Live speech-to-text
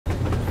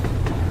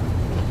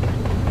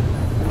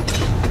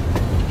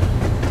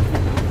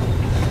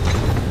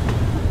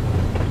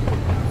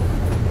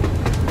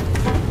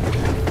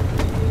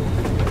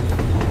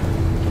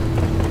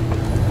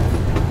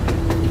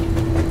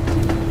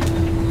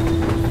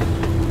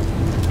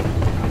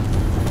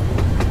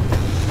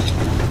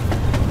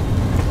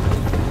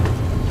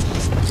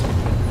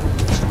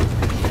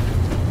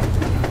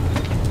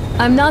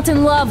I'm not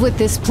in love with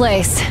this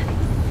place.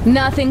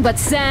 Nothing but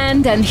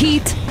sand and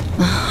heat.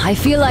 I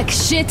feel like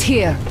shit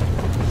here.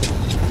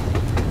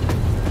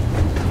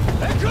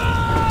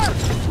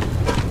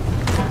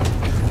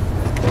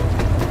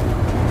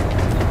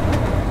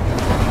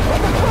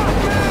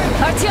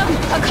 Artyom,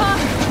 a car!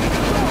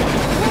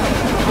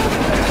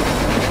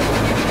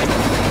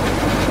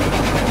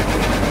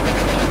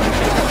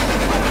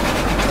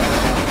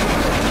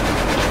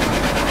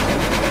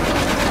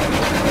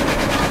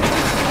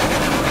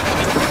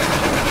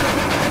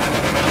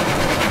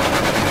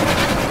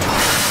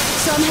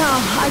 Somehow,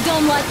 I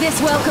don't like this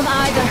welcome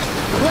either.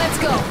 Let's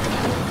go.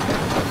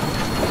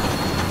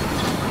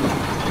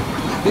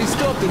 They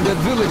stopped in that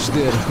village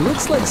there.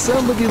 Looks like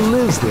somebody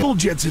lives there. All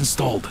jets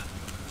installed.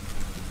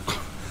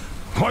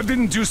 Why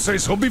didn't you say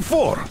so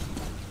before?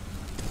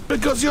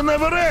 Because you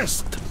never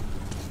asked.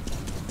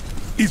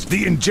 Is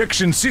the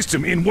injection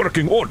system in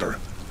working order?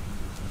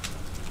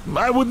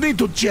 I would need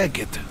to check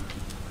it.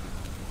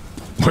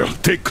 Well,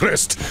 take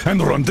rest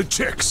and run the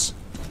checks.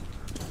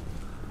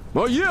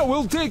 Oh yeah,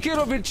 we'll take care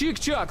of it,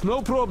 chick-chock,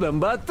 no problem.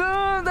 But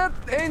that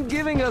ain't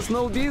giving us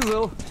no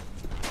diesel.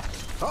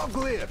 All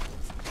clear.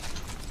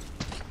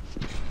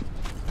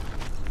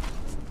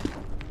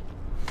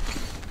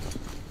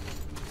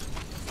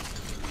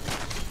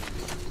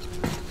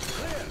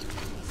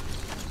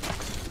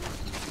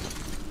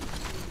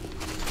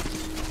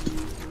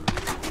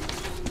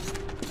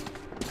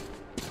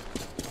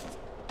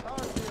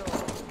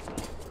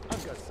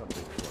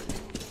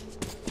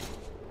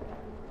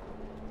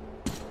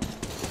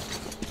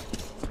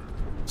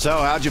 So,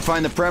 how'd you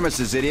find the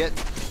premises, idiot?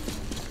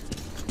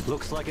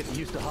 Looks like it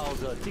used to house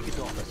a ticket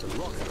office and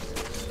lockers.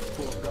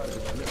 Full of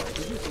garbage now.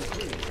 Could use some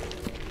cleaning.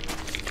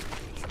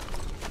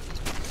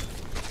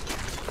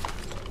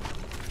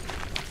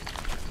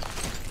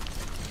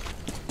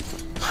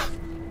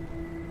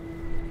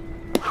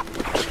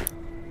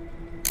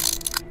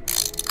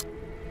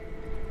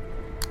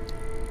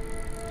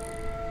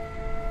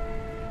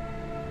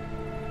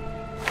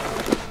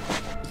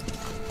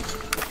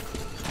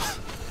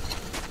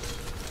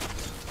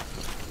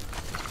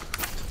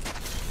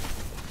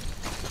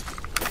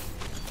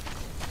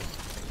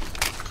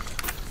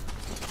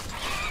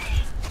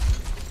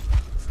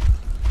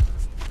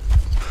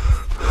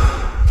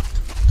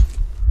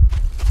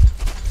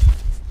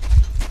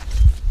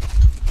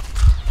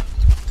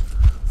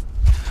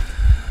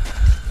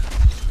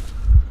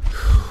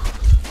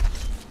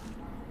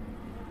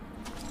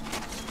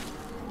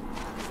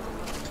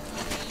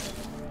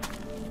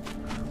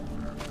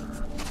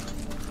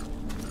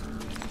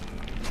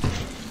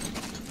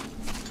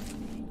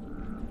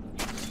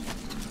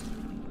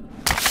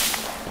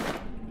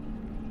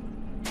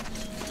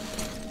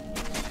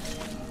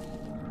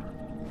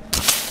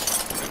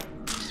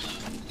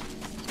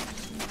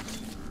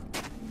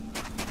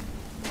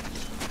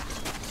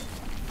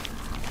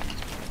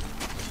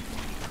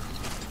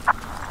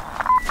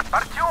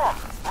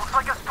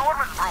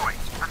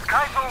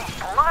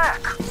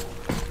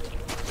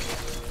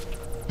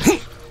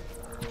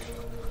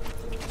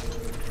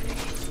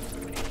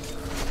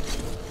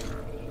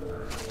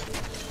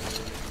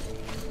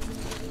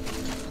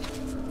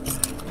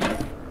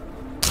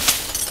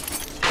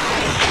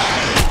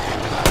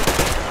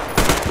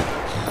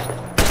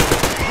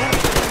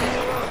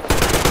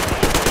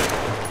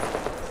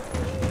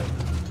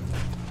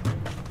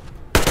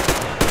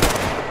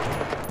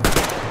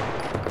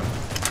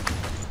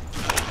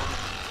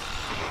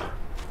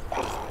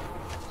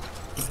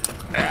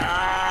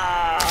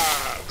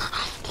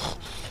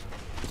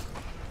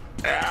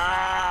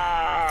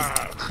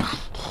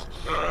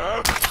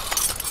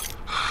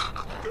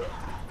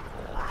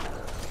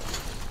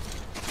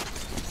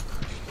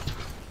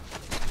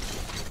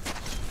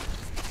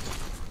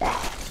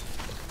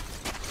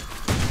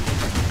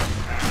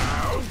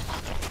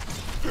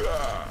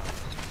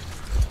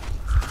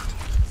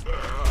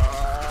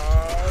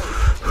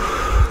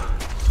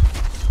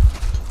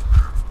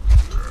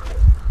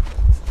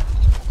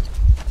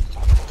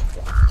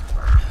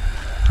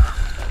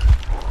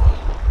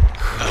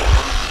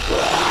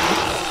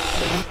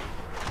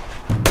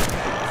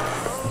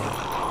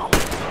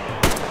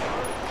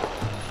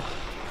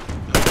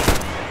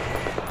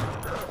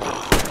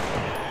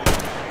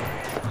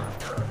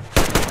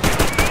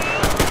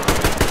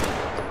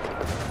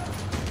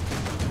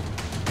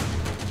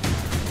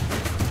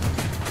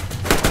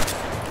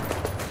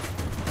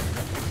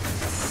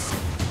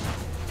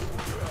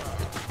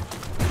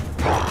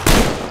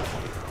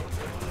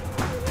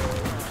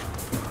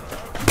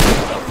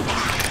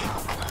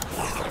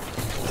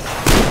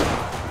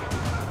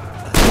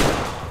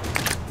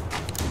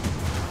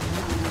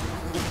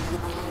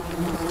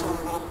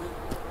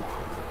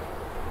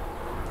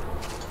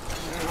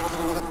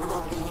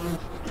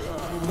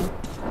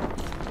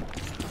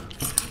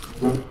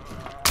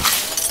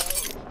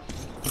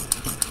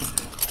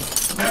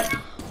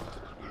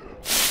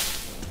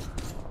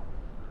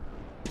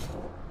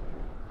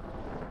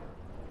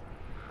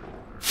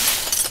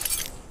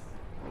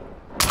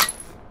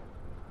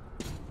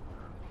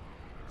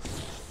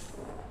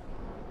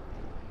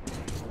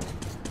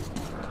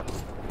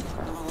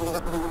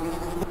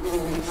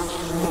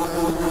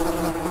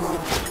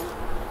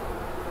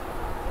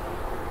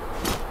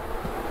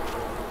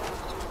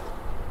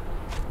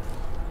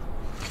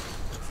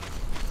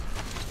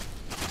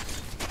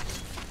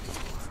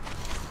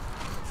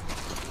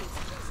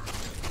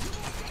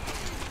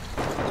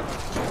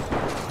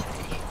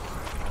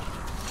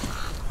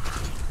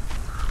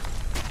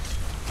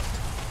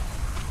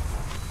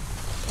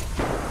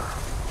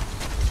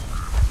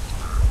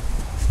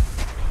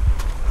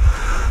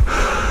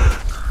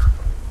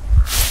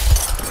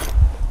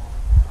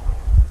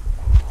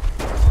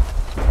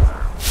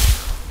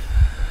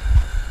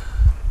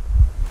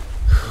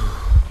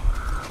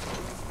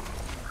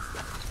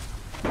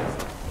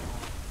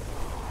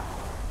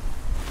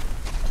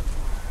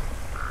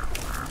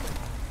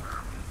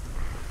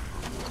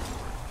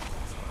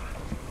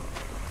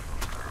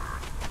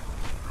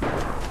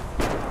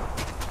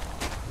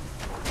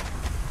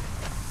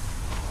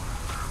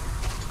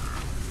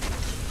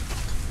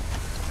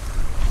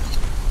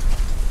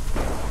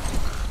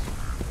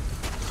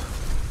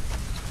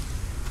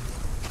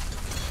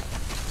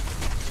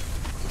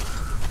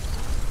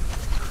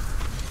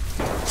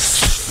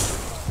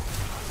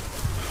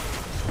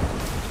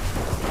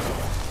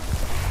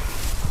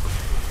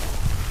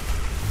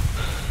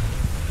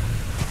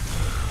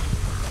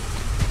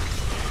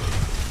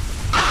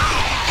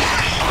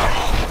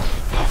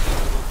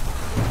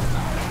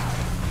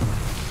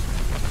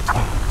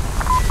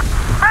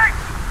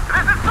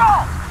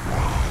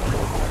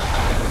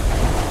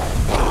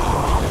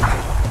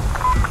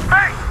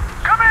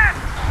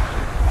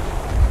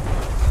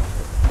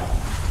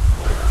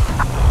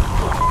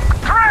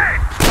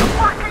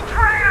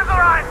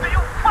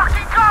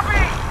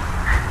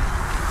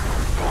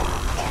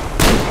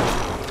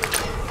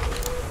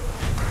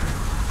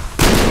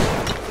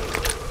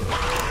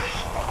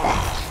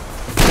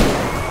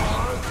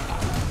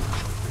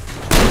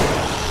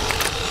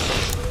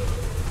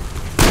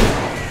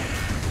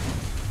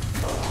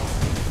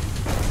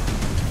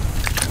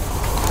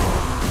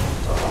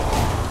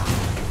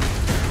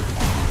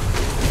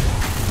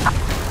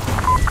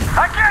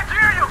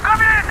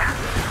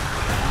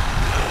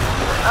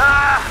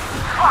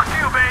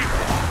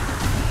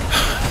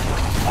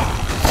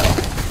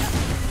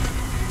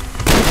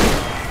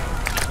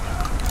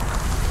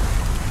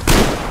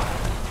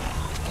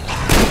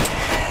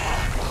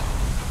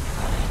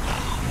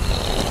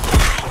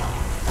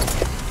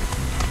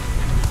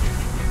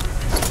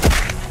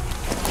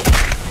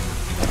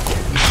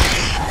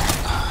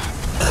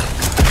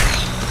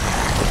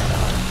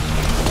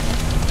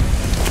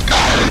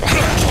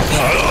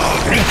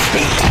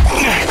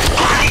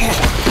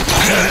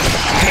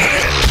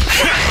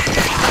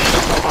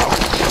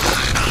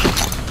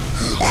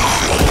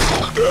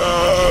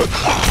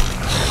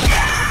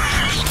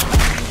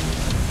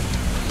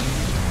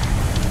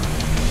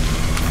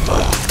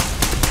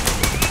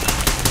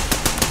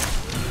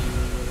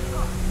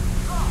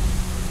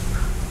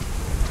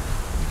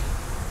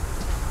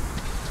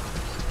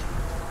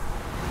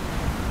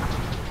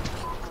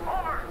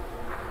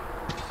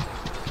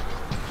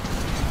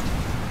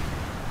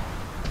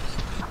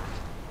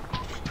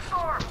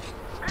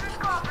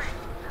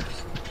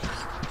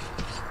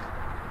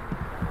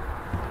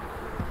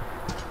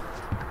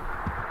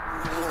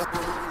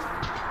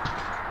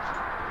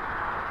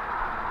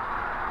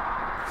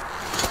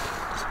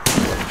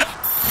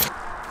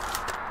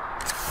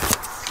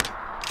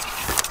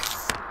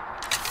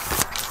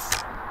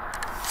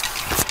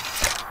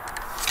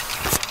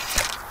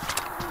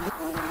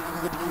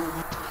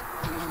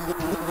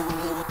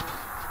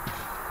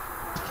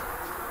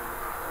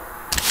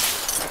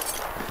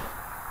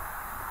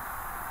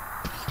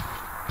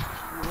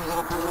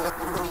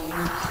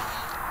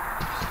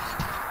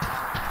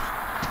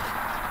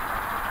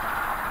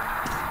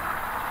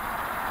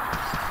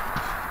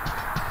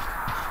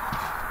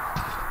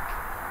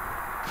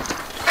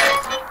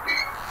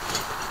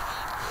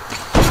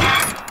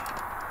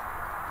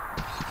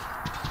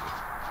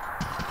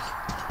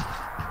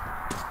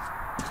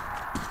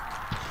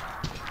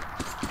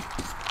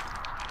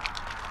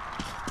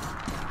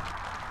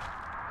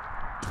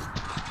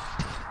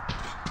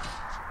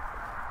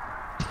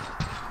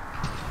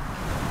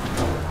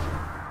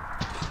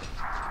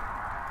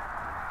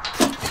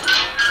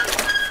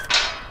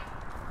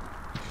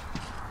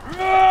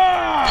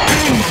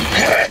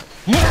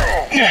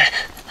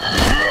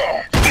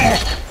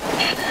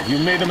 You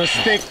made a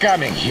mistake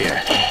coming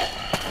here.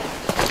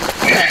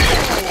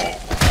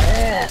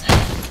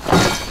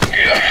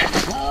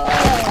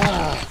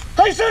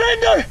 I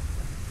surrender!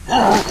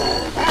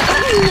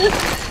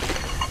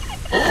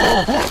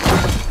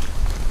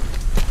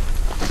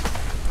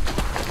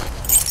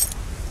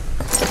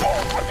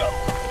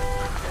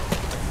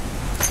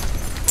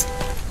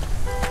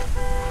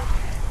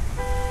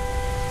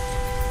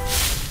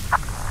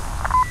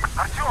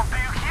 Artyom, do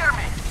you hear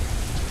me?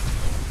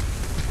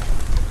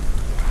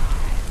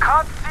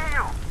 Can't see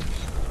you.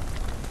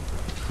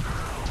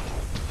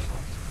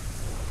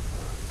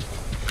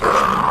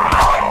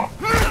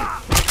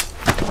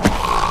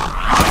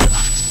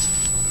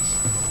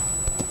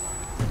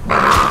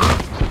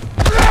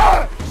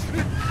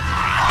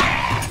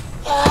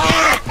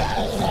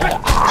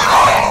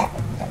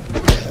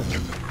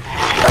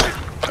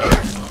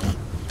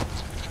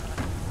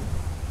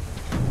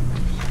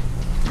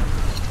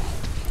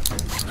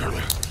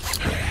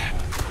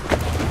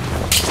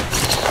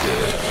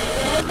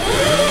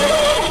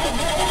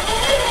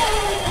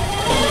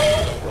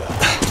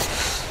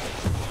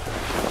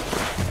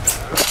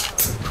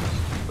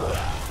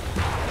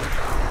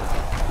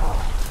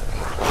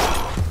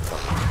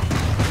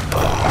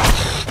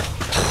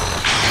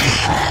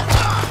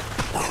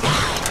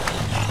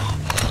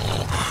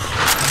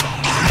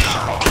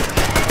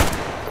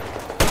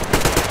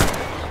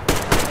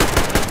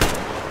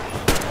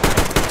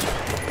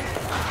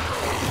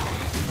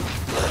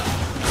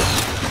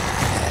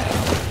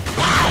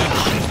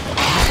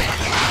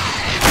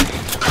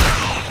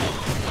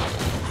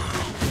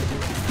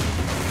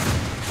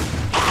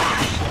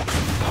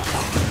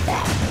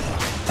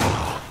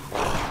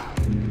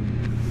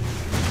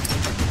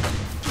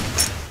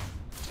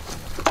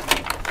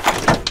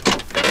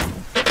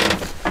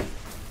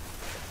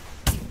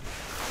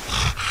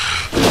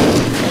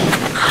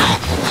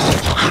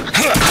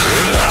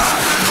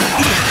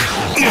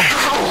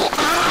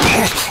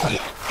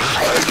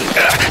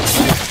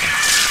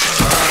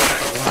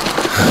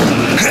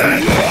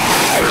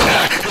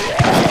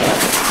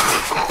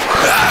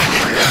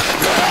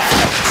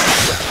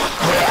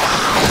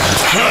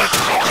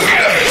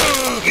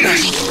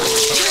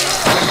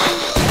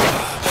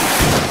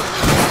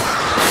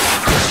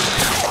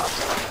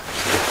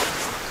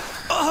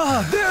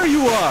 There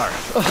you are!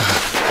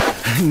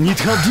 Need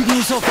help digging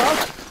yourself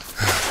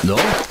out? No?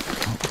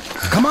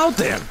 Come out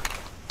then!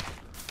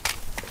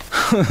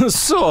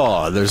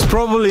 So, there's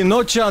probably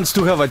no chance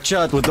to have a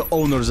chat with the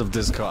owners of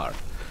this car.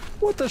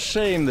 What a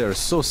shame they're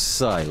so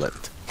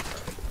silent.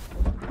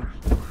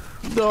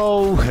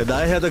 Though, had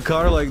I had a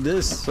car like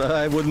this,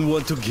 I wouldn't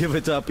want to give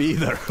it up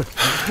either.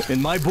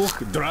 In my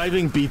book,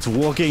 driving beats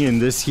walking in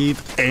this heat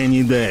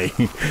any day.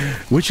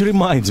 Which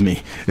reminds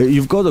me,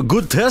 you've got a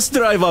good test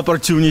drive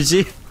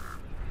opportunity.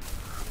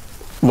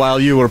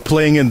 While you were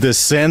playing in this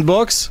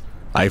sandbox,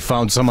 I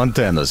found some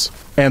antennas,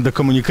 and the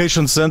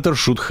communication center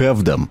should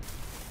have them.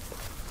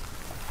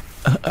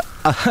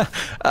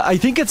 I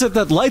think it's at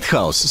that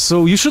lighthouse,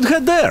 so you should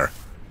head there.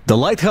 The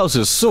lighthouse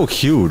is so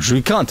huge,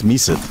 we can't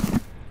miss it.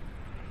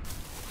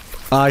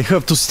 I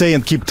have to stay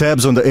and keep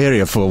tabs on the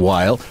area for a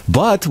while,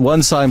 but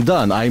once I'm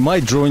done, I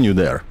might join you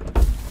there.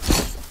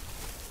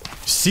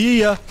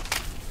 See ya!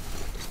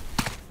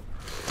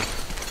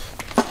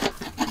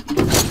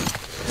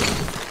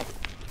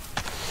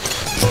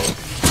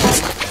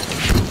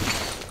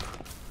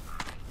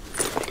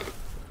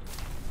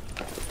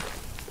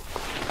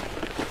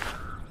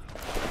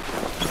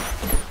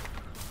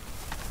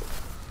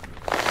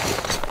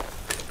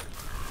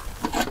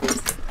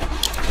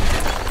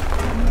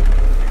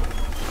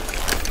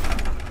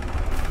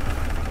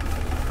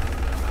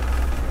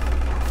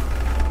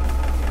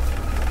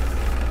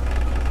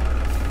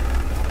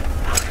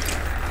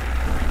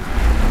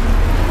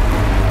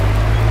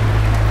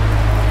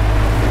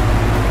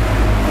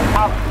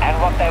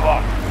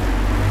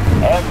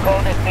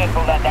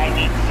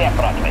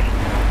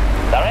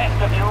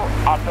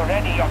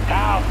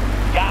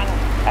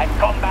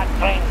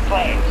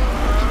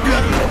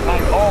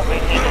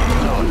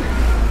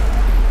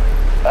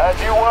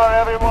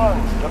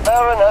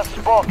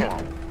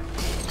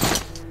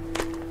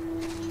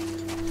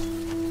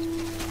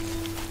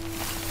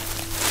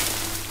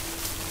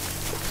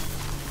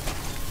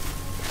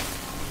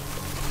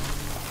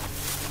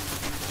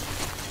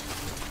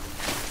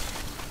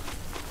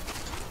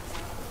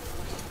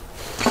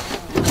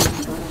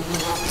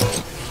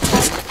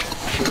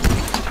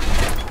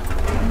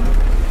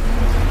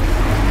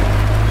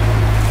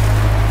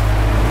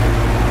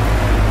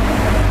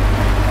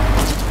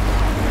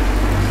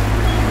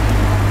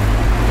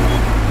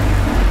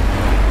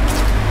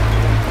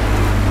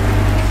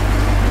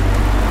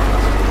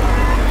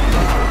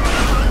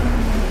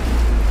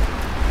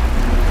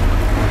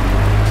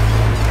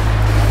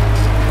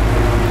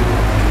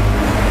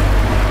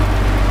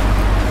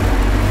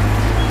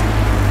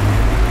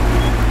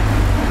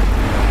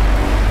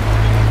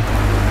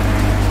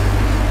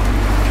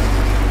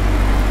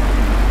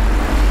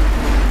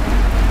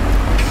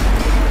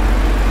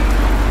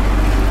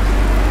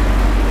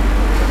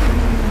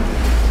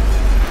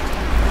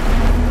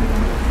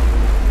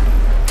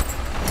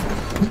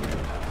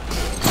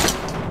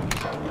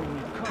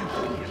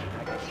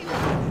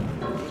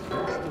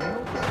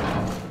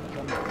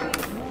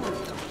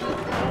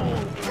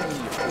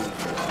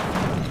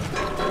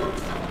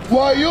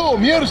 are you,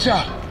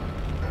 Mirza?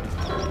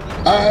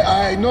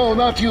 No,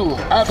 not you,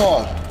 at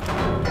all.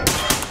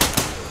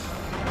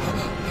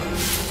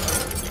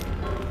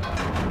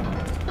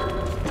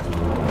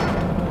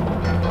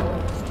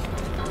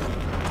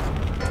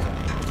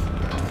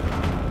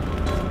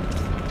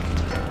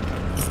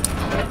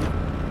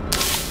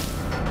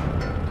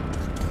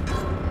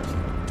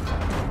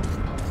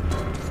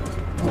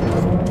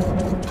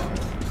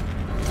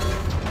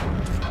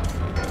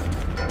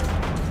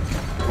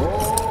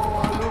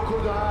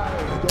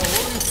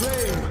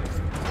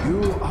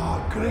 You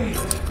are great.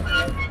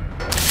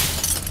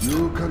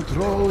 You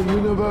control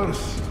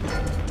universe.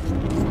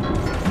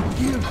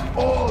 You give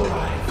all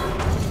life.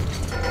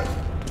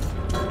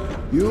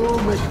 You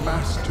make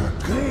master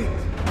great.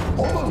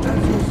 All that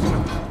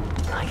yourself.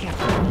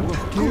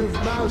 Give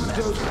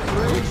master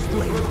strength to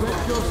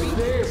protect your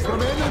slaves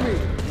from enemy.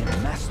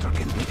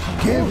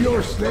 Give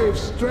your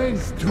slaves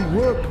strength to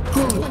work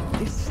good.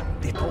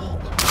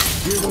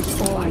 Give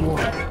us all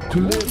one to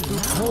live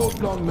through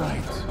cold long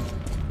nights.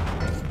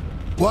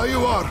 Why you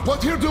are?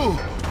 What you do?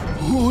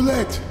 Who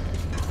let?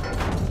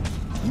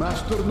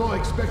 Master no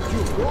expect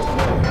you. Go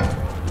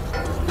away.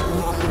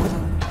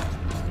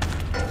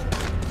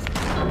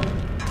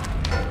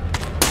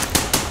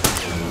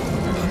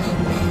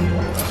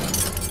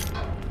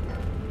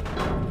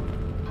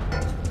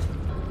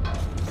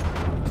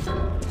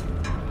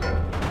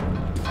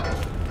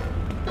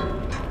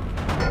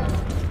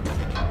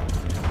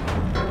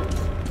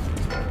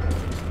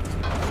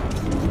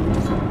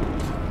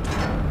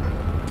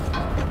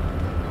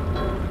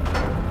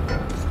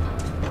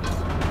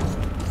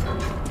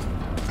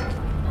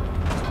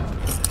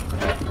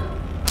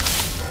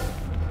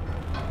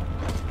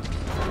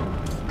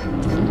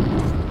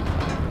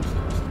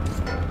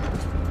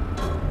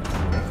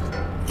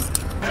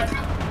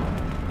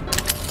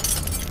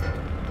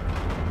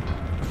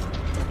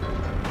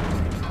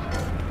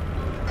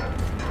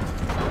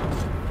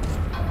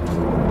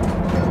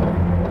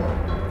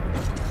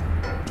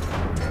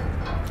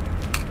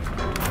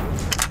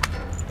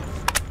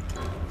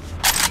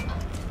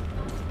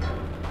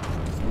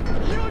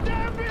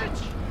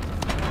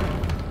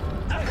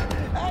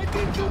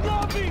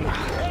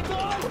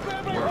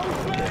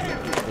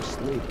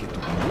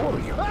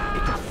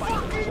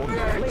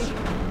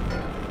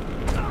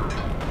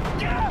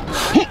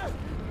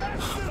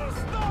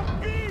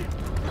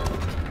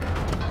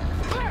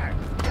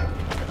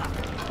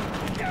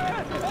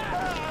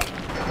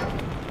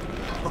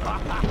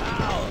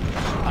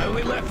 I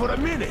only left for a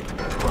minute.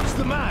 What's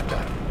the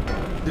matter?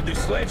 Did the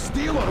slave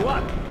steal or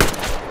what?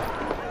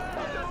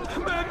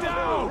 Man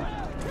down!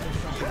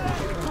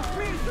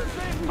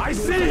 I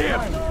see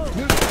him!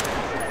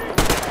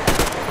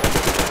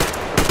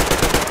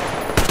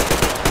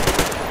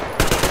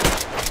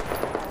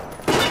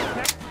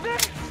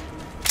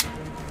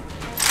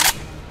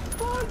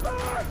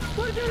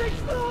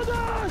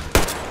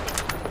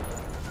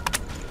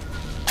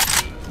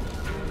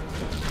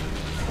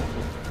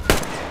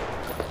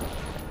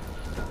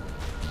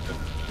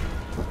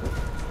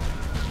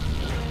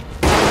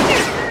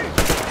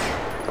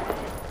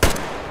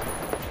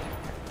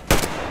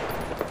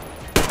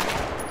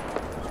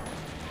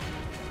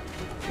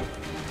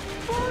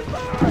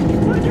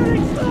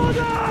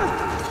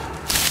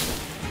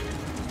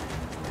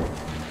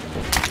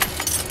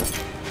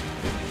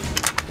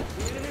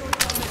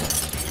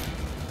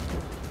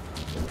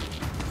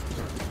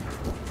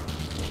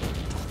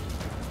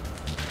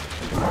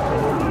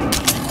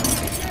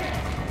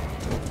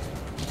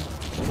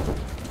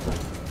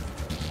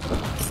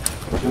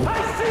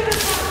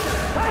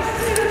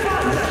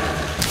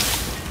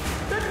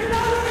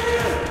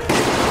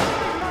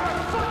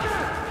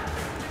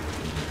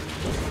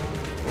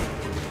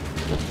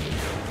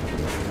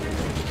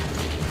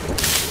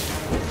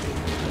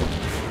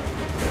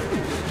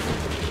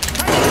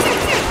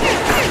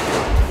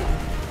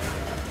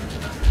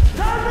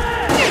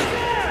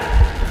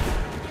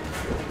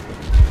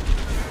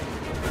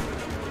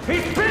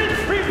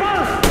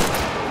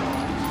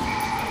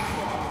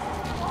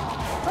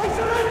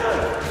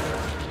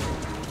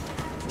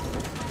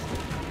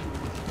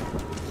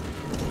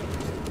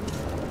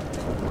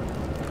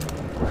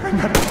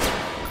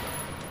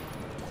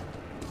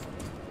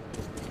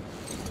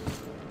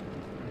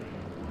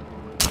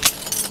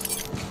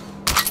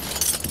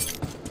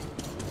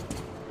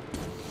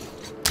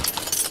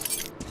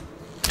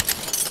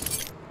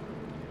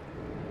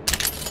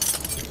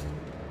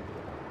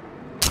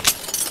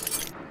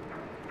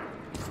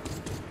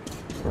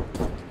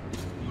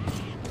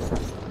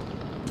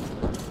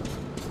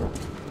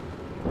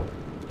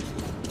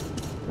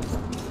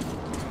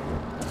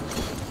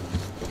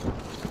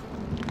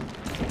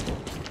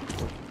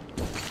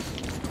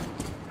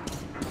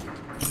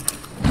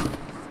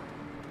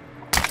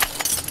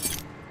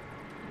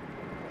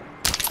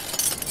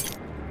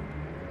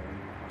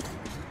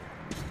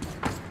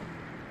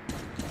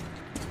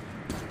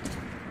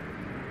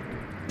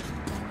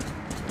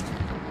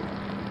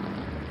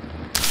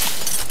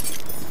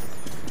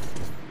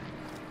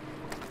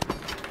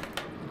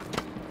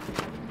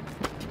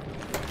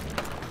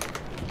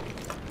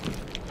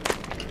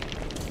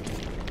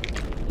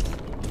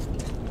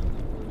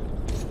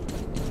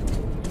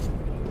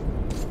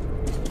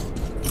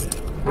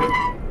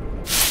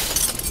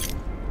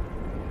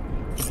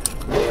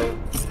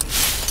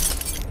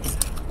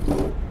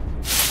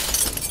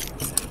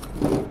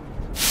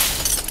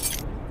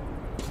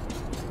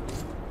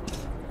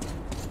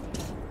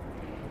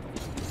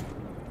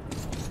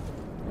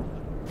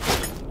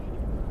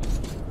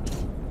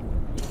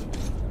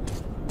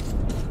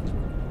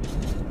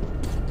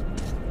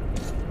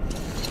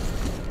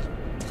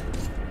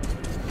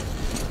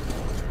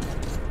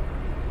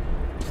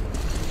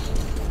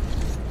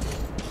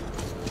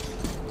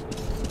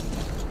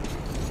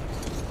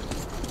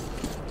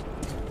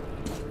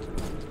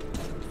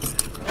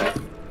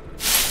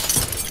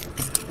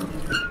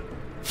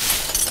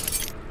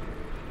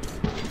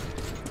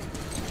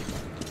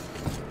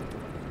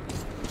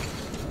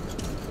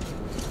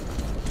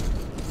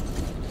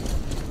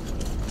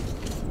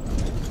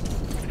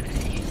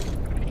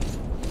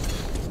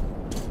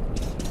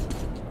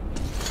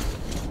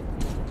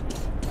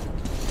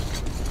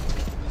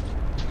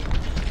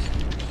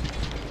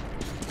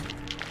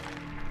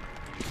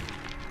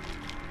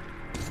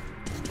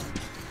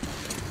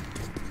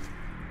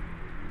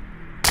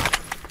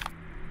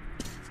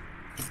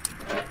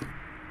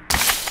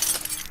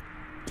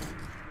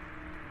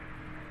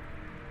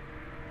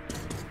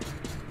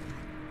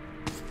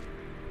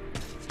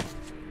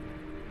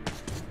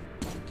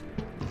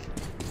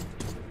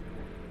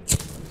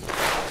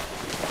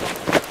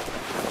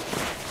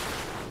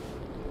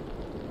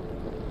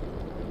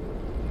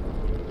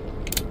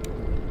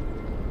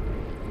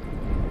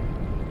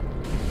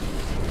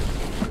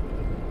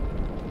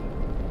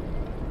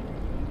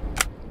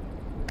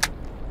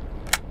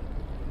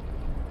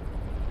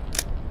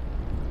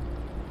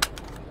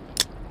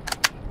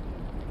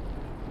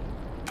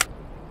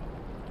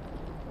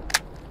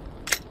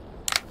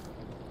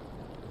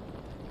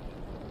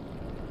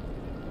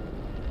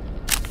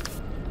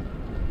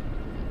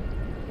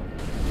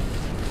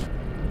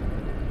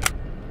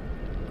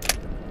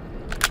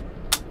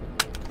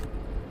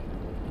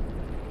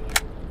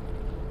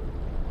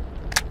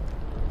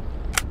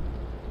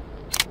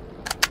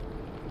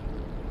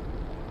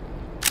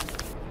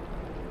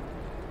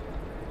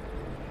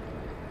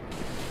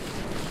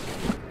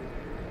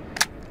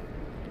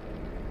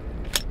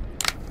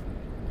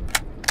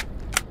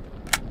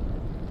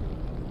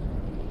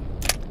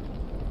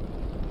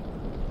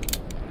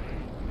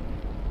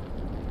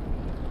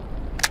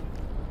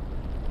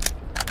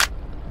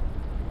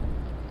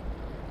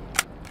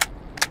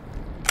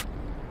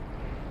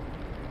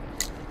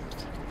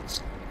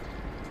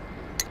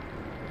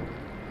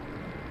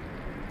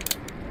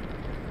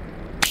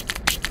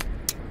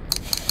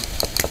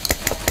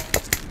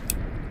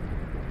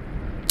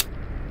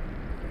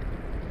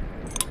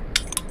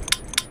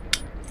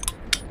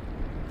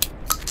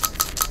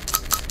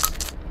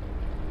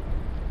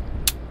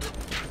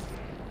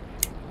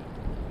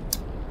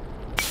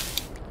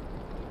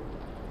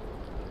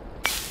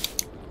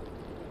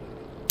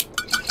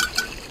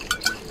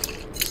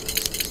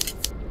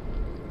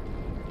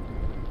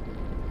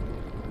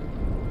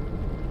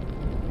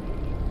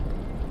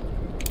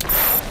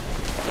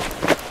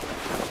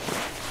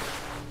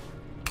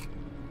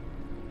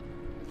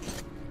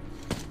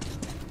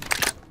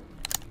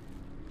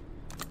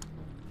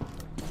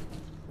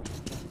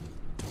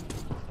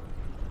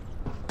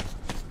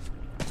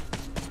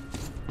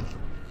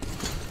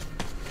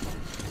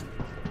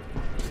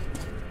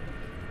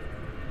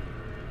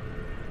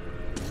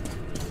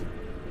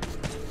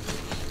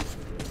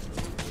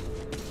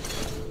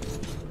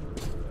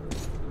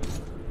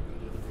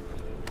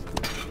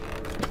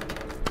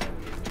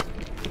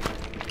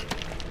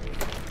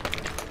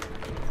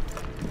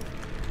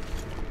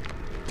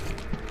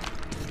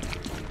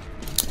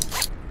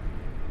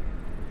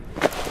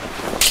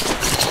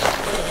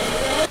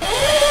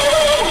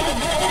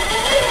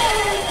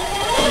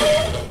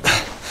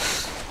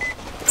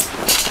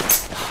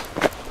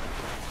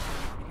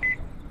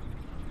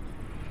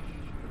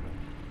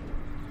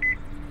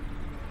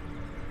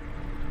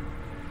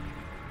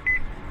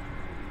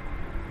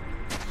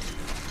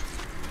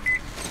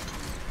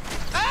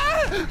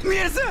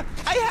 Mirza,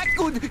 I hack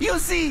good, you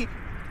see.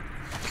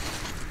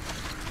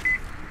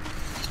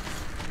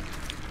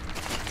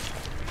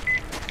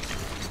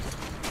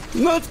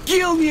 Not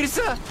kill,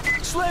 Mirza.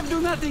 Slave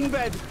do nothing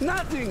bad,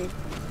 nothing.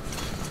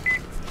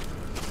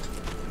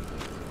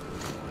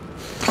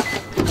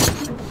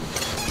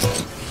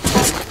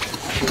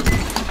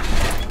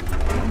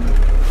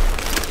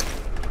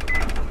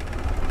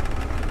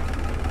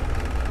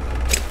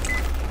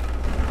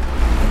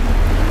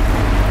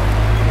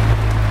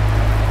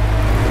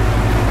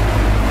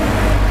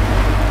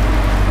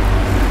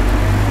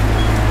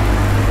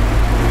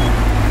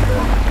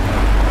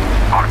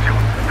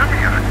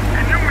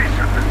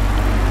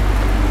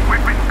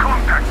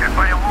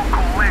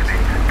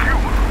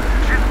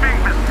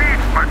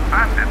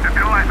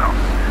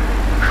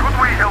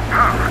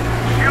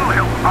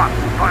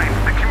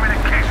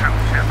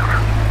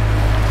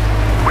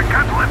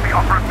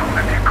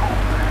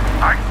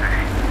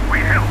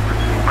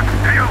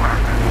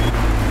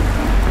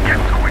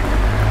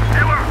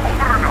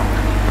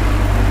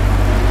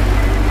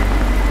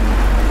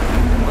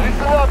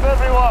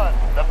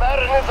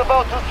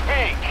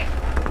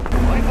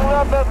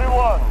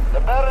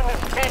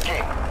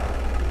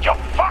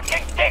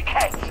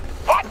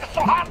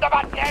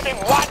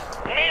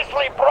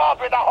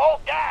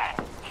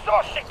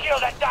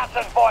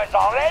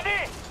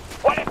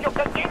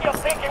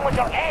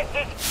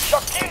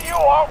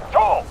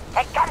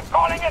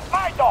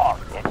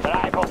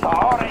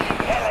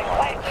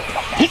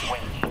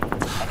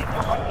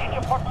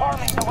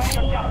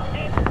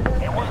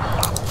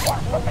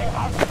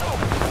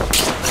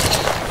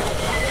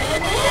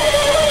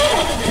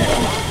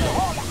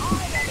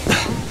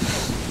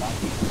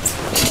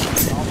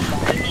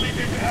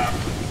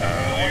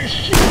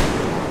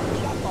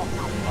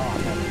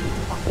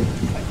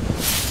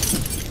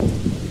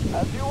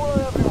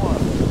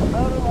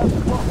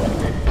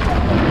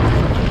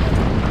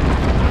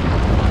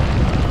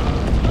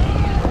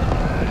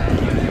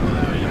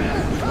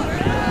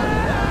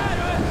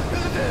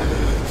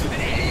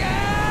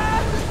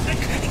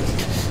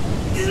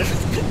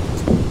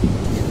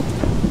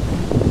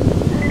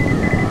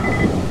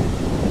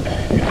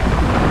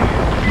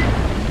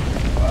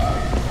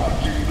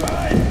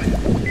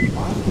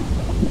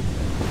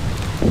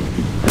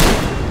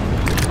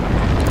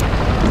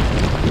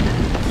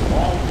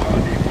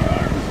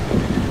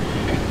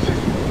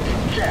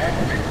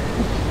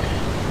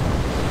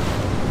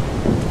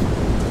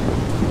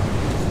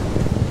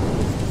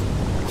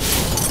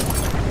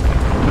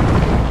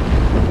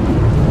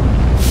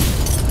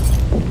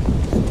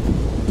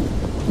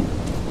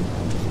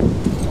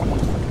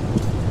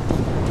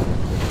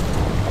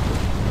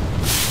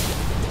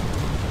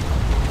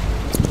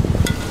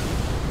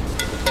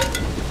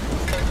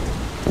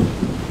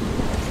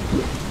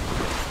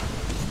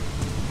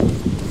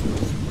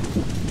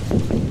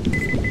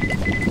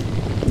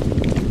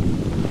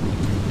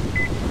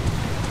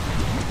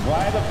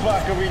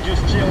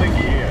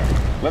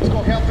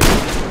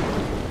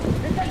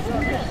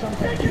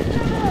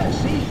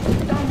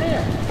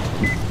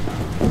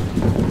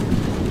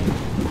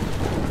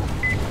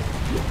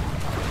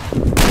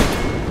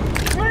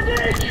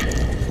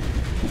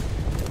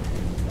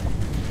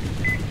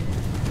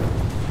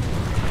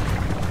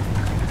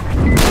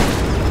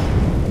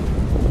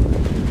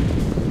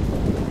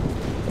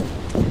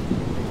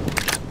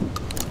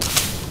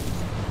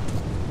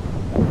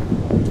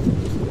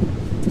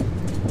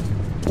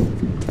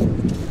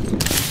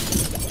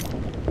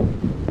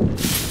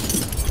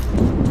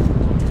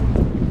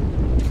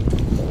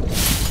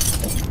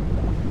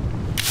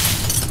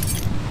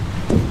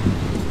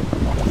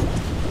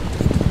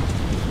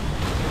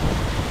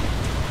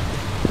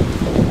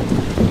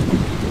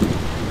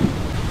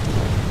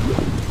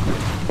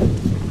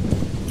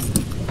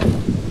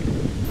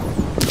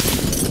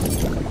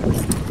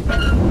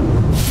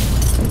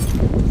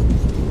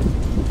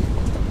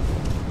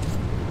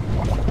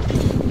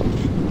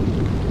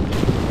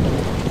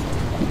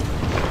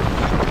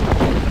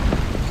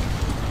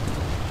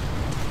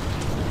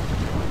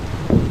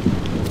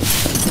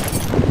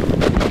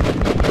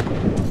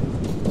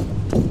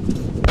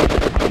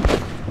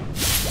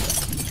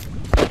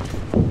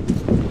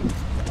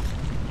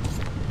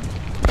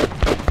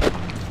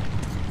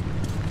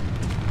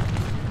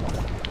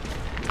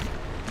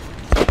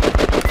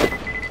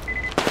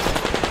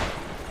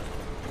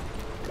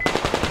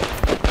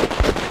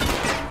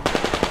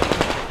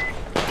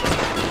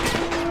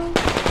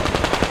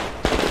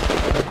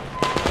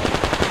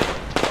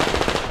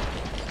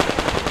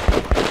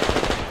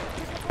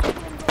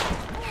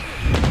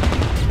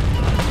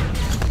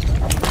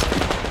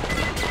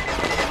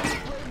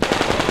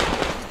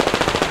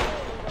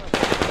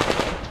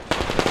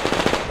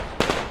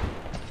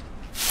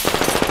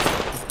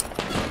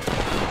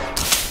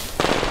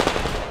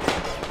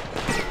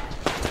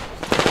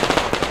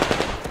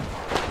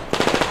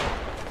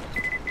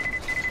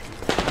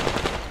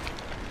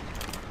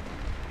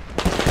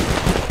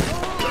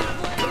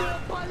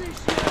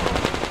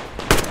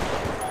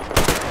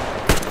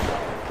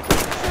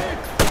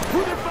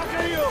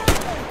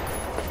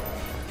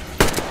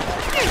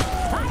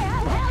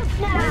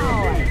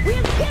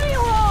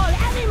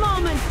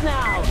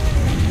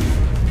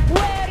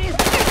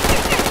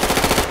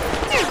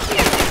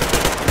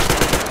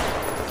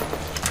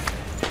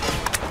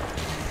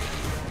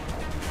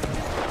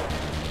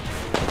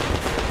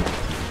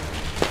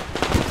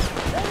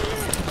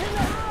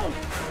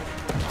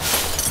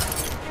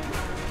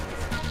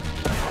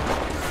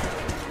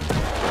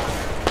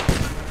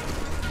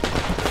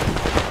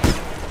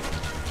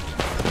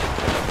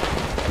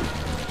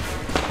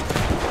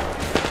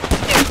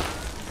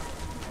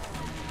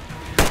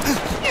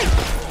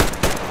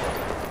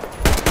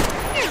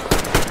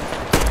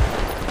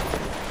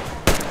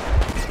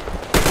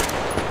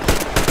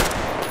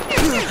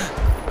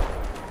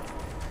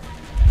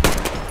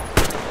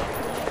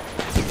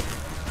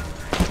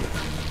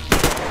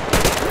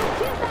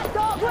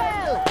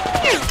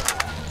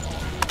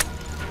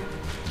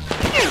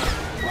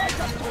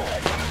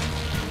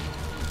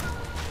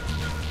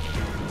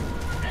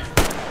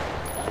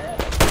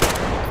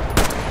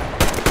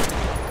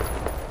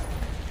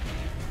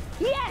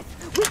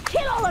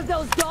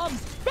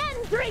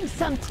 Drink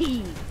some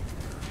tea.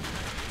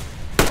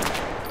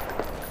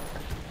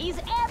 Is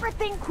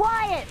everything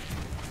quiet?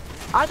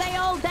 Are they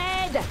all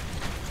dead?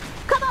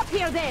 Come up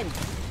here then.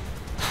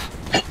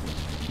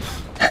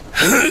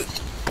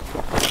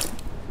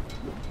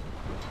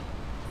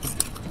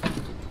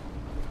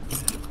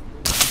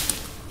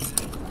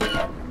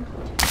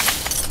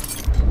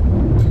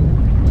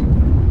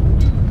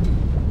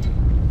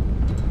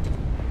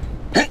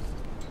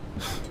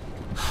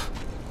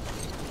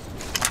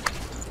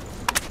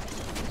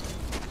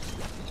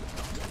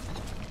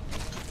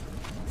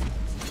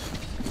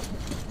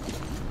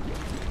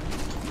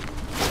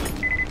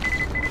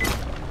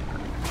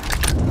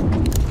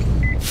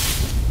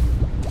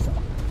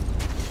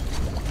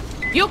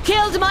 You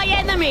killed my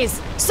enemies,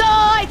 so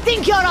I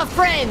think you're a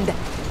friend.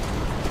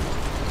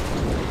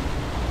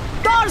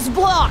 Door's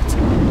blocked.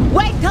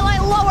 Wait till I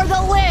lower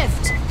the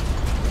lift.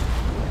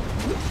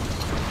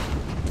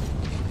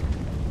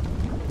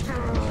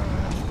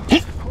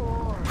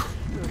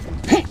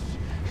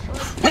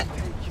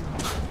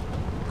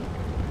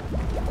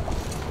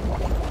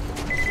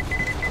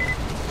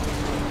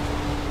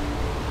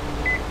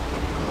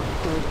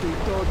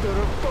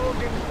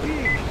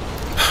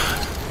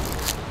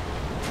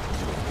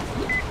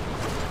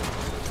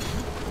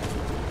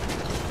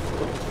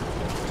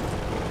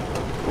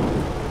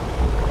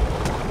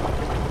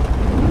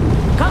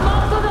 Come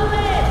up to the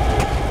lift.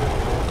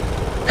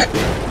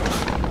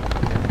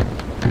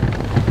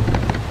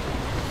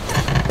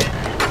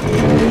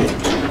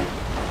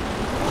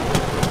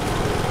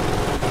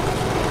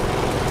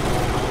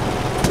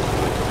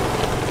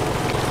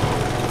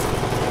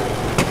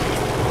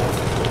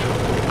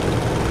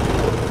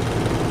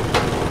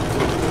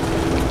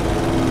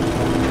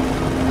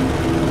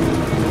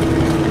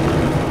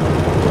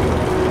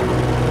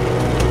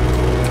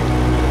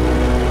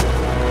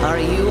 Are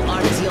you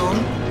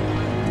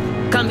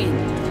Artyom? Come in.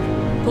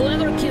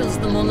 Whoever kills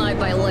the Munai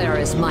Bailer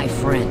is my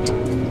friend.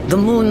 The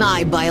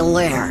Munai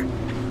Bailer,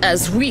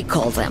 as we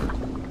call them,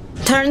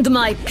 turned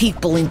my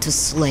people into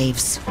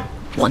slaves.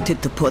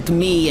 Wanted to put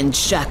me in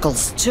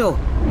shackles too.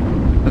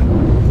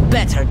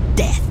 Better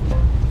death.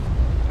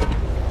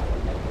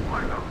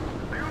 Lighthouse,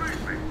 do you read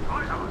me?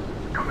 Lighthouse,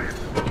 come in.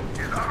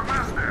 Is our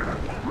man there?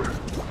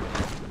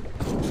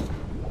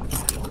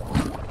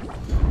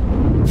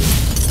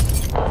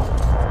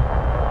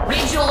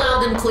 Read you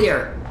loud and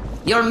clear.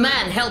 Your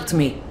man helped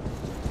me.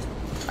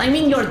 I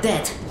mean, you're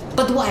dead.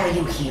 But why are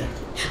you here?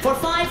 For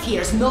 5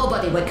 years,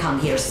 nobody would come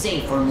here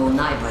save for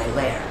Munai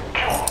Bailer.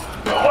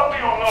 What do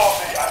you know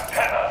of the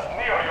antennas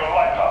near your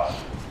lighthouse?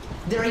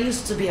 There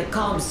used to be a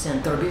comm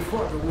center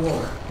before the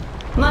war.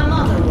 My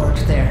mother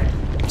worked there.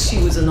 She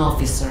was an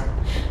officer.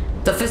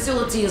 The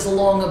facility is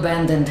long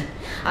abandoned.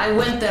 I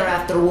went there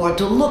after war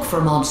to look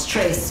for Mom's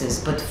traces,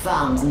 but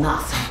found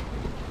nothing.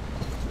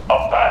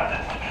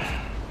 Abandoned.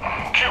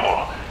 Q,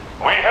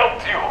 we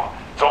helped you,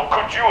 so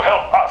could you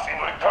help us in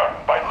return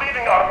by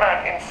leaving our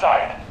man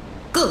inside?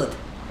 Good.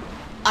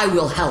 I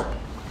will help.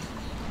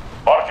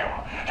 Artyom,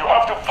 you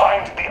have to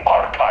find the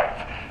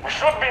archive. We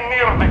should be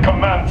near the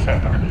command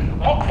center.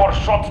 Look for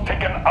shots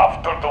taken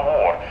after the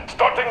war,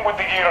 starting with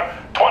the year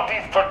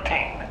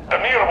 2013.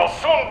 Demir will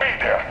soon be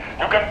there.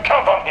 You can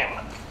count on him.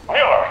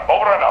 Miller,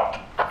 over and out.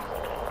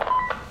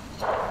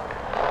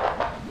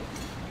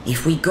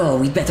 If we go,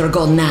 we better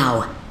go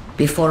now,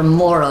 before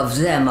more of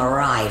them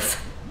arrive.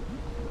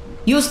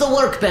 Use the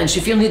workbench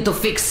if you need to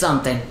fix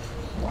something.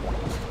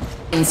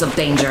 In some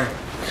danger.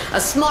 A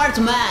smart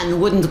man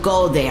wouldn't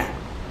go there.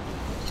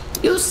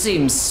 You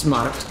seem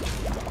smart,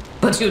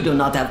 but you do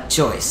not have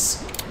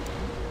choice.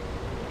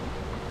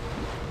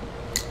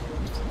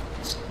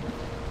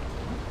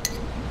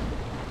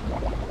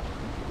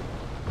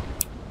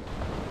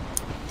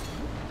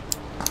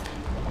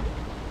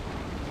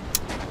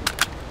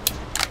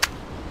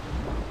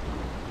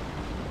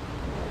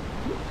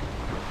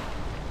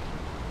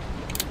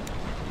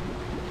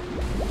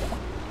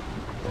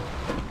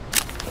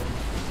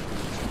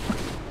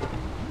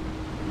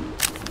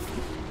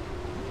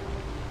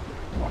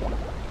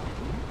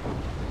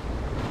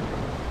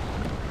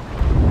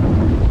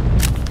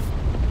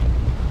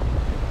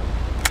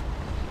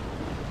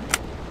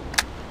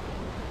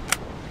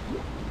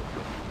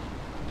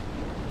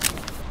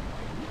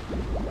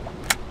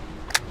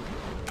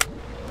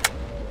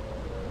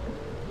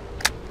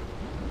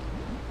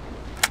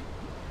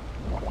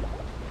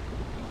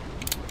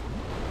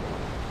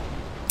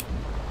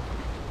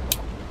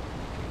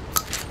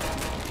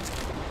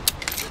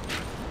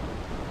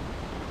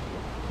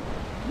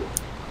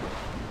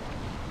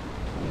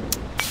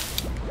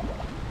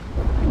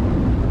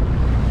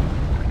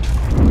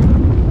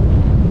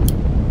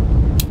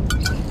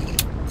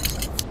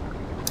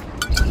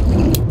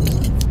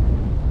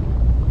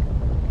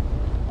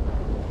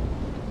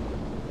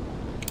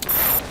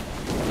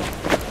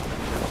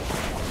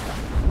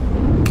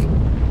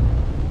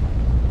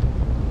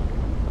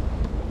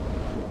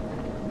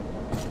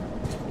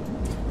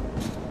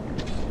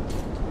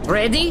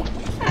 Ready?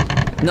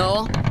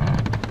 No?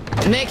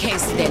 Make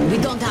haste then, we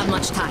don't have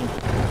much time.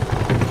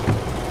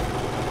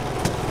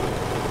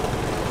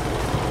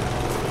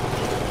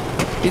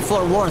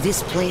 Before war,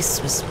 this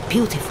place was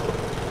beautiful.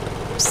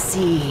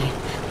 Sea.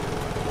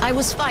 I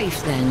was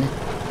 5 then.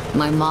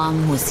 My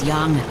mom was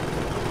young.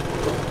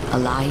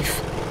 Alive.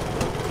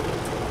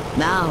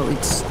 Now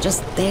it's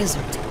just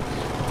desert.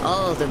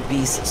 All the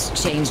beasts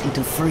changed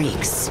into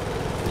freaks.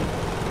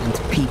 And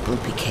people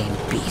became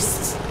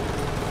beasts.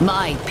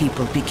 My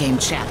people became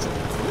chattel.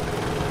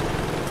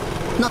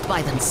 Not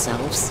by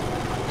themselves.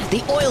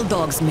 The oil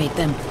dogs made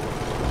them.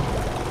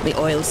 The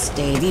oil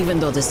stayed even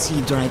though the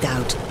sea dried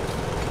out.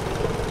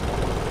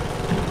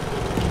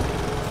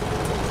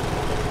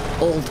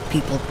 Old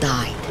people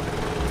died.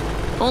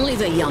 Only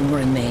the young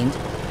remained.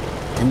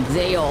 And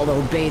they all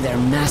obey their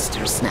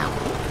masters now.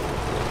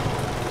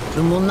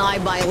 The Munai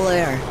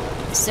Bailer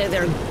say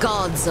they're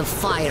gods of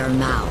fire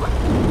now.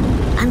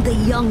 And the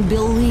young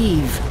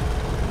believe.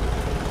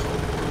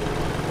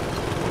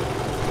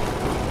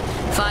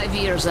 5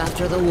 years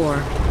after the war,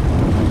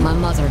 my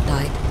mother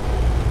died.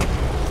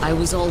 I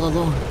was all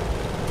alone.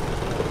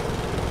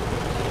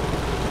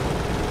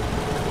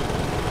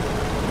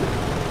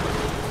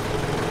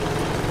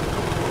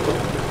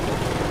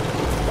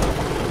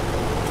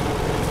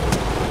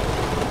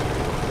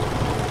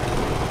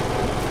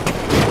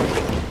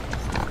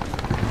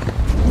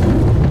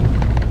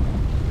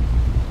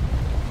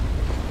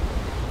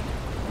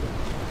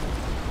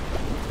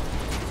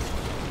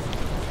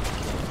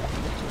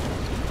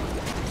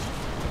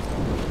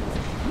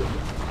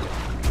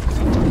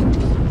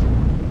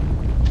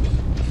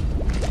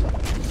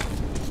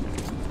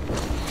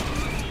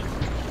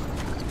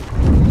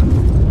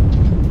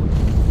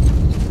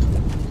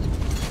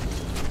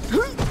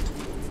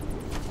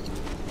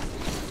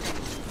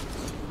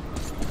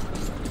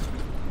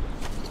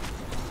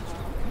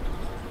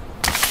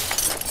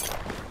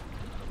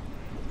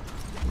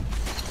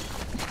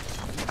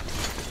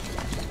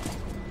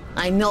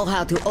 I know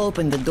how to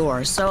open the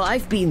door, so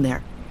I've been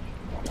there.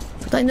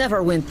 But I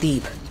never went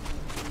deep.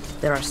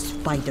 There are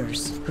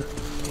spiders.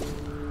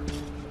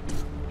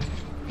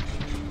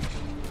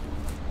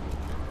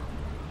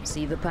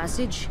 See the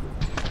passage?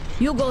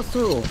 You go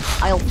through.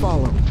 I'll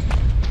follow.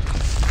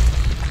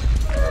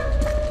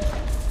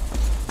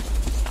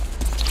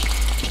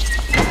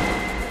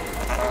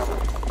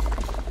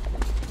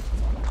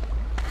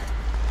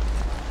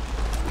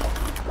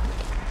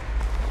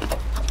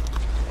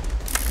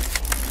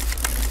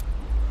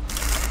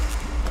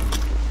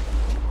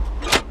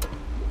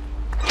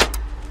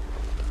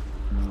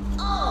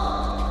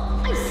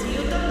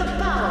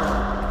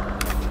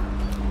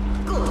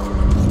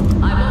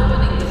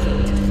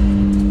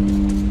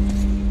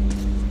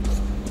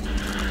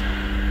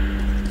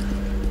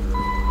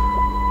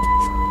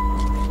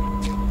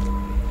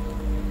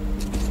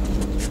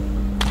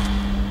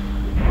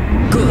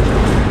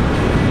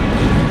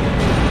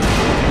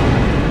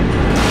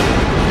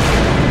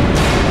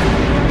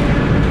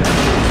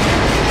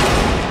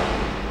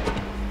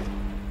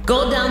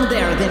 Go down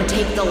there, then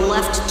take the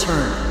left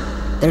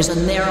turn. There's a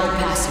narrow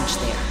passage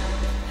there.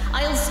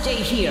 I'll stay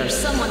here.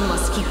 Someone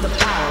must keep the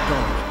power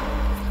going.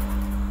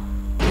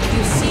 If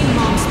you see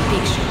Mom's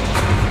picture,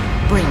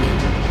 bring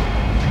it.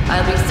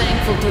 I'll be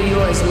thankful to you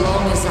as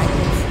long as I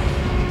live.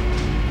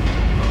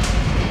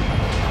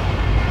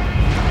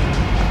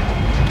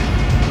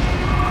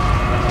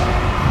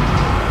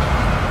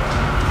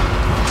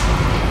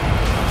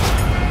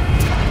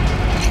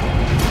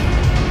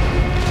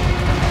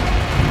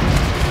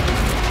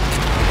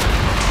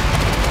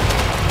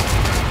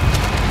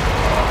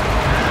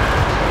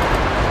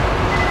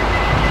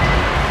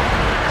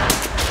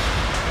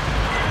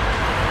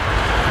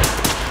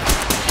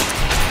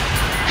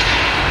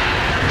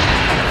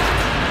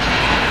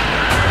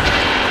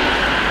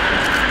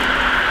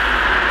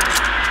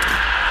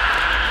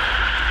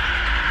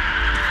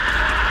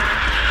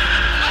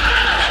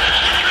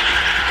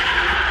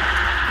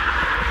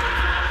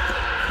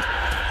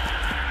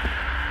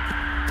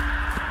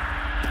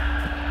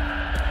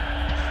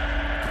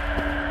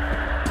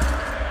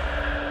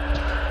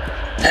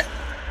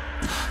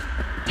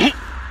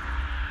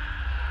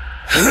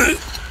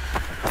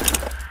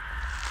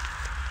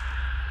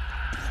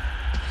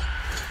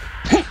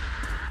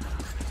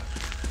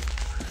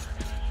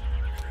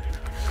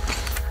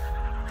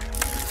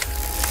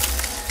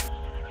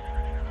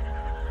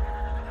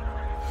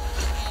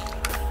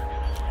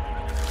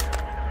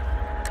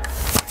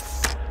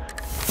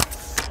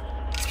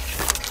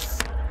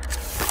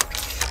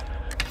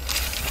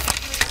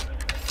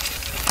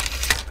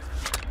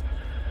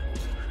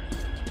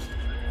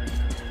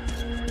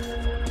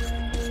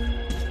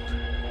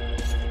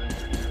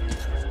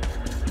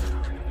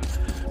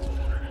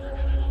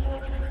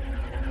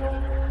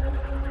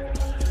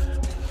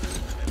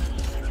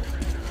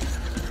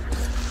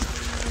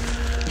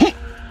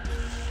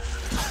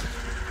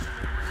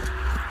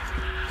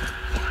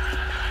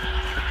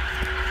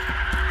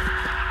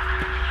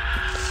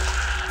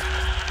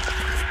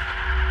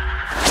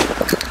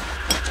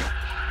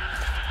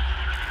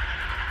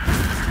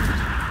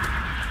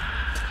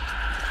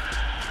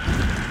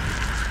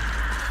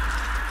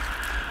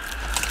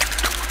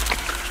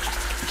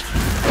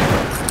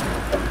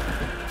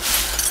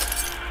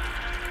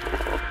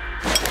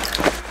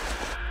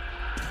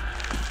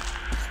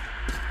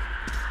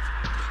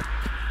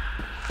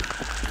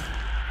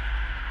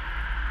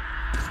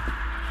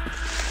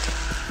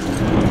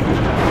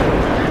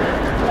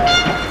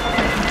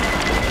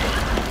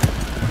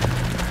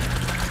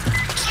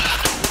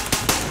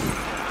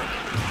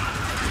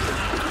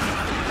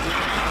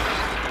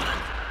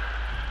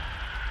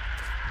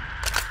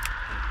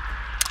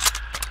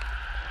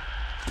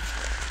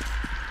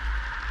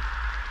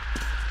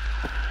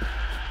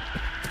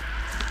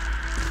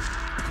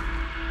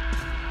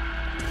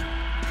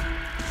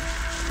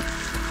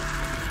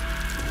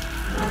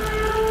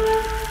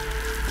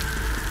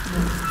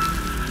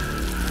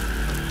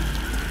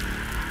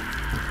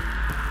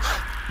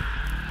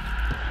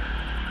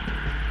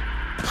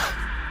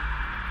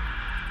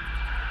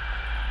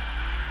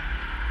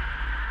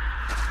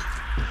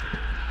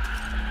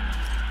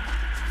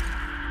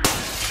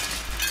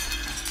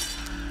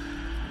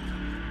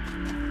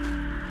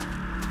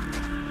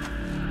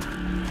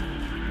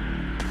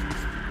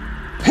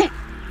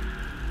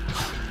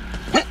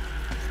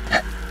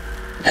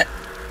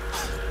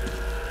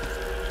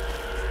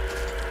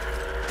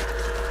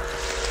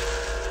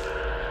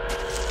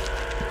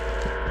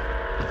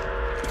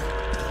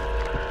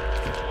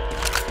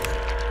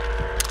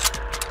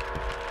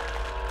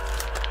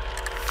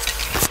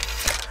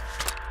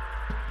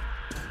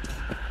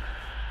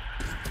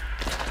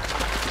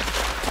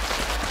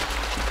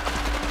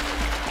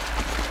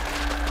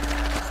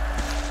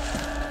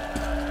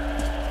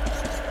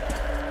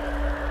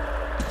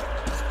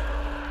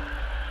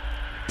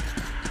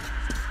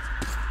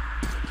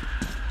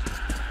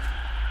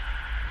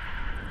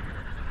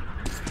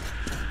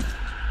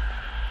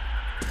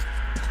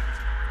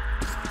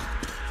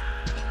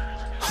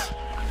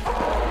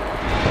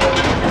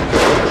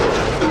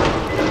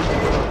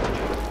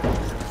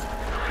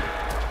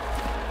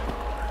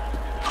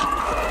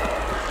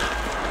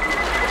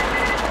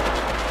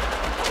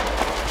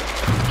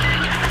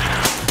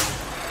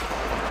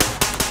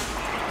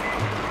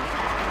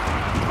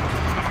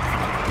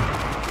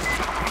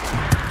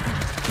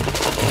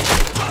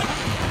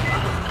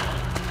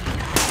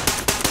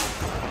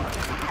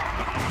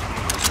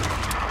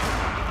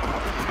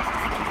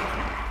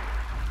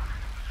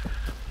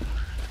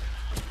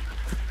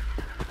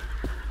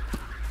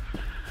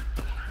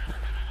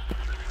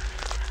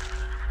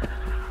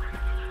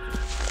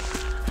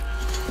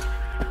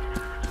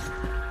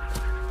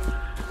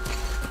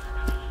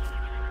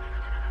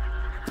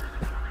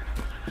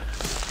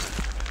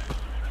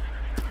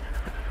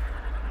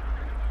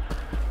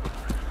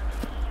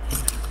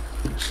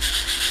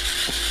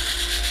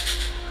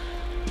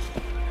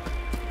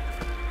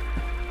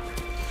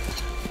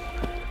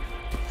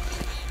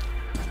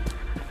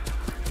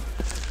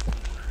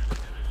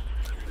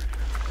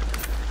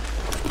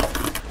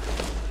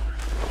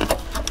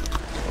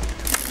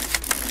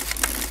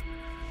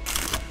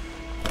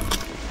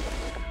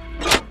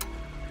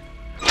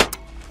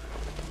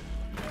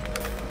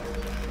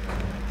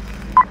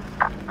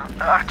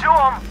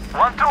 Artyom,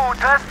 1-2,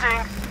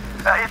 testing.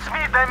 It's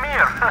me,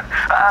 Damir.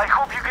 I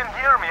hope you can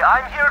hear me.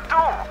 I'm here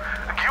too.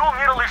 Gyul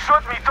nearly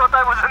shot me, thought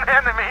I was an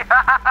enemy.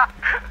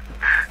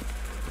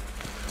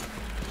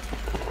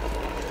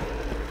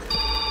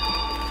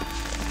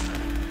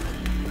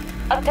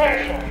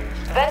 Attention.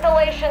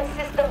 Ventilation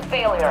system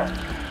failure.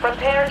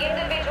 Prepare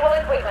individual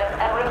equipment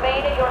and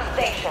remain at your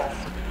stations.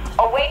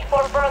 Await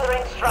for further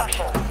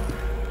instructions.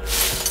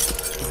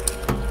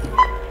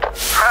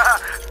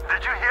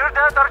 Did you hear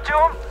that,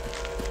 Artyom?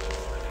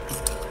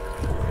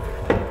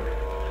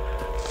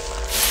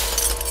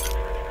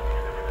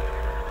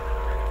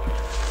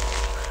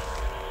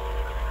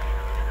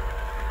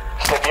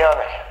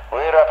 Stepianic,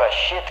 we're up a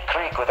shit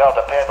creek without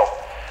a pedal.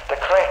 The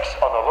cracks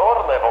on the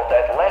lower level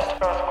that last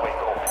earthquake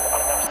opened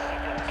are now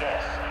seeping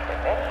gas, and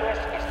that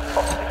gas is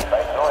toxic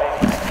by no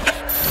anything.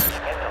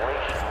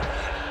 Ventilation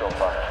is so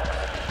far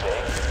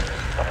big.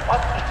 But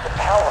what if the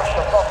power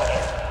shuts off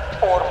again?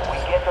 Or we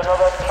get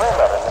another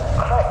tremor and the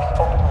cracks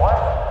open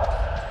wider?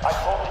 I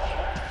told it you,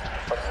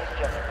 but it's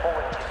just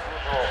pulling the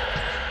usual.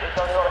 Sit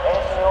on your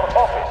ass in your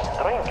office,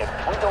 drink and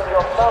twiddle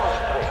your thumbs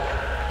straight.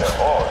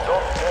 Oh,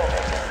 don't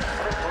panic and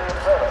strictly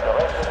observe the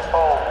rest of the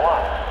whole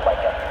one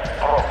like a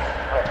broken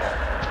record.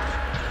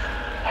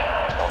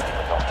 I don't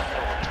even know what to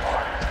do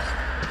anymore.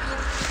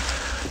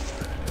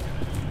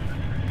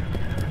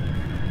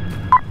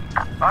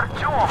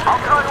 Artyom,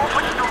 I'll try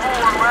opening the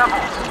lower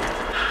levels.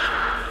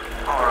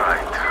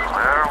 Alright,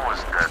 where was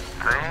that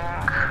thing?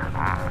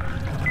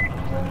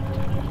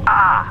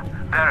 Ah,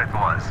 there it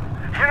was.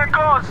 Here it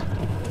goes!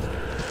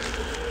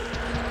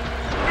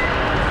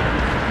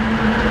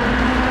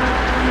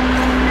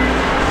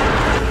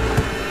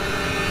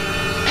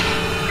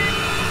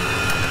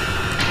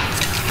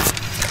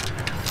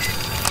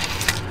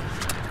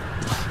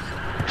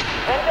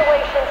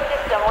 Ventilation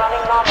system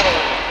running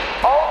nominally.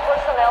 All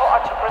personnel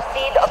are to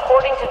proceed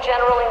according to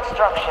general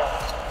instructions.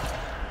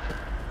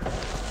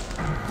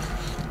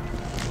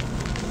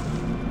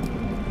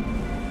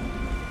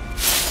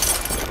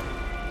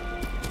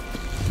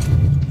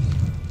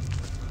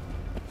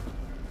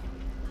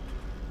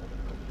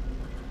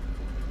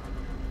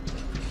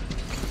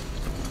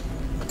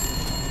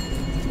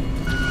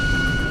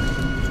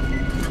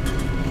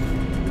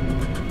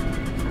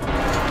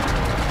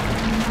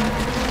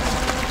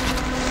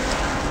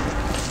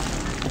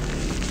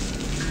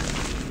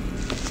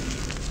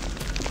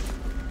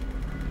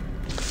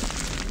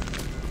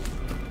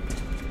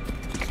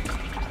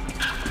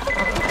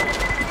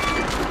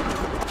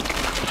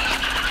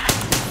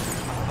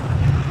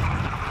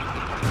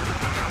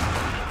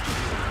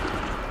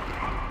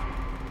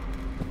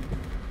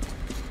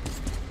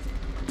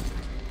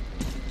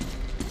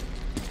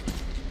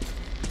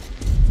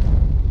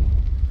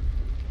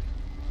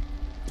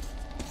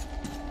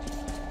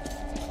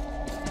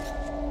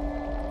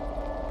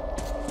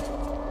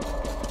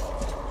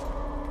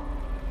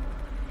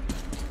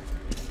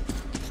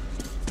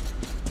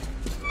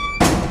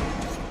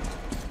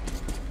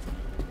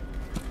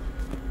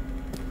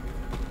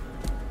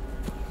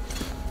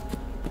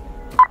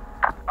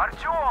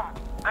 Artyom,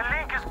 the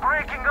link is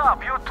breaking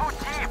up. You're too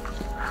deep.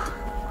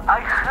 I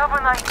have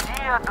an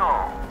idea,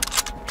 though.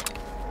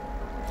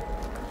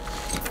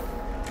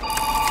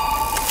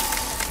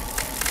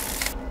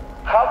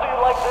 How do you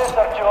like this,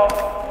 Artyom?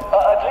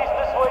 At least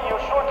this way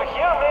you're sure to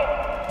hear me.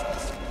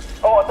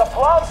 Oh, the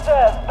plan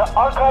says the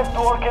archive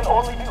door can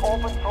only be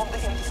opened from the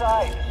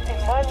inside, in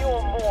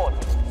manual mode.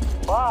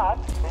 But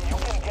you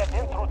can get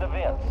in through the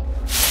vents.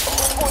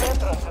 Look for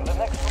entrance in the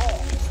next room.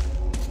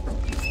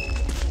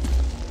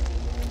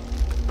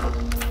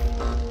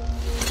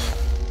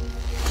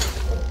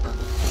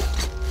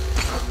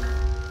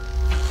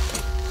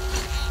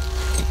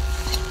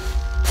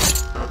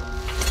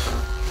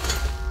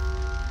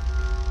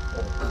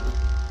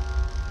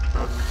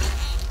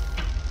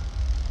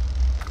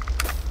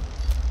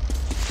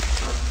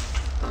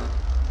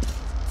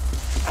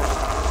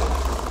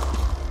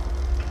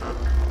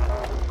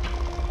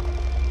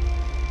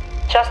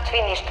 Just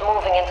finished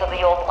moving into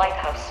the old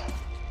lighthouse.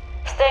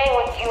 Staying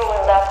with you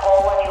in that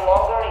hole any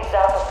longer is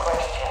out of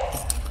question.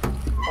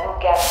 New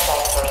gas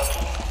sensors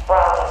keep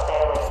sprouting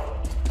daily.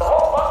 The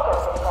whole bunker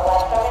could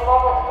collapse any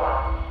moment now.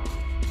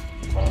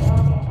 There's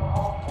nothing to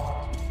hope for.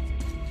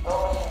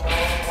 Nobody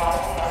knows why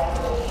we are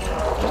still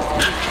here.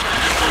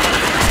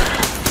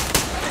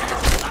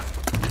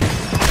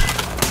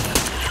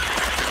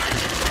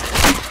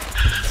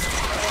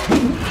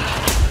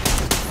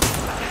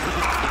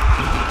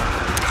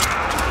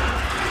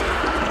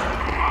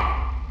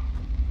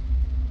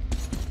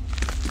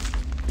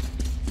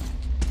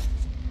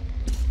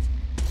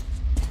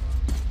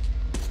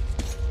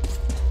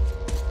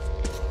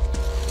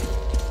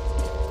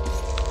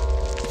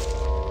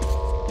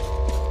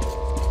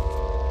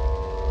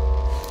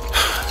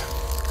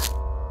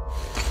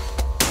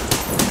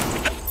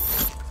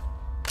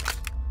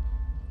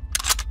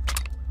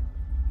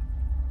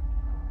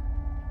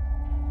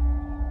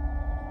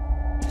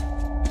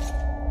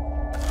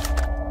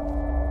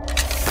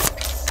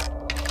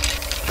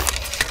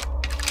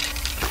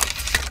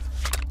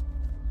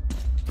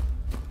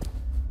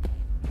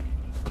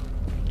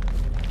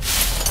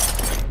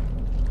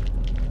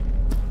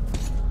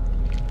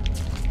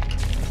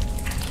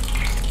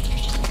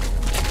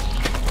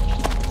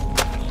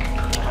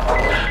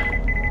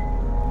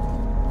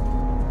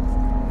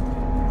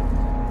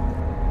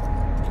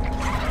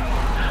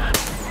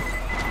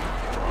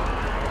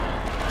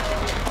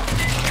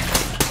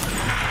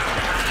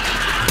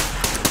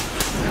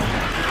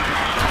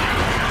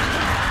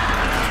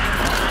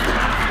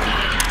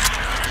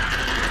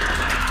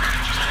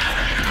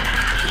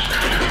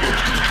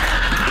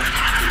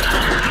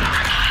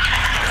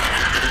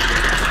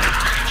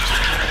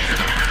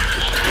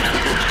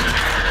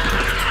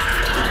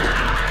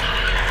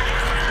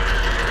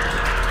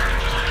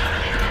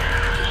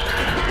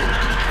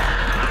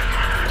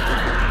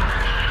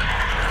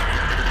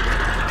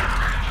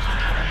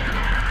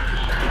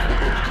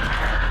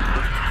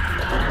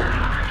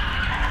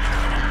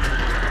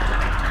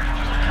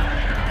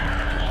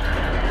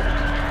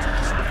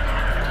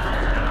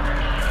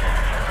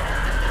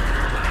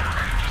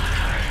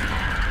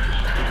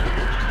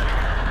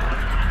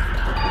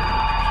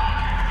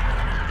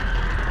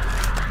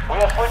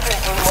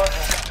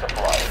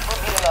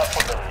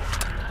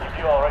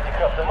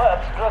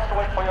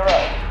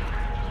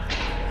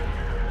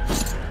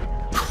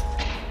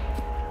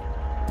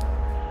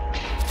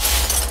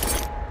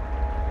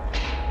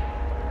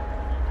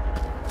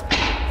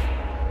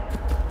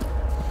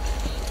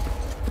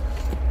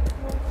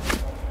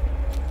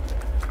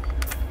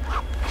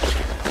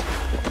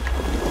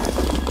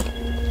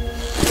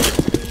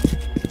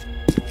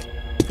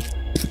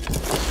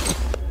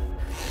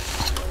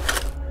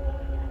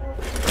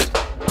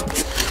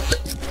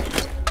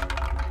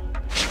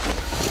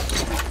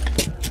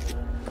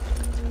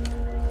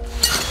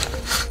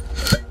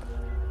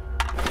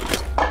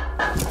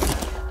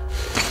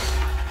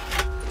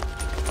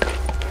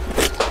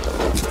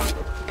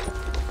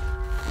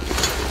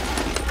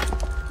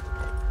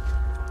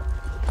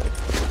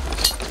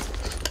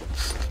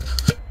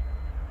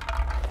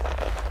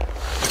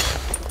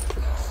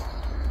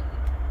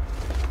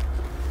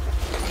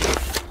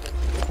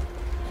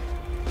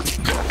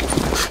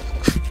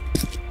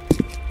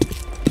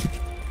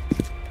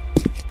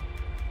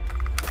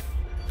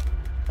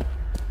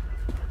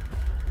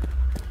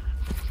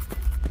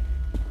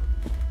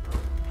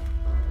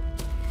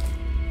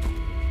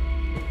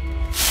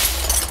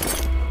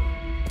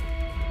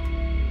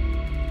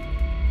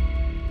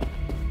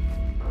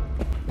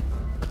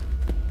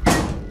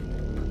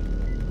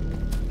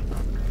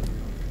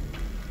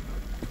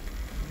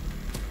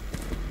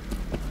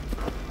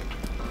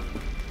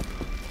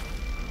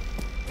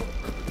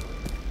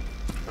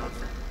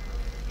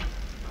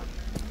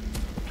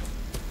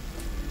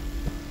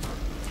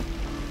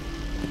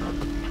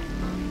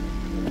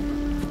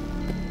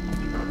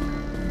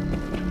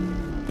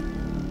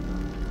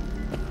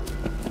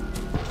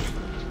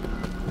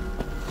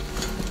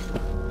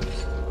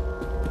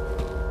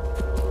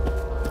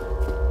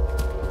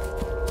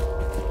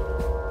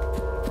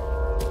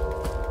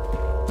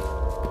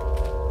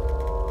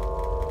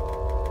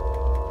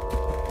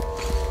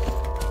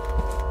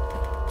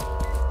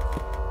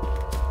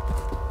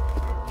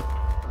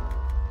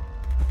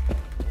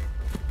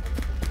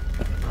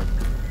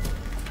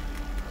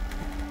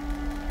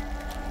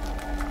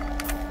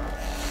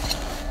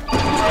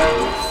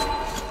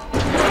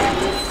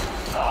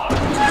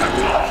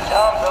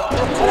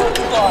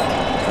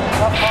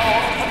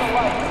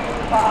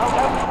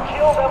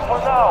 for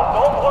now.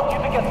 Don't want you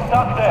to get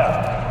stuck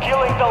there.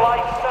 Killing the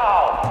lights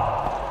now.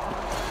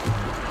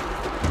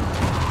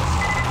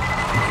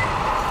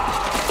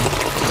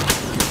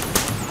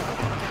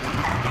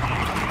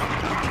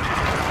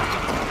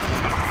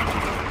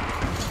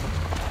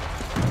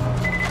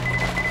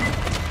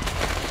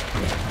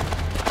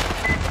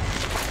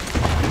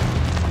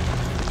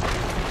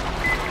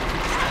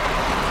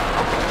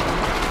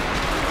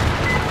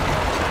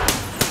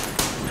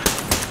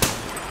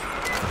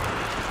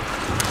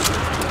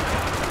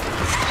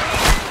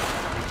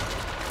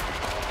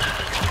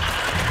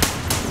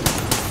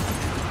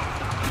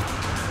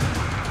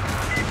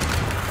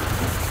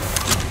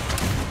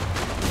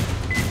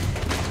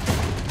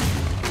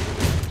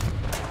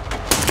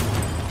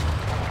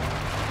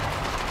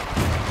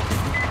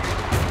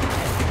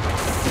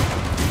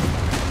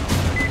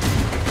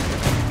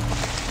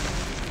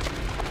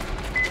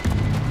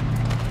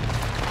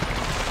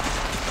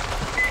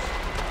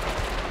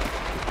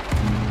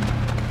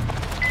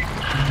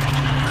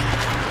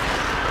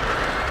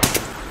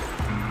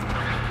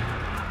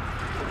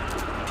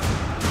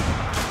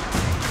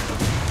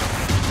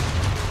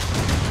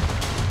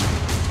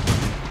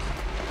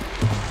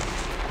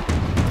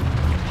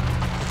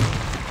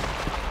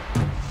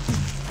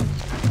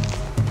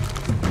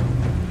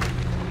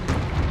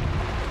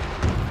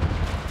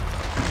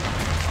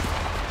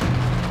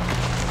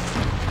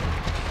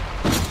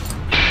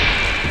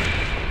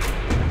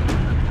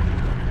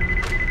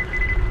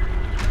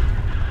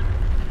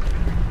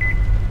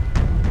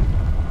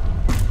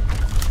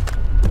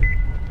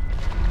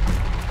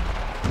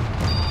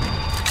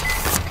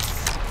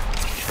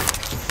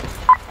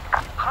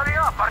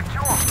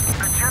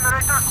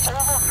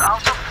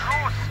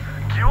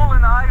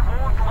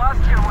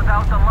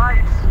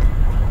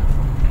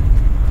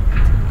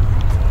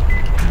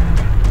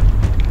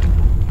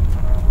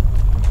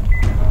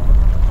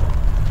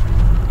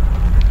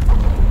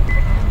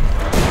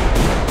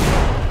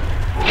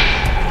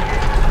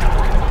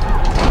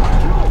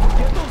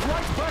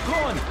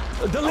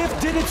 The lift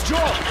did its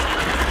job!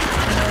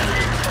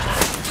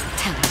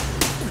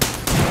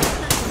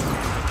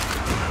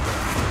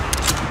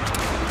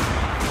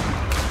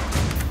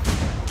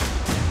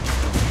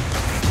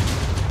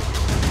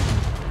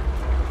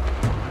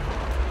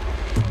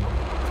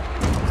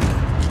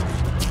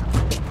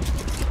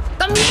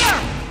 Come here!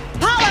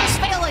 Power's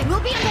failing!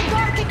 We'll be in the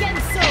dark again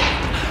soon!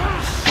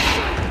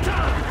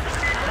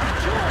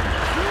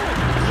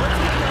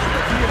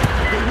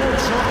 They won't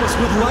shock us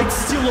with lights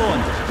still on!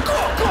 Go,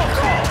 go,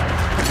 go!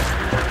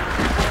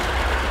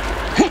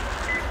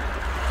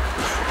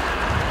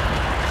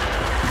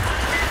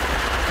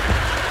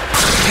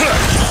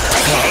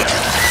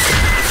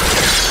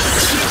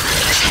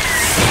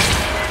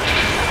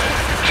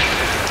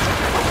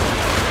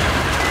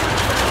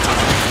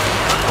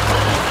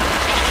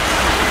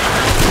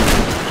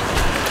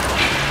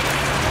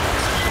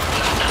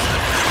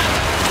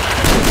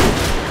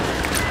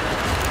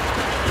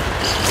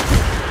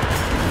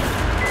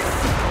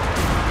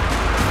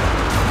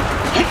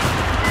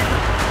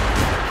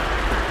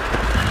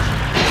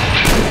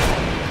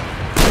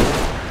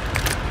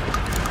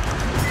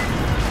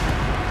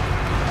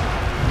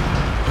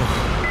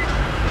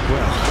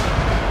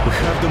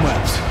 The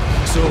maps.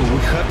 So we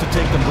have to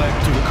take them back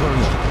to the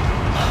Colonel.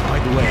 By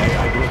the way,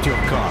 I brought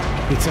your car.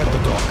 It's at the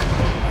dock.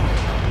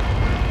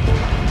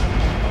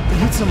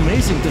 It's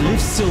amazing the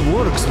lift still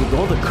works with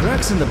all the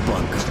cracks in the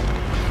bunk.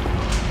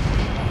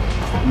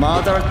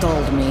 Mother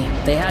told me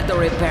they had to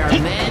repair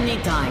many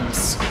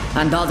times.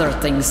 And other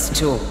things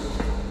too.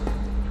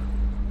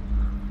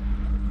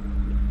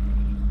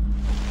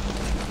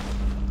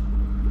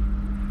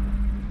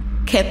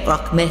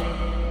 Keprakme.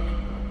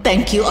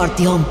 Thank you,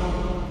 Artyom.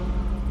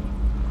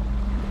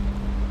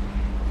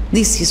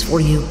 This is for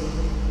you.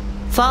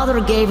 Father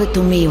gave it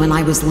to me when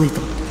I was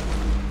little.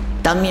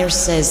 Damir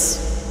says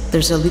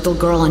there's a little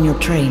girl on your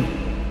train.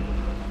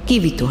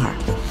 Give it to her.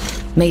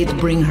 May it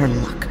bring her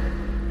luck.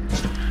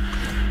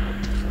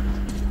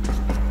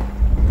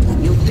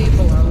 You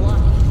people are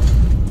lucky.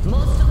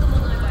 Most of the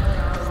Monai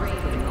are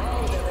raiding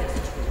all the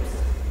rest troops.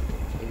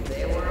 If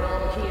they were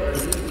all here,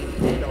 you'd be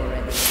dead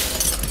already.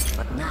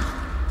 But now,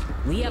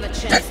 we have a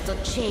chance to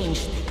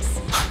change things.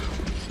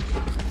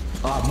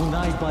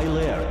 Munai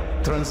Bailer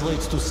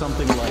translates to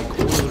something like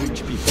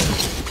oil-rich people.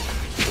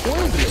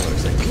 Oil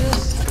dealers, I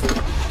guess.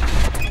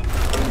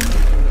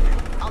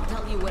 I'll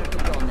tell you where to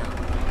go now.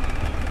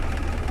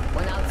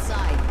 When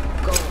outside,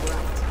 go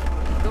right.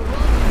 The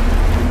road...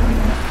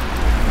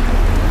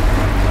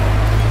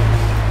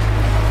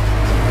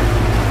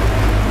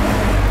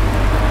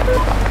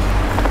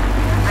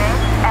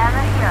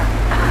 Anna here.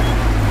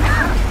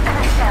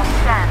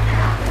 Stan.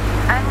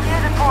 I'm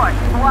near the port,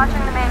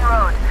 watching the main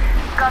road.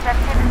 Got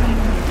activity.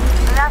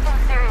 Nothing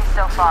serious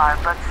so far,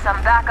 but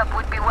some backup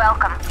would be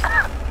welcome. Copy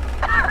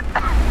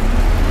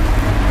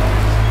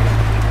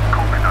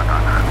that,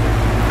 Anna.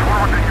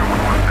 Forwarding your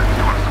coordinates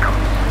to our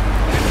scouts.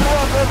 Listen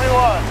up,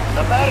 everyone.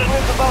 The Baron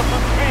is about to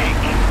speak.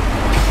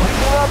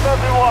 Listen up,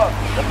 everyone.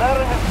 The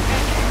Baron is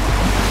speaking.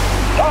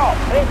 So,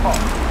 people,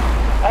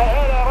 I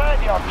had a right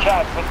your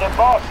chat with the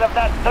boss of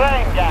that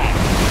train gang.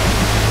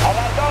 And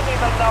I don't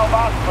even know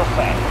what to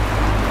say.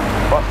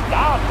 For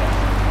starters,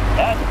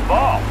 that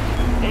boss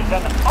is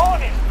an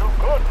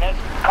honest-to-goodness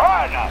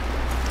colonel.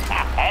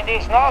 And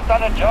he's not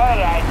on a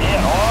joyride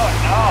here, oh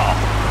no.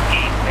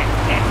 He's been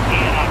sent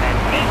here on a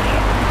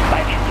mission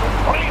by the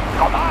Supreme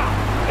Command.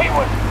 He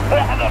was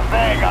rather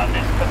vague on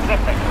the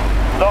specifics,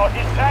 though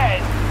he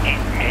says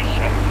his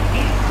mission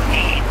is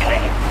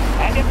secret.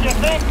 And if you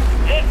think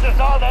this is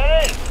all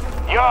there is,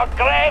 you're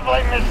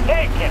gravely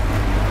mistaken.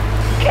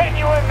 Can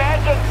you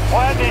imagine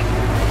where this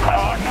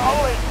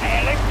colonel is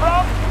hailing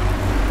from?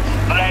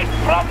 Straight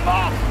from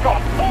Moscow.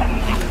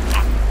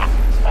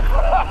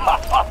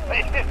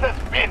 It has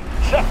been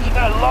such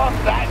a long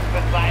time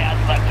since I had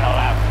such a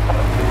laugh.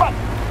 But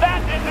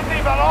that isn't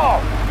even all.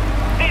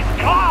 These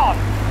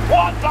clowns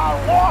want our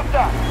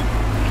water,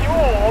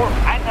 fuel,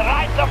 and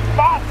rites of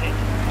passage.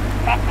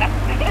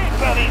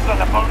 He's a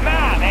reasonable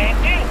man,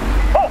 ain't he?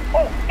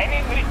 Oh, and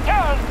in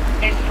return,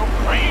 the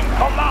Supreme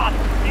Command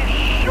is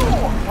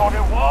sure to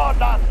reward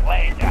us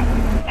later.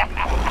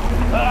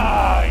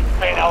 Oh, it's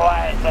been a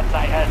while since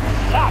I heard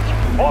such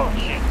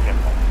bullshit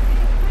before.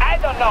 I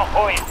don't know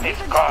who is this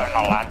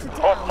colonel and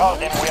who told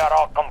him we are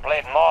all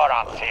complete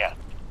morons here.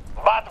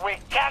 But we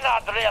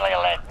cannot really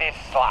let this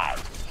slide.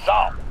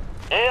 So,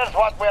 here's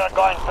what we're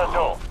going to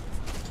do.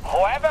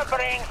 Whoever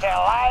brings a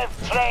live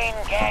train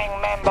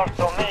gang member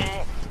to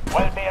me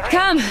will be...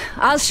 Come,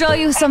 I'll show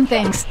you some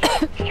things.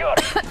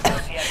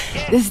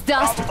 This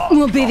dust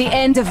will be the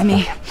end of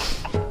me.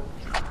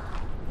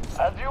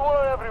 As you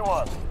were,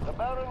 everyone. The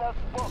Baron has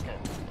spoken.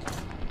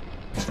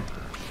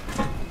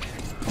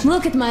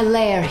 Look at my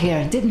lair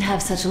here. Didn't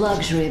have such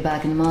luxury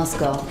back in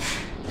Moscow.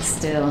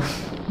 Still,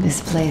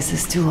 this place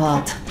is too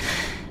hot.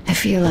 I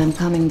feel I'm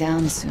coming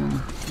down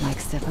soon, like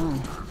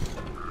Stepan.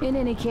 In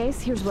any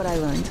case, here's what I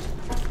learned.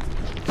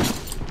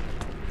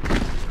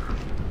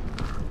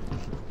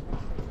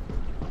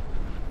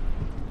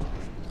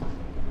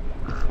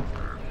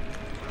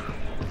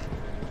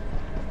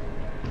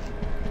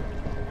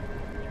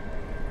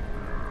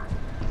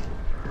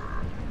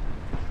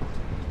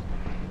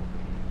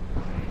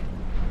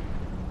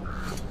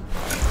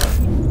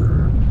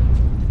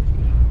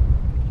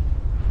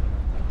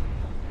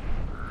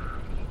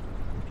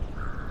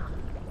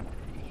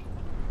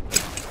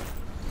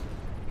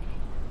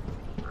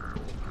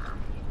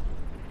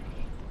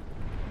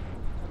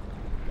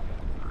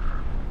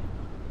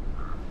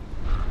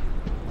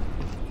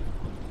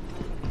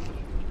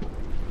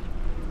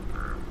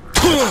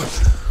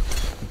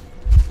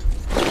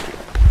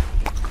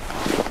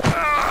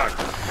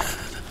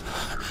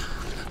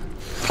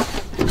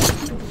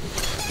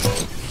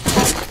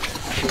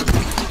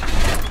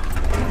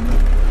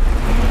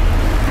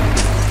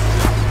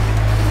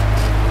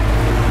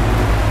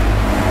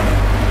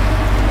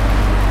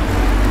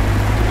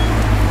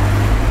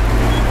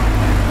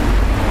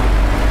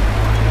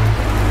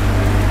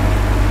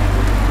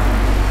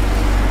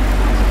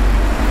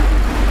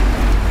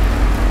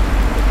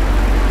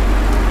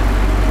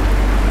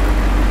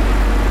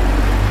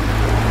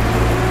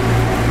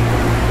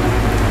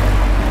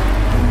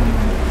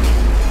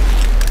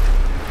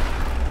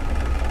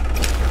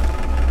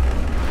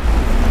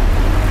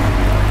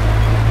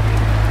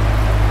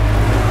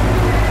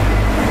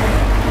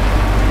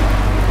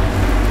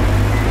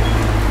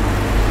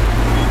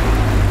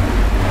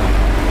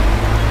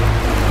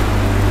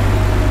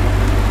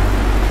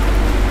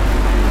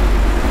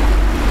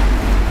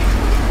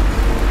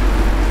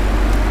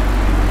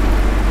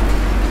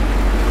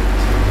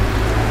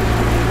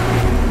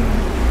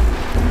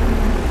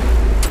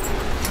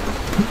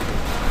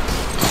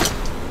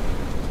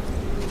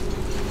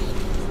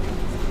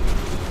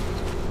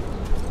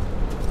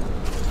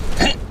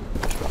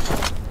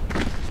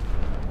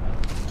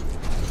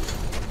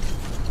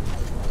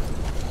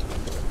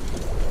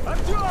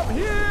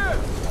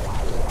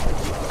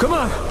 Come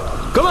on!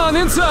 Come on,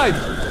 inside!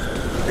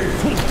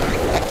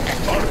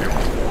 Artyom,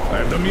 I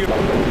have the mirror.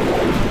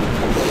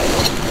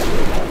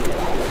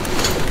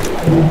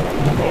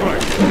 All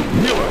right,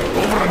 Miller,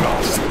 over and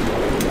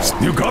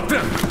out. You got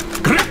them?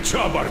 Great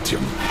job,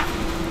 Artyom.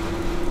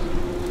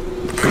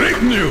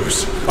 Great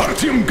news!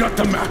 Artyom got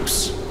the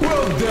maps.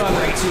 Well done,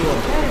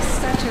 Artyom. That is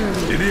such a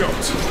relief.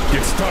 Idiot,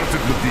 get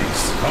started with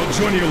these. I'll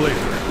join you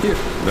later. Here.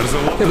 There's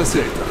a lot Have a of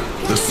seat. data.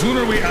 The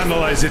sooner we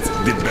analyze it,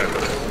 the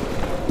better.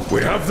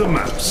 We have the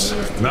maps.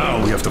 Now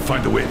we have to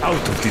find a way out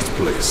of this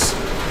place.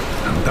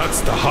 And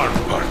that's the hard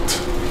part.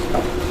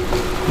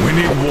 We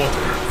need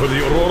water for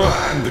the Aurora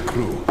and the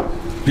crew.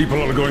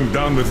 People are going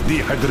down with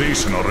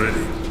dehydration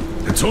already.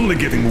 It's only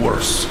getting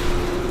worse.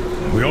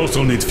 We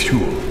also need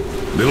fuel.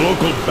 The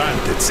local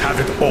bandits have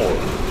it all.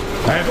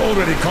 I had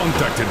already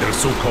contacted their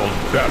so-called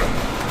Baron,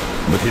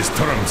 but his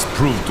terms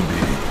proved to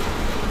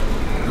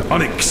be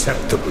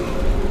unacceptable.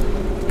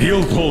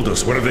 He'll told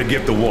us where they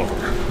get the water,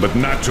 but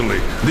naturally,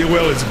 the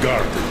well is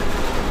guarded.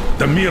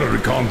 The mirror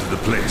reconned the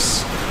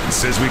place and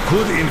says we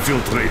could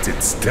infiltrate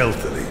it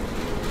stealthily.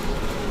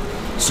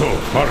 So,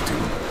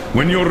 Artyom,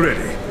 when you're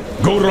ready,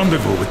 go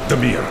rendezvous with the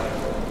mirror.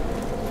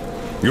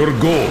 Your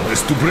goal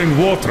is to bring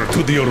water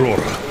to the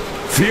Aurora.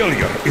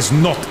 Failure is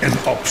not an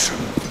option.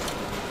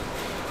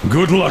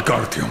 Good luck,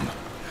 Artyom.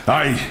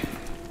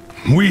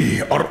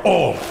 We are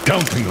all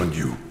counting on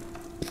you.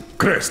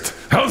 Crest,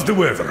 how's the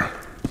weather?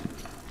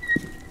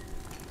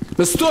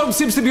 The storm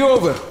seems to be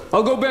over.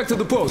 I'll go back to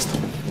the post.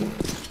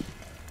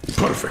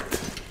 Perfect.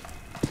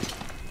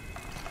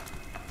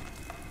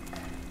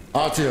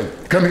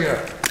 Artyom, come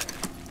here.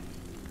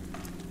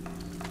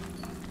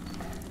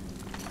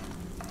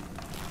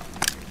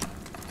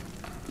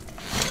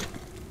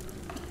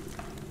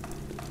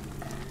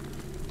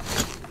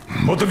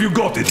 What have you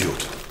got,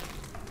 idiot?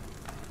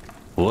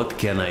 What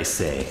can I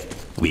say?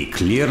 We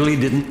clearly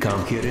didn't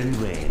come here in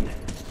vain.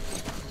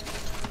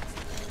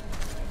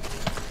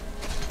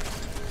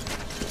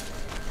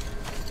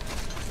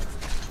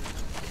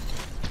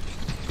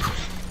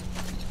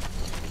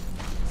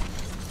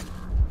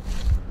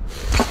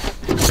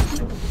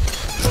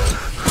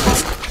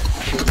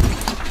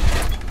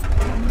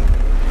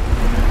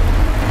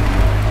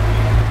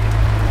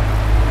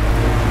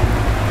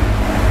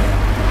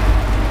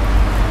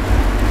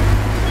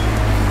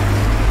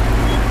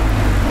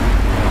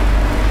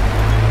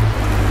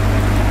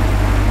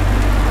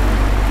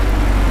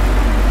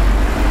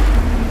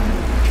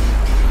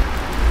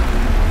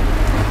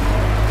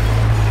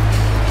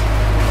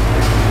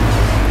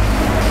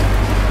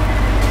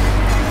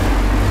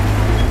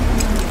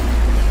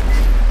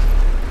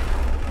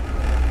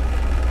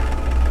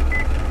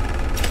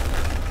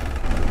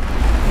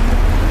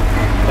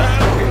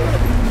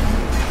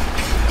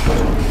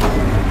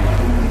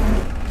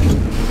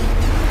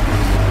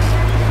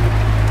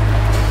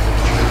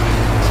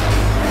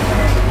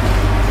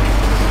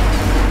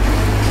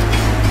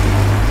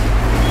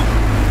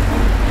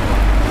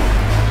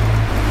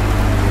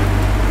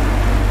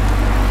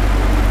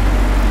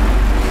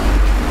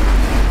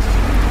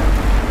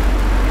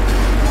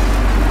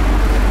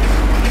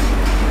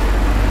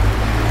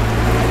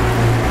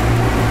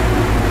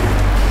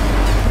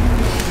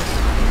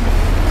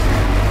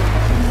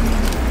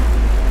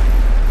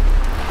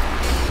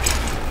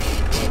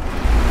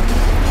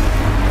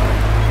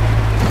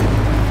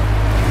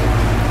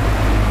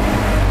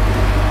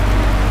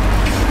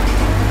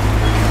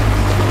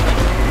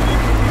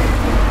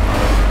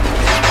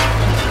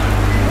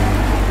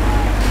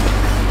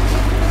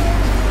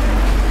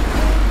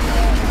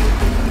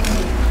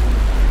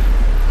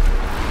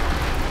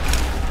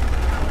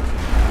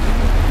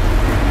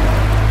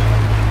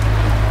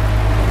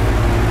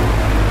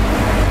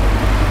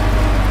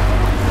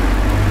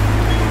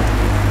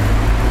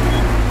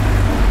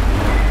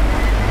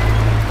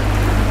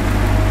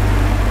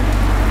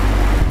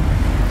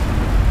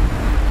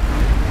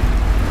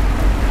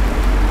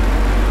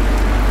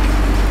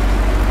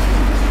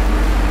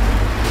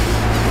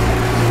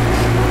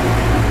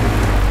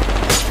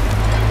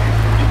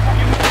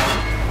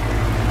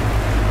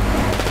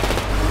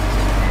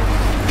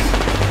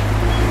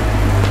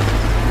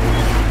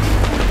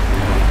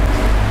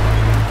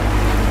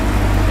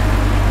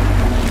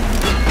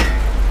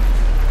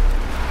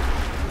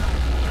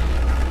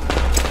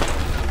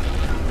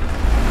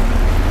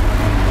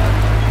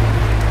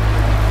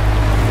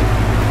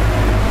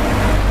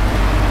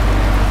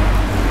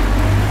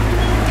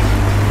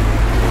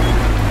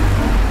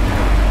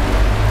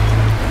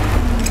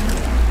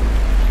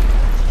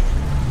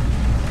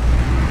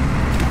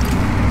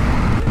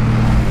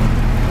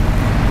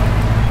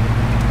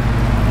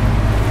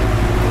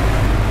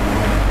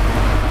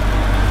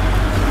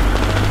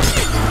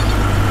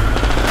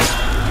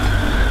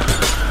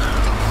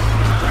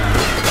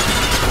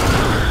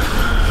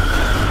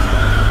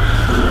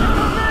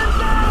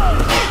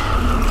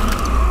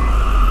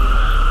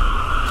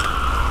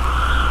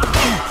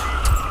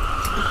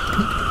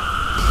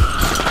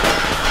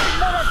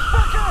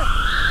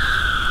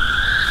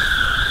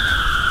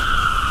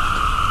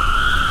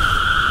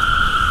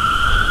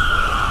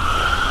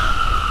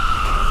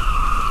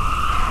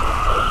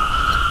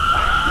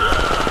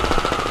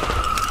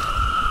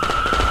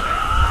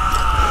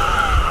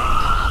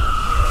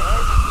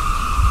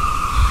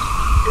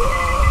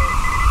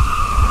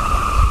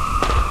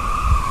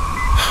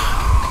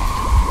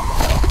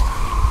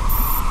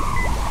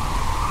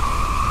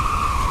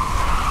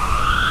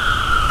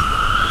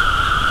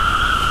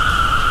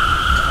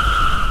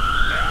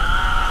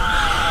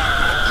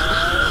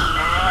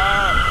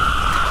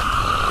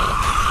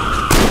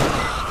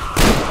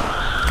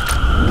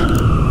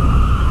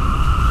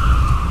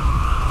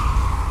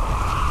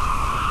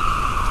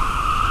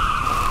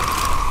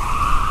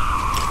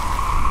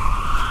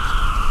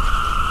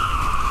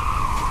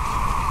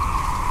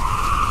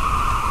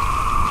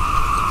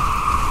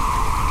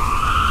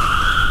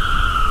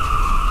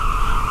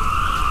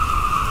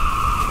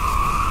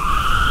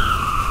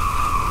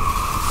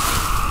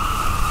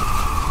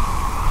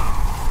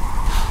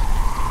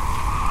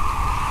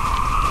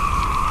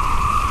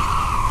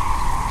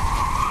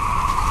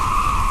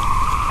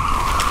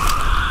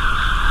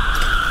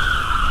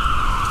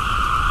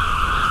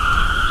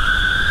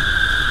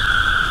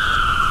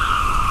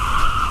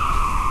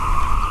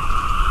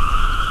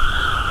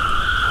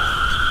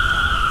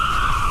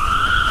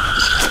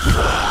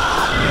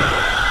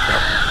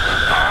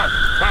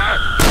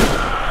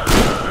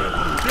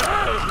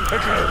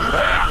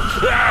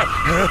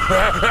 Are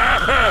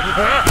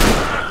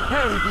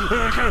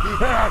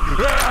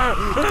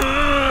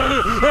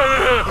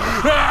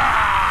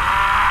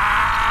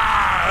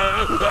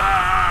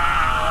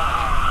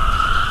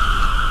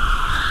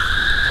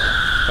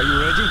you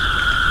ready?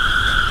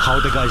 How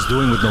the guys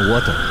doing with no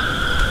water?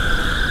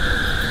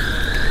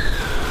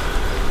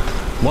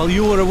 While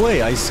you were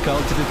away, I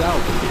scouted it out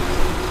a bit.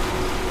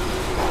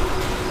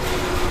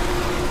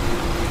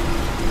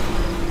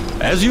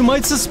 As you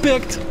might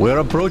suspect, we're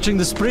approaching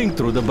the spring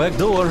through the back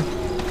door.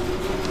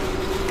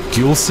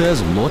 Gil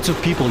says lots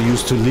of people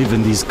used to live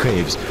in these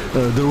caves.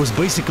 There was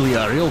basically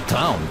a real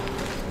town.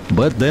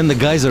 But then the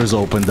geysers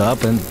opened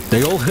up and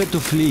they all had to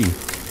flee.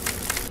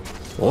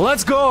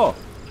 Let's go!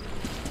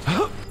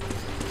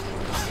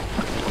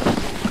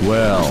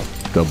 Well,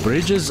 the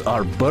bridges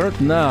are burnt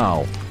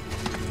now.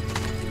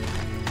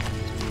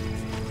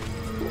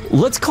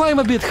 Let's climb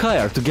a bit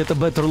higher to get a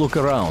better look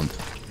around.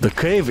 The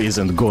cave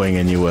isn't going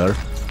anywhere.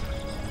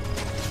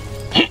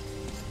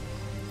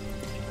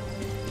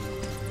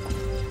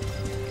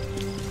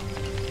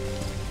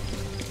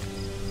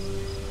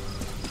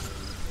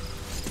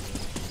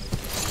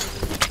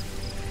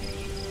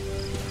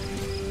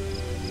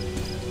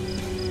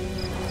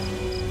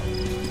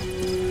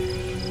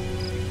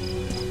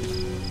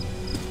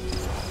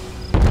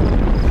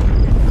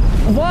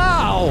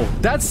 Wow!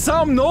 That's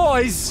some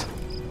noise!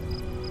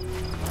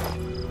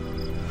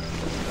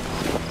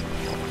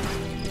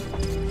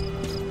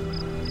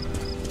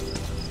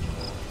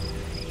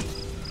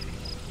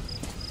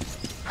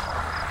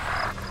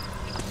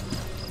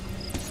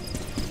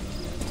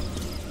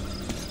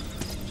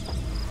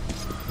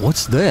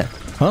 What's that?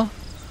 Huh?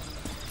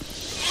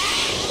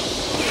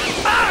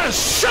 Ah!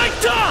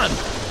 Shaitan!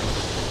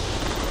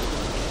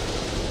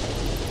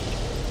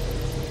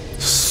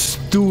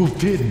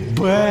 Stupid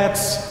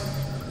bats!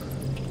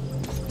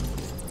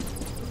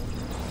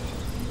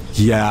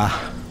 Yeah.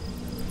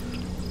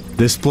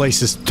 This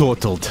place is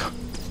totaled.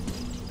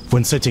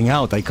 When setting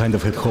out, I kind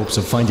of had hopes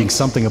of finding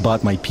something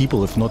about my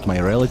people, if not my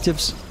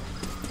relatives.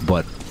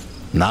 But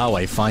now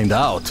I find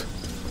out.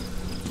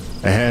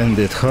 And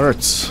it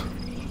hurts.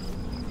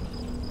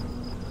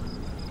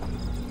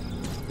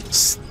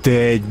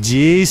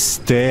 Steady,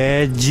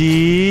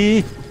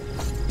 steady.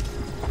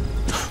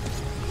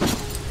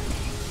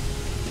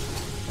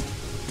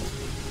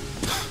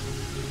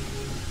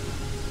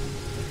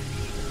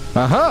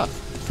 Aha!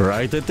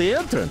 Right at the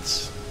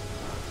entrance.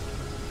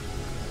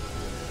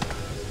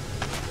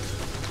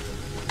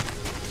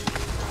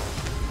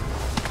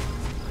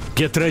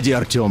 Get ready,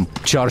 Artyom.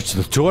 Charge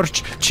the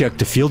torch, check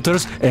the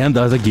filters and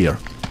other gear.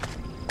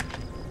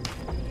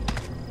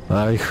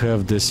 I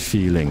have this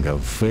feeling, a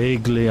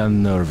vaguely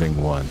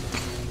unnerving one.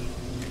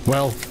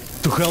 Well,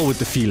 to hell with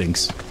the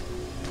feelings.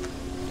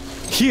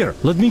 Here,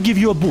 let me give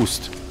you a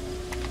boost.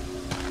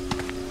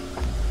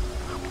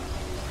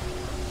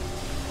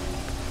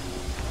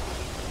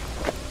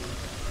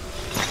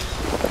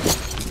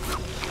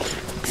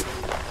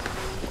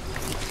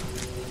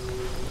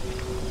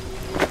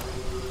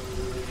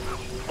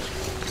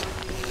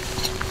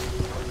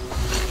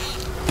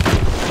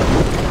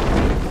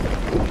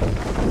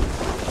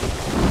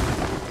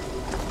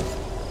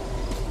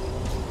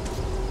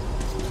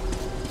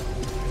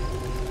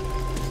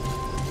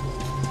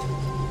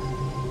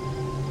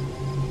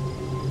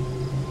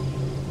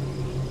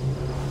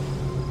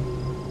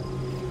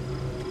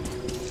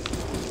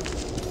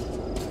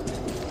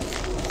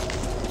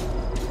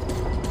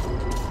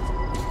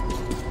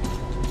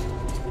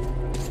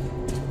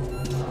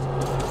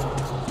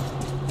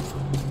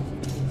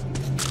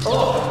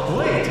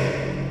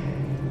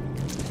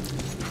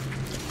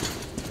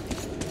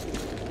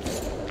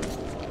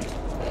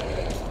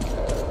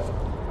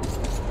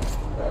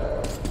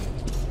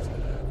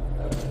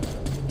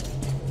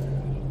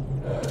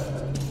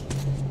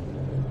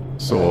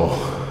 So,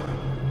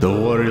 the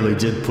war really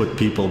did put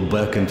people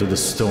back into the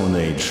Stone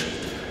Age.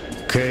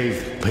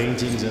 Cave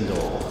paintings and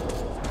all.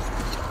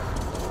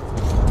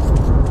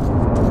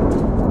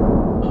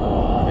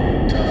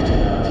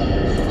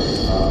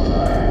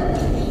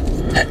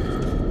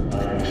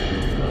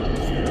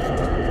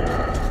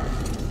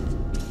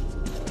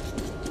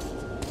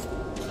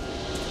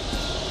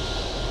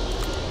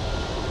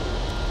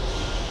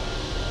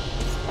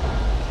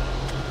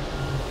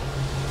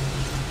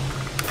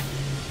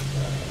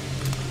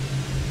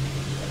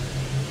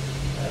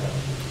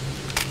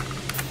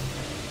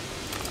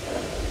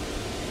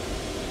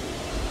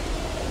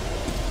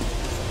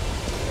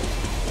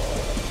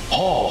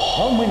 Oh,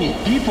 how many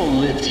people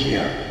lived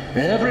here?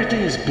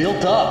 Everything is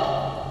built up.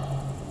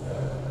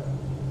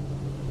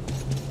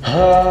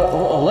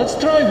 Let's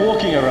try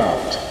walking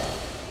around.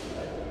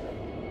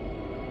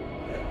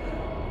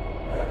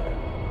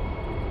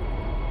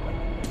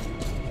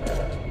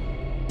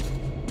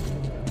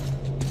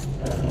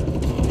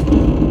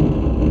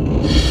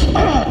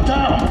 Ah,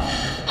 damn!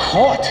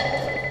 Hot!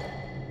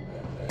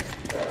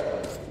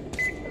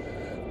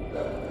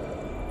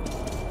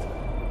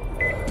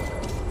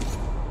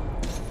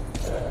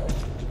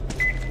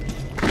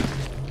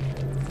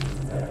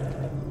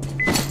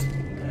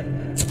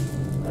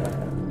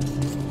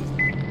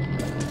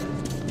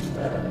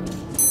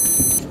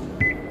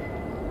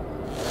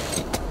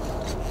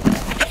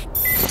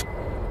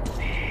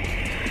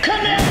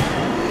 Come in!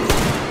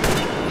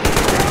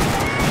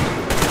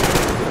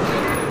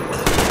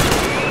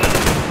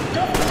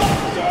 The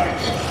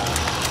bastards!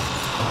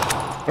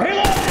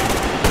 Reload!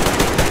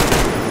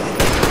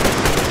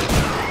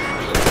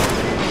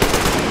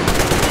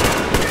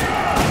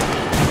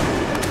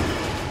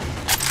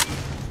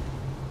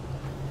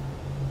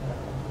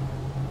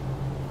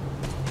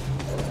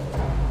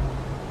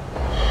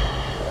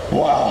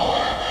 Wow,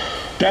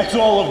 that's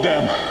all of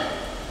them.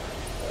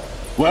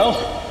 Well,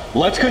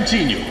 let's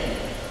continue.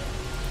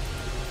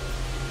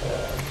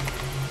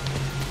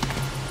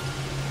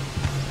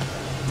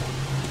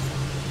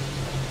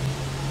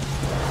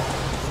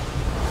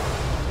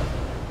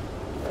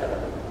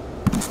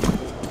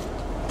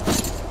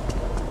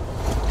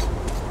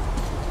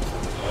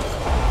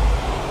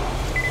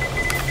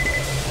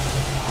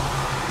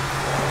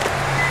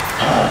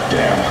 Ah,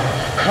 damn.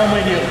 How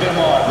many of them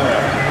are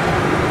there?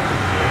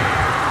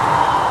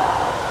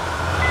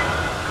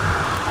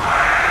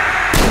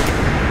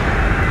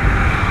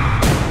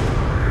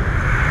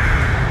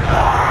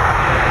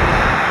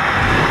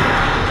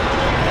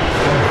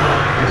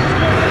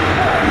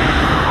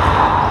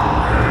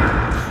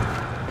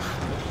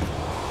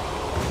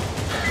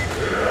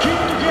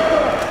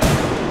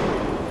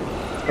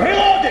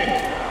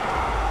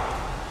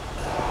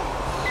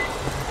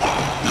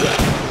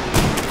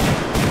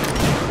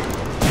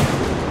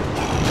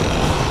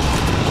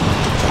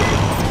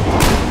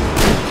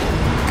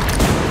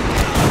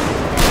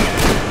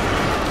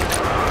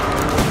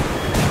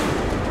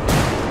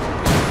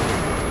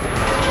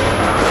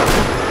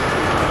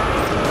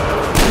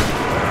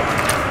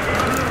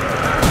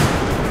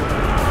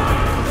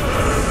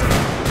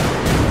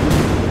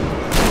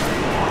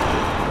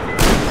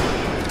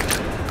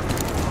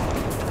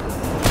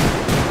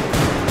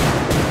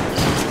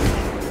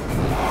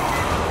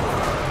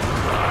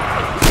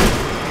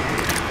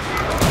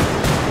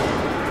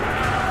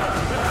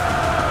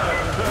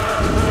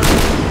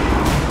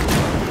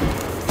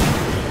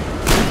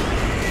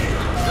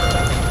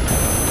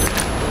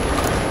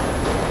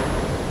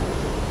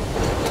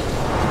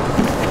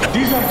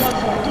 These are done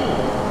for two.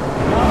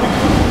 Now we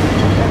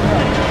concentrate and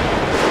head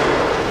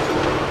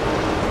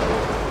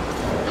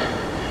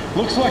right.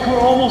 Looks like we're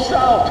almost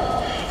out.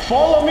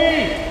 Follow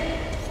me!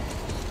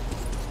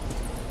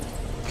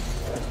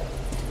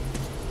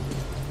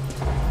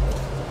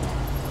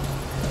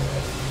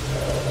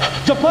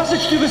 The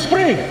passage to the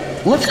spring!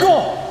 Let's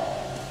go!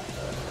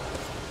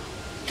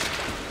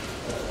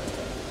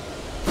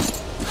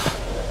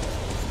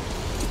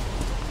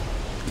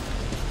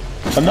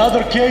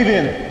 Another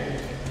cave-in!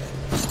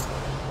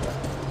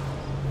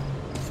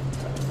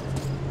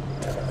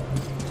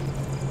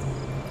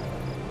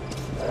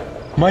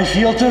 My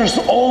filter's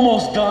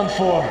almost done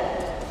for.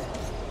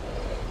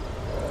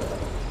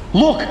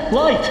 Look,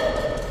 light!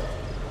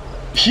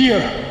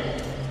 Here!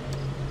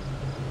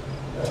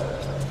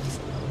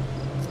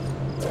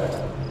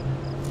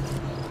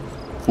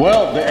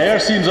 Well, the air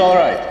seems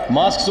alright.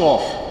 Masks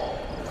off.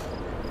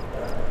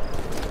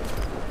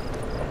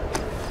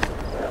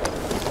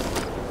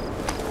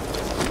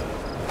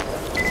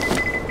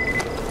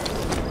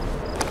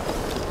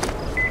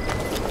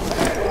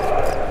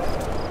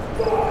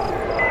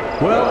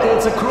 Well,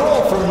 it's a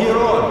crawl from here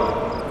on.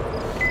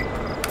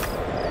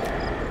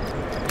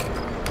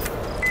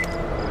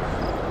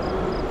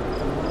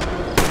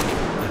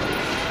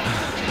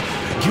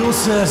 Gil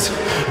says the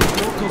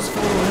locals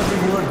follow every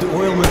word the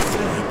oilmen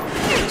say.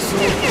 So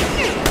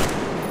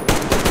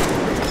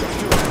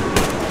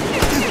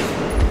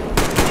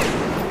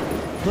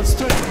let's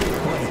try to do it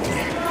quietly,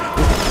 without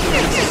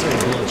unnecessary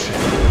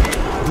bloodshed.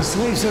 The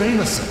slaves are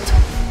innocent.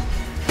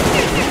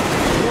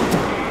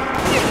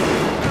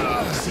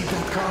 See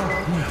that car?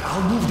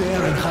 I'll move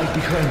there and hide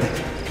behind it.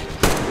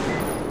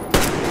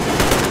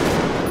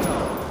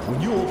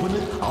 When you open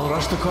it, I'll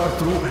rush the car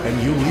through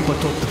and you leap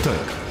atop the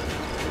tank.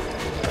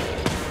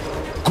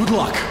 Good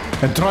luck,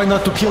 and try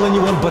not to kill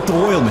anyone but the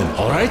oilmen,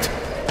 alright?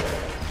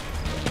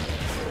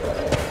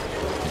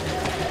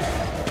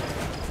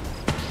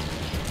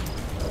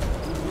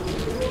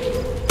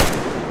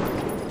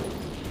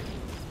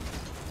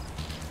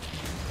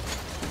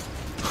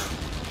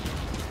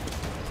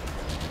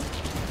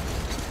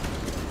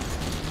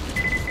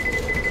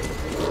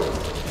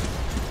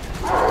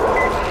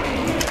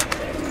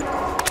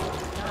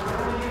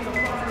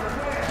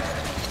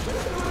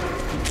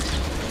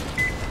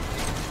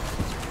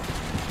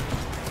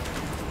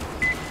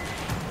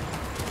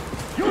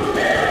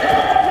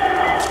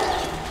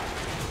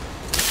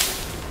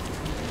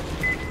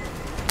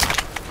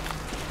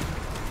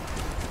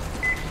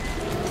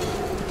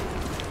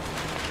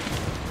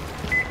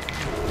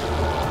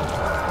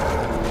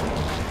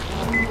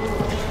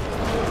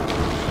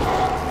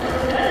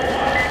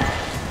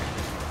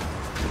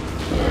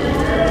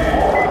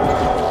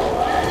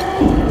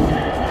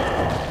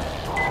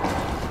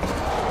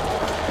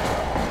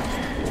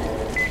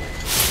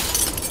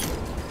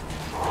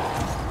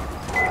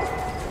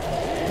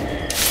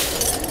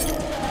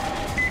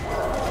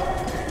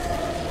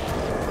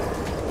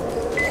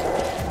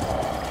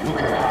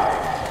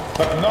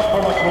 But not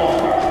for much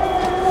longer.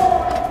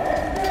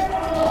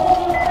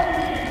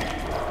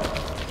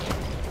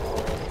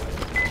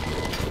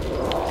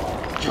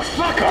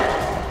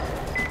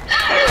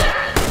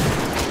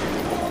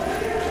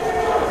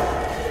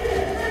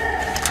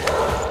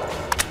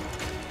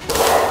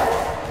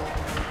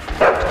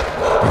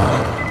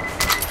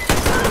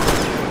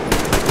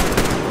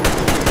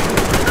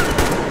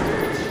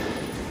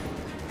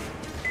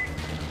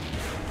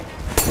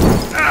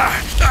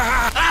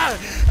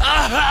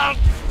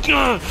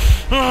 Hold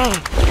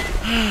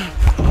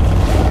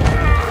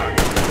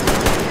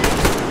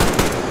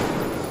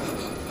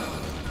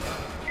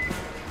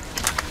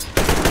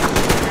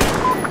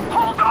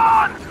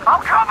on!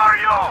 I'll cover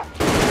you!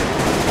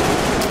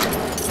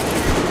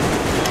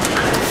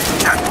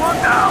 That's one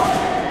down!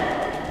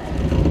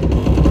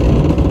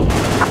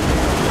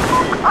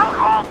 I'll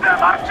hold them,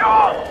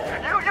 Artyom!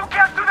 You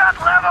can't do that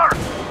lever!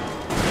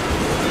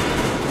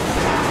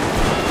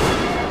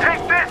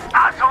 Take this,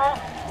 asshole!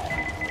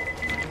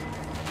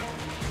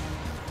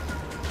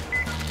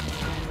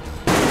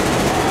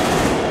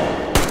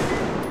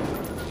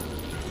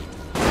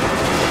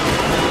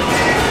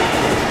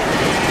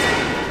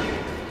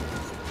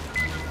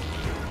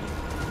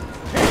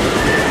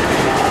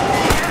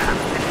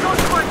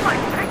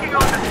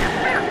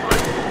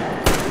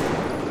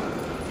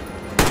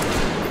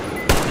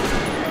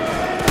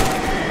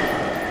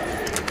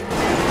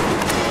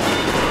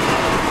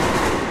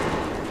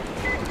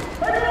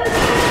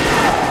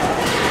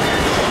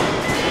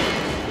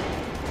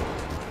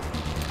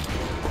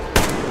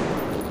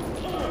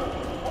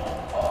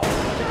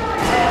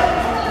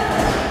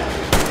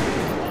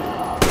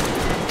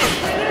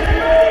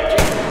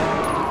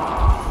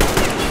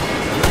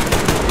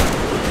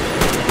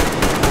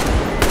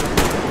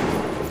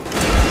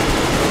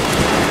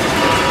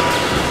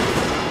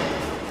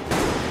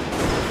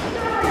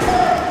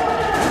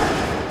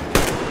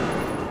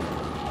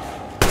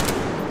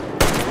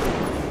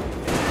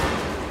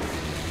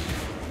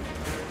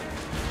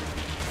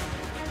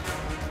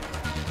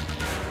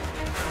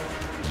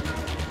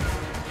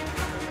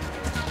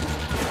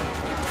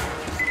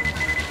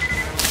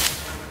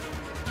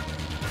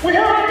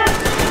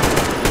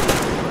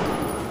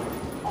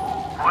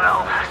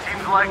 Well,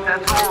 seems like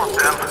that's all of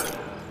them.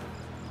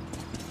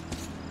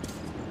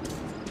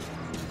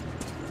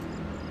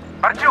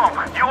 Artyom,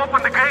 you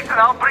open the gate and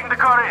I'll bring the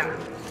car in.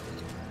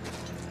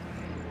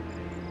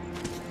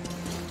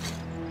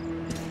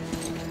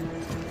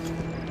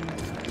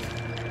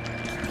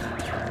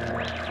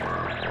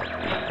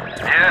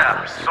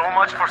 Yeah, so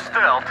much for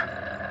stealth.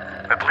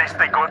 At least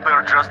they got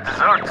their just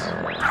desserts.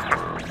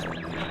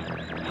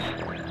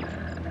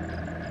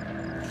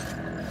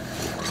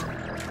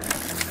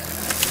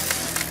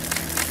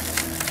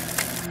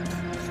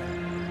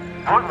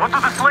 What do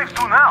the slaves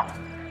do now?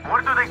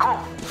 Where do they go?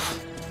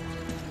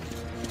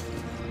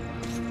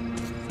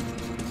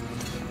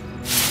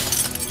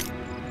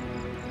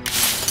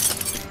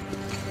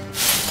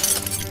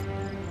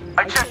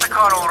 I checked the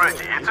car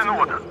already. It's in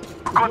order.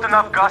 We've got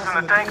enough gas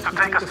in the tank to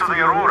take us to the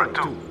Aurora,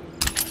 too.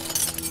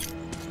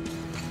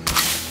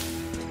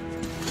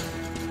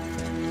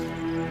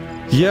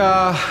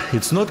 Yeah,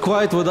 it's not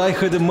quite what I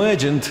had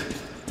imagined.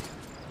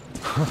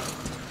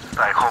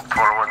 I hoped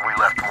for when we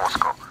left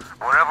Moscow.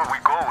 Wherever we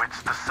go,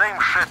 it's the same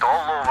shit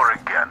all over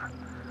again.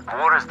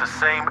 War is the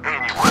same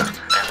anywhere,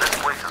 and this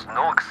place is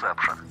no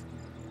exception.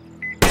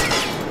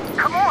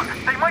 Come on!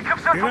 They might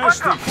have sent for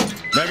backup!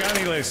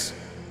 Daganiles.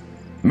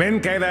 Men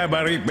kaida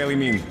barit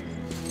belimin.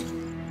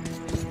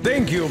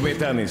 Thank you,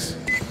 Betanis.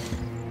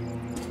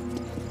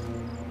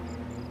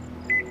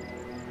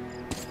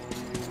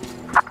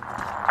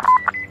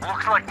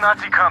 Looks like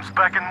Nazi camps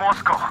back in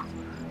Moscow,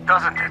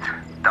 doesn't it?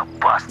 The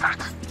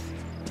bastards.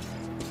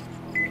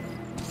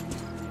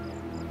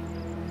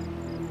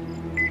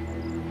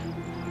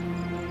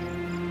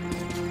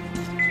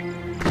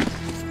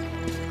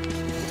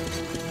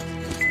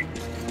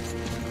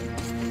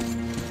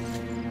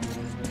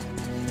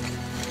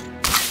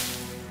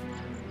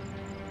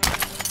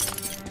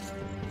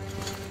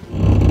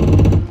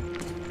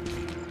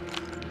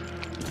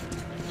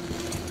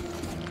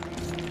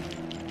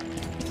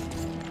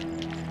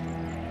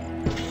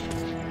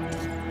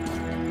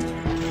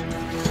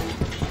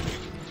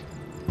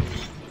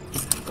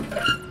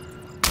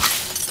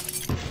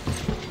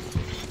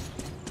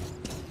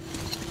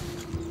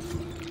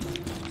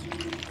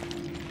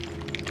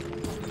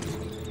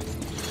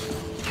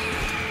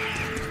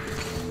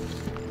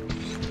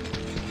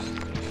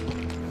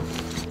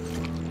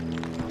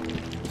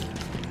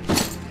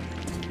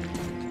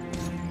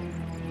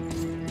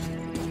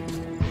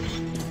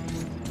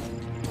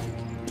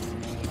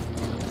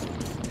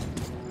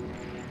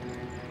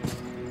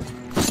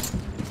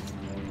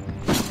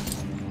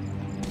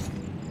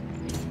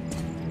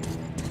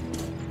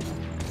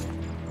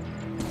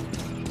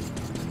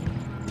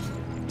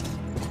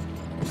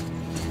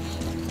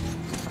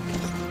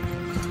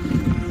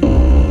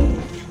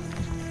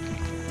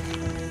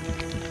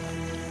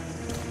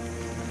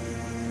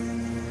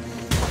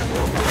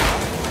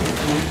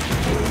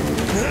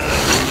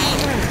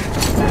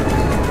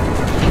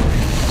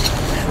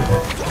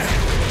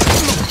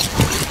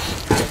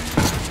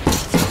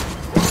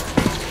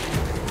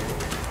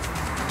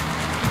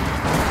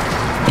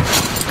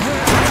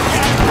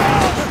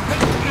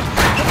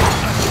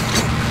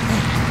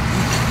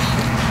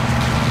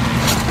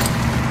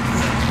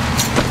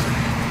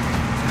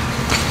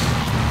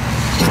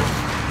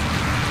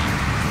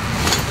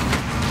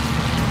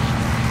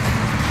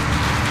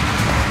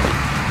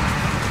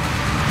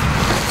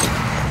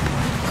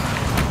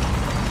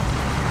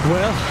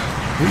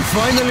 We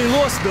finally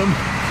lost them!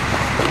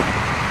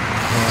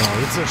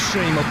 Oh, it's a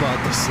shame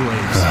about the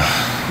slaves.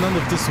 None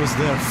of this was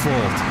their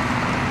fault.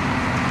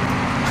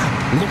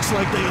 Looks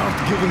like they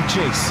aren't giving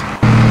chase.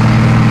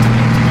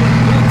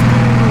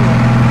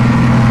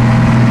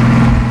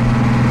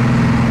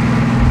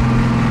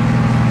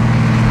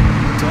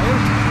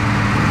 Tired?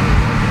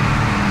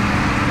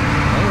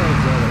 Alright,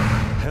 brother.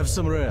 Have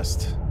some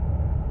rest.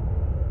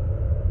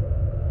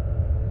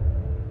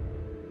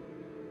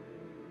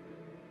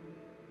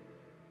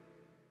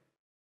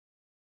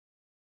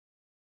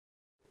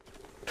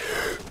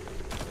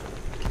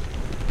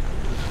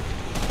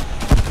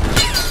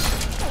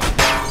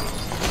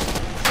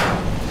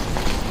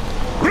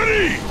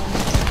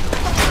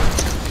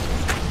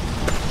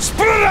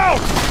 Spread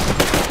out!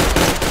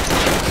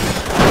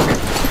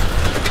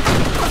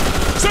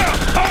 Sam,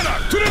 Anna,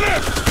 to the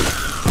left!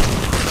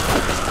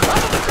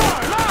 Out of the car,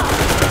 now!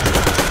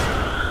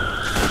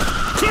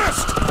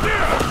 Crest,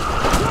 there!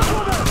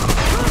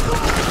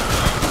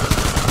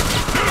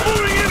 They're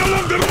moving in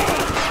along the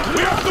road!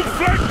 We have to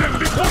flank them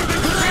before they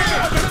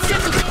can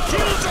get the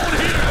kill zone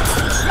here!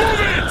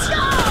 Move it!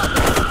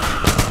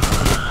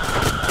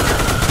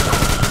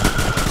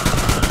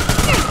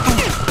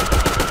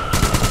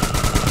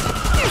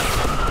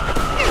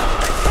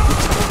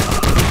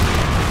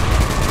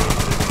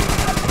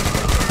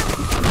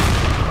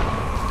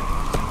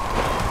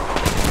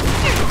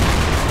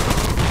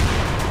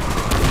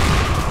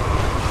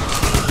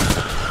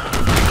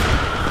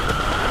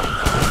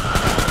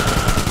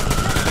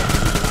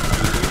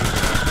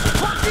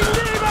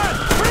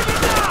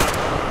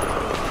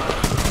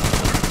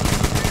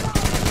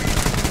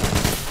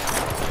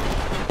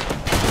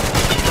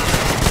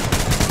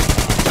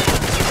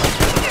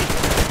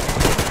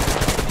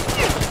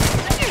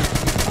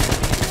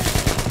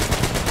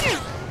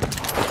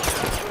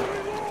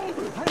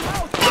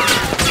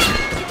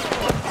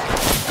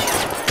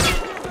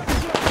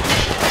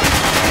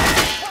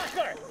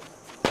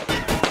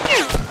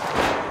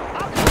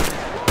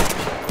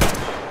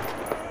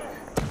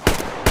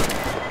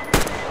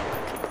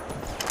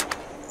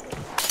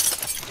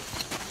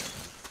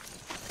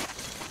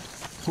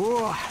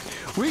 Whoa,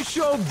 we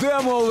showed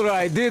them all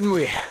right, didn't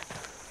we?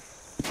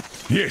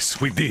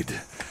 Yes, we did.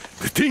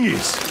 The thing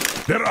is,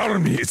 their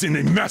army is in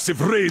a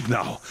massive raid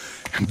now.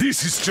 And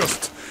this is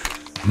just...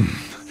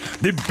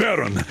 the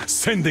Baron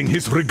sending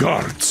his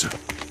regards.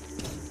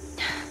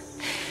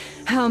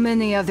 How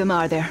many of them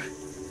are there?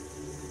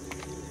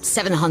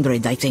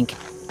 700, I think.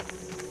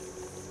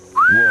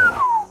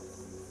 Whoa.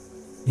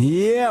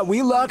 Yeah,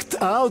 we lucked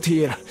out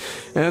here.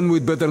 And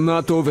we'd better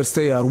not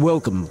overstay our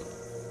welcome.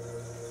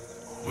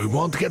 We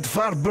won't get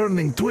far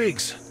burning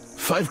twigs.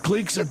 5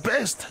 clicks at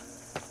best.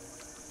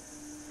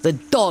 The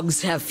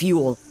dogs have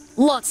fuel.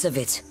 Lots of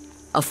it.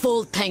 A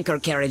full tanker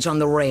carriage on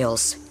the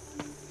rails.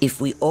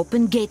 If we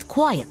open gate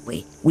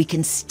quietly, we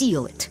can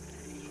steal it.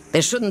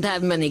 They shouldn't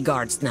have many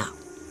guards now.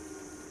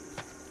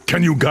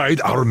 Can you guide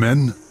our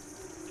men?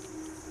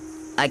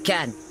 I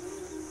can.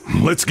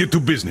 Let's get to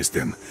business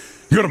then.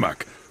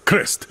 Yermak,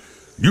 Crest,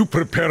 you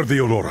prepare the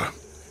Aurora.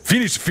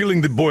 Finish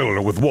filling the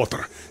boiler with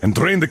water and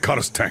drain the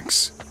car's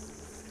tanks.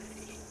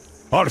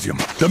 Artyom,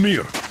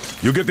 Damir,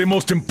 you get the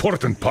most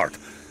important part.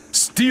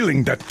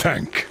 Stealing that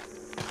tank.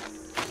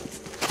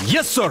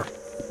 Yes, sir!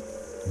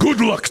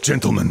 Good luck,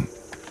 gentlemen.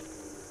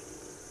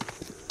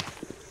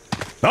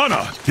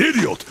 Anna,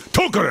 idiot,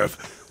 Tokarev,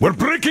 we're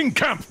breaking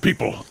camp,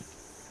 people.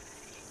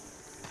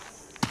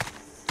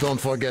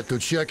 Don't forget to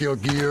check your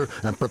gear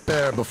and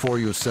prepare before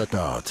you set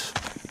out.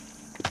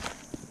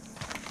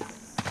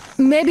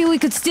 Maybe we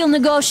could still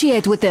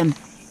negotiate with them.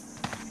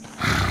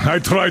 I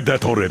tried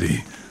that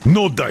already.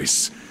 No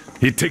dice.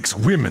 It takes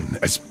women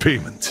as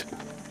payment.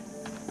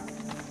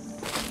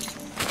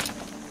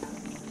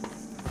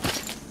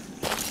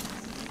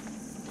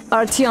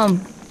 Artyom,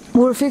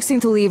 we're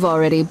fixing to leave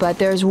already, but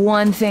there's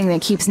one thing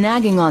that keeps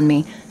nagging on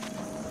me.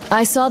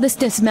 I saw this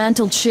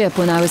dismantled ship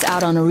when I was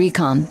out on a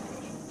recon.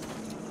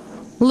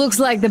 Looks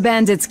like the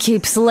bandits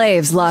keep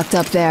slaves locked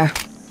up there.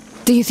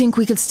 Do you think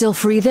we could still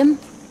free them?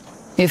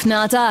 If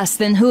not us,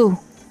 then who?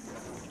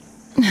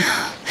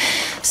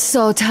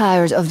 So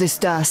tired of this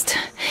dust.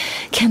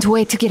 Can't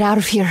wait to get out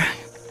of here.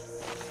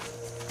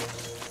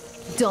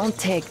 Don't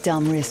take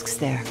dumb risks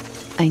there.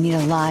 I need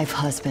a live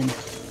husband,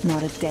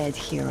 not a dead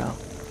hero.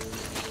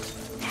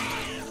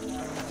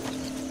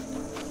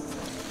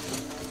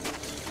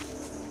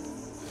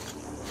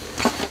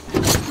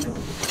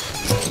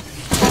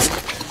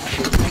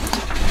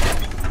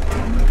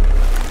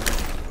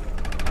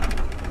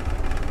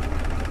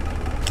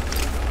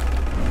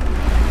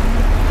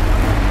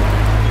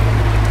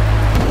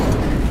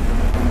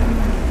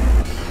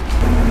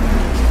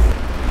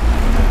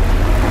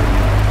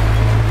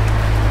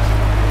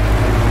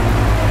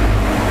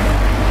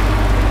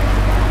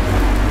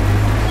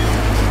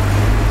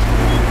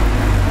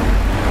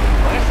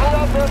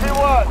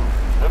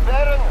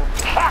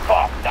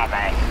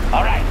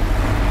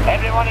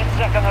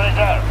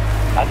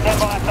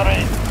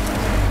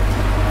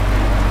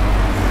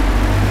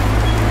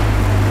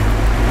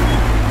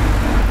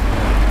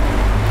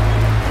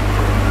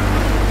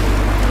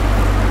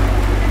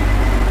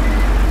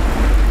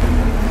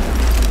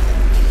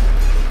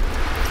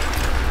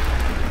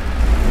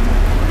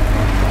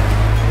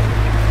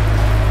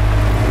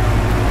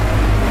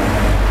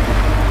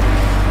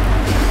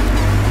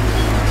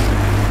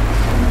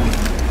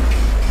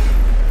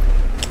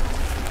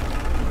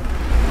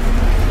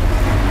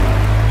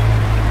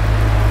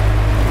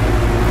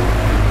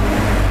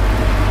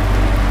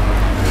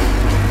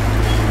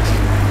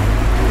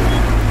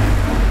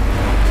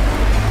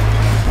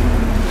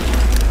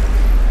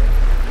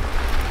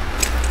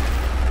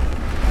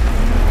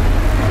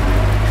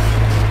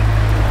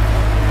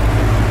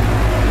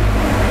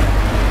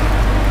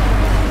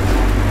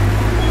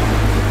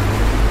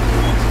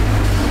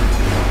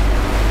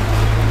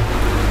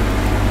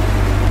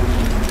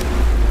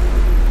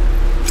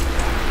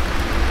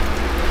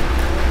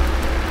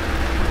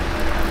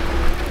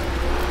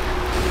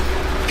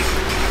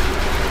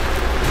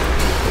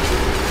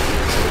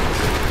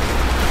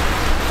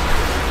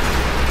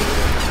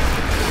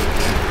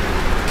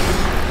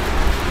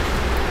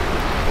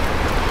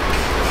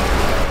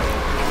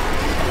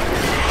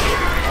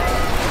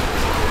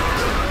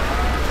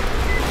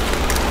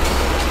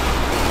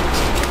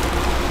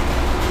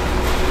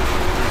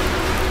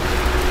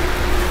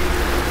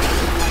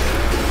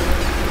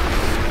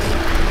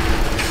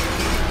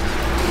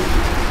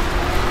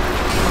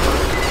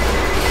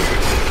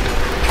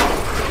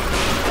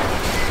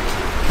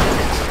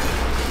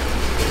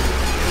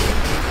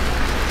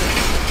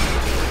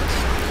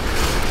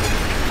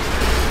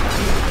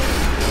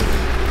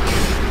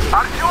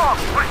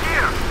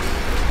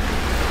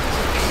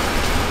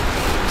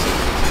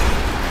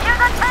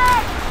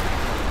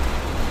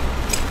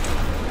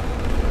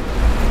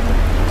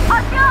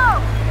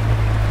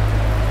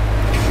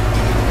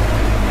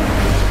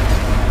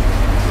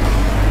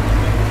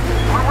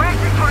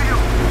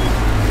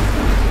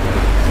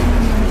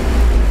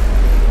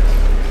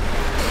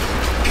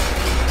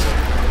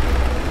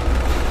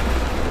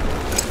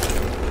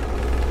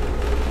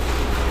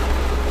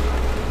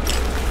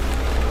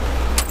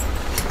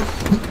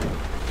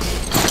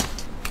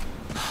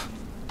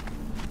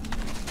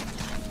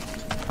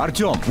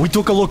 Artyom, we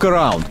took a look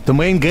around. The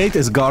main gate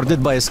is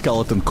guarded by a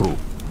skeleton crew.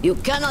 You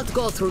cannot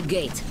go through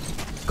gate.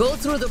 Go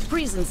through the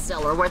prison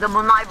cellar where the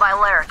Munai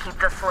Bailer keep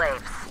the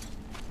slaves.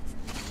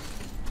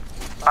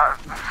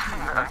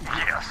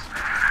 Yes.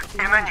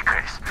 In any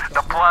case,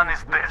 the plan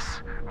is this.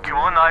 You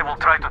and I will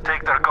try to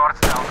take their guards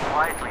down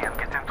quietly and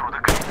get in through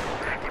the gate.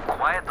 If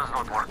quiet does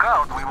not work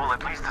out, we will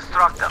at least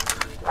distract them,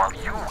 while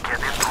you get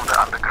in through the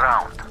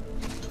underground.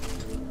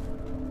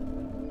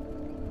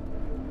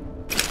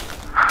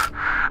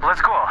 Let's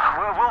go.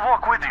 We'll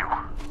walk with you.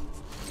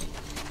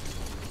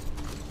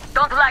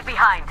 Don't lag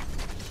behind.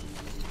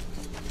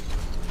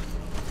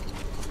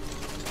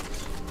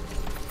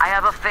 I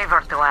have a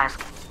favor to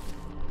ask.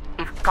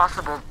 If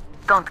possible,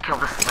 don't kill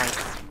the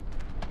slaves.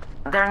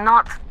 They're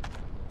not...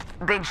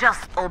 They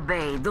just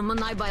obey. The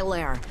Munai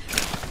Bailer.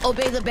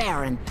 Obey the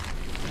Baron.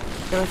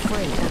 They're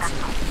afraid, that's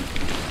all.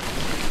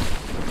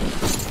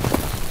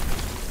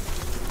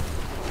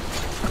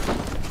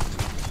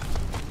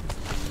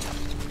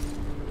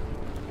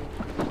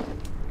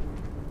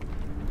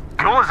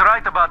 Gil is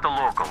right about the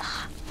locals.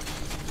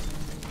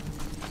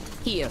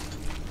 Here.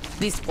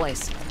 This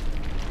place.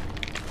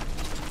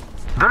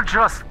 They're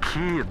just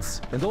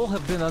kids. And all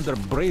have been under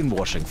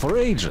brainwashing for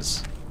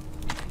ages.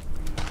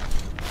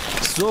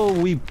 So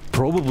we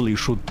probably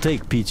should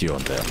take pity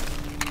on them.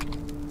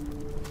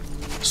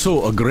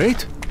 So, a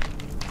grate?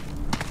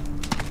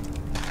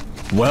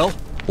 Well,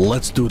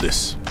 let's do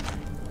this.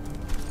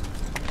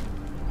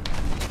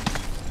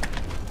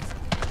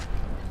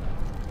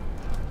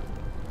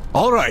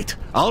 All right,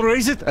 I'll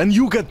raise it and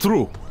you get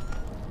through.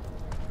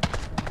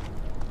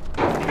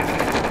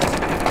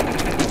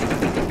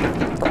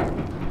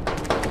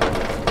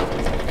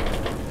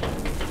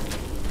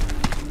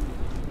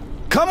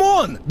 Come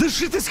on! This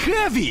shit is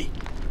heavy!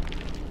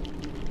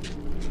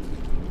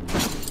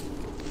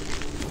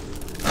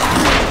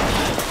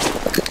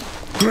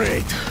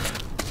 Great.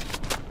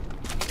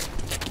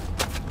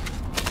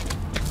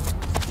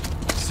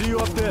 See you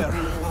up there.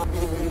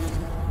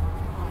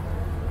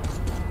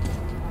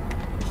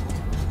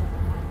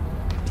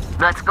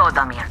 Let's go,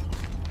 Damir.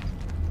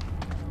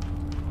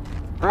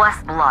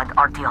 Less blood,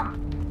 Artyom.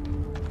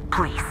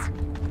 Please.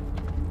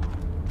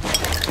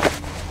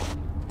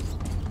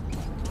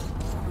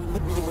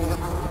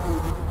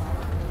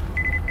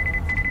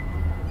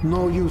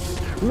 No use.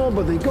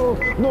 Nobody go,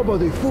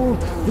 nobody fool.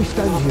 We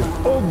stand here,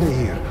 all day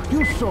here.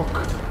 You suck.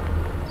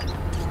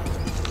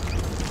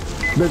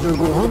 Better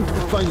go hunt,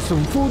 find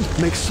some food,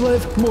 make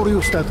slave, more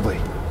use that way.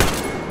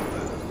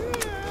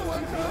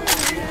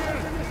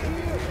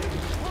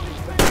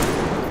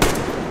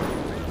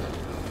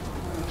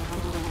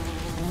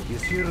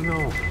 He's here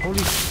now.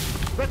 Holy...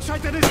 Let's try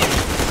to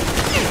this!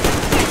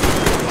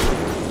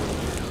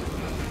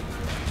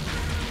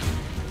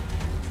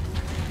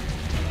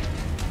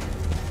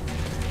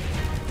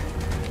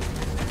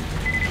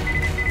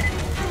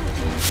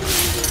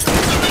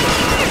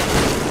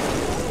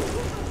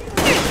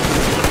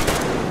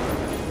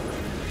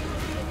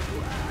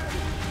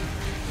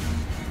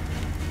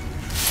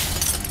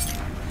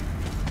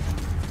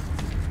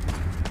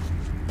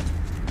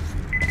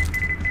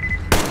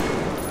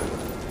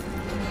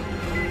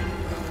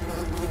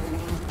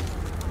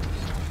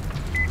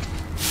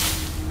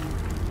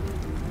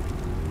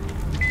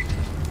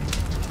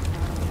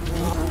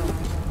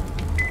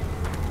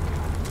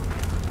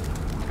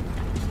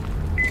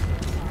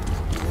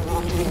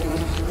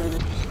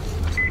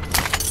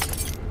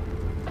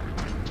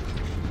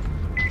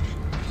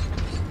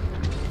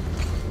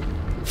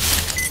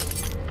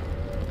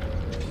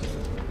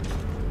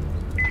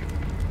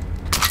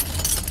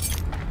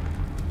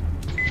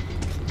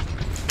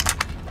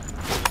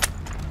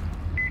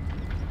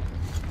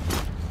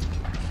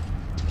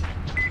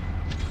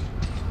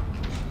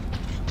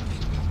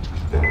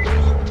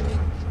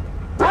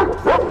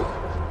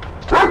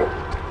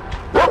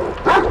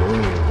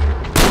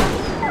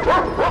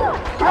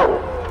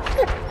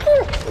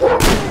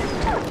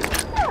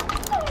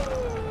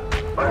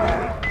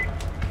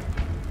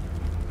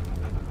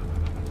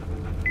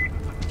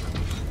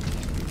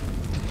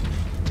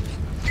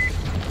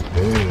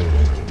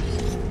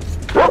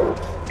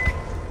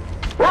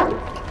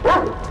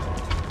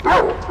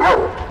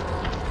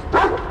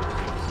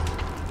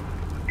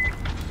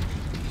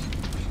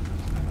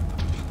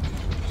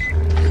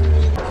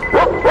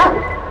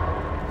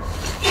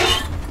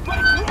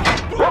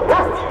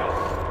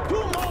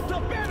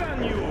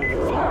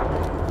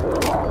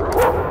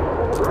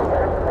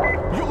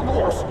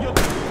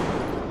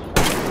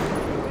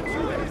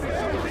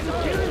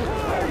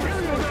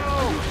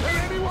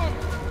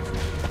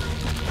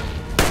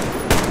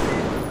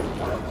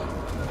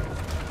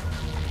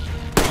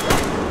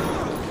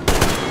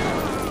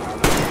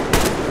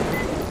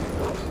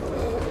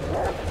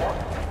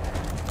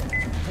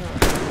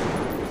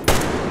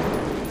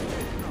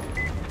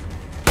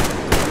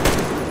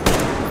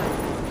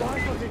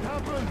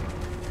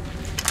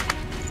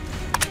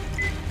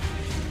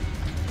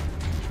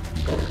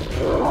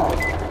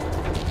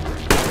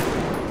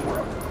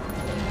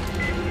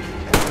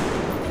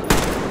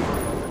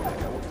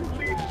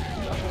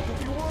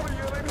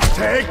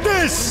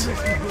 this!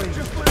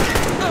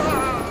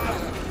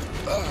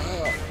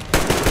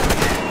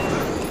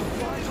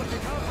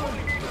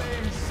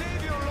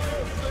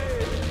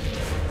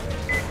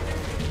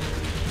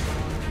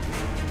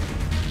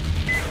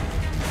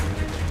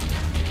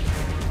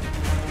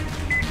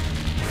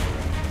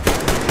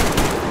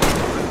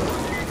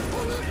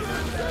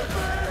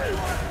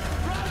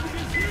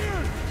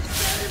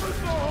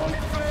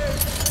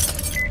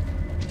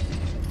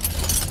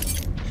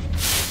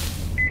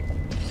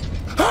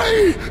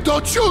 Hey!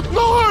 Don't shoot!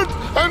 No hurt!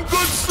 I'm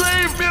good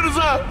slave,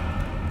 Mirza!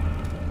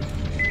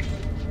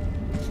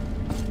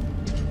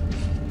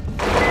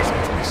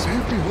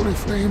 Save me, Holy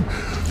Flame.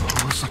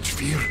 Oh, such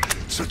fear,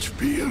 such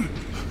fear.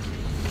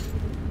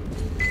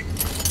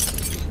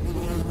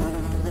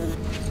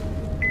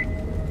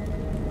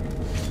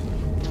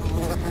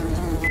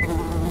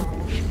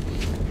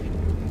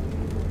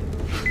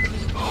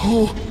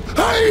 Oh,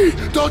 hey!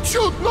 Don't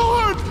shoot! No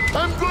hurt!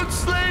 I'm good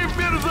slave,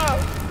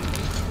 Mirza!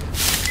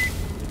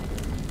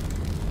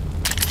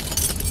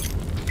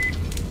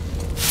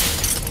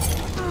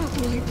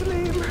 Holy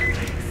Flame,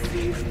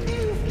 save me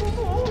from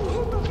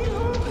all the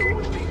harm that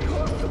would be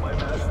caused to my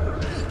master.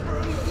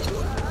 Burn me to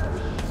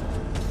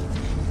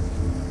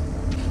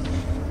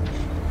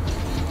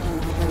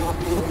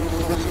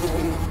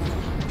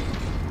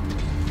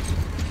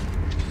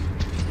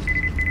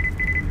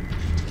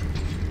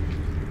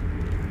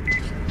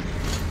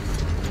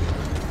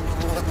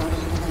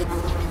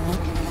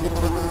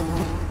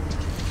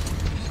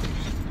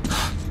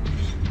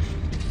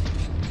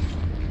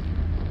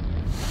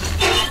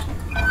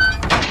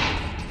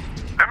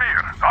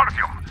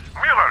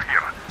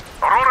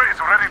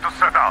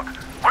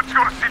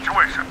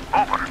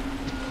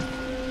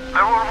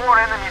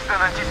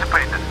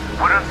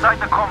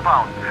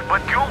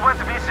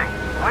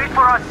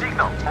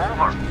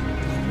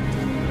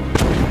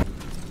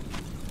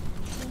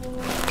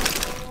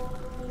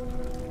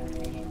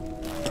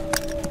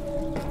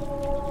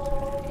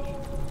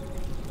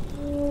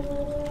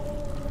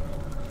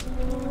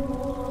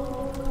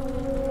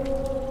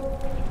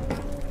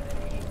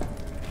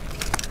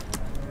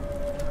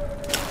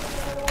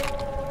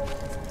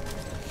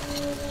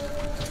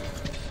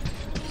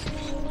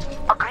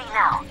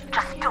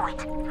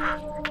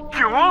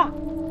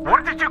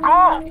Where did you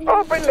go?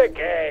 Open the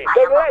gate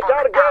and let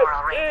our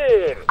guests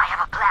in! I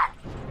have a plan.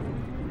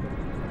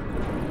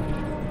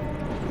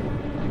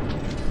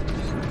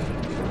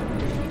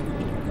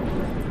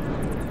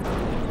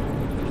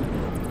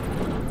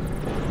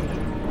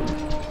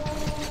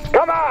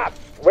 Come on!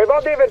 We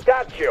won't even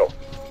touch you.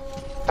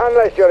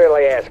 Unless you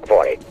really ask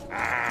for it.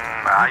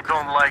 I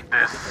don't like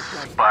this,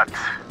 but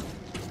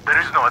there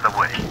is no other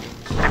way.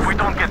 If we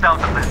don't get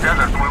out of this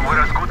desert, we're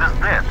as good as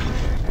dead.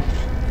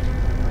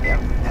 Yep,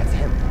 that's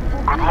him.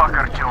 Good luck,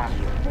 Artyom.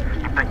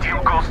 If the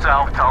deal goes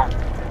south,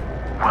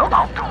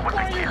 I'll do what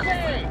I can.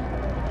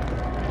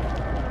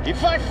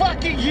 If I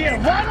fucking hear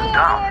one more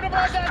word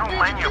about that Too bitch,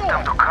 many of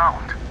them to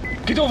count.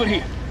 Get over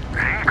here.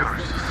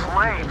 Riggers,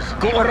 slaves.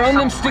 Go around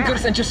them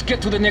stinkers and just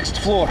get to the next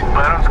floor.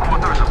 Baron's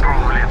quarters are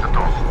probably at the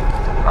top.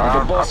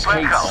 The boss I'll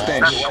back hates out.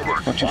 stench. That's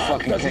worth. Don't you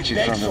fucking catch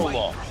it from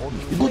him.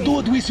 You could do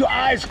it with your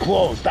eyes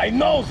closed. I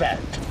know that.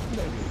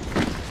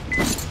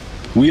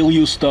 Will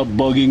you stop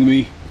bugging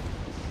me?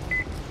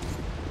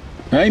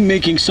 I'm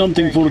making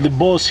something for the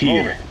boss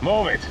here.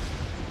 Move it.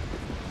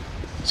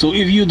 So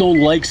if you don't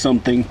like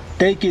something,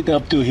 take it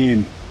up to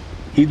him.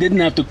 He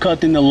didn't have to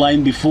cut in the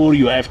line before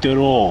you after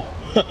all.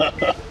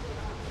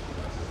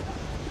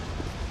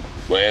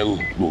 Well,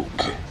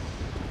 look.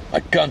 I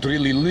can't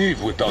really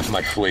live without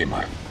my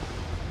flamer.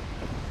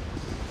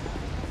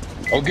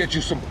 I'll get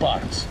you some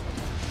parts.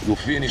 You'll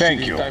finish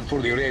Thank it you. in time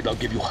for the raid, I'll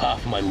give you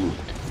half my loot.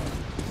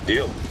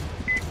 Deal?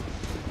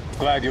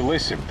 Glad you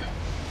listened.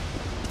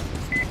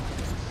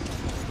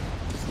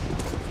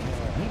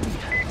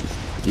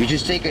 You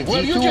just take a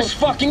Well, you detour. just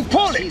fucking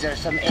pull See, it! there's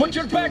some Put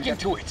your eggs back doing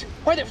into it!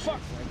 Why the fuck?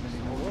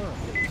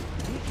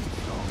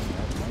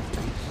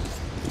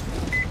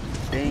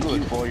 Thank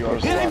you for your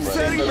I'm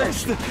sorry,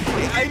 master.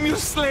 I'm your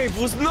slave.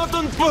 Was not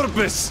on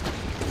purpose.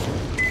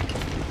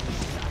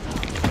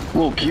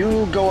 Look,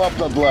 you go up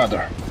that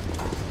ladder.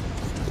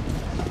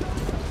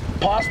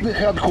 Past the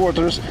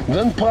headquarters,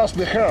 then past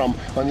the harem,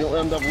 and you'll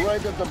end up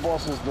right at the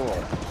boss's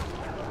door.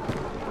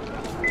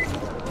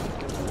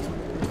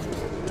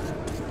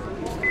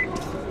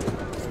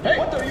 Hey,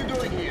 what are you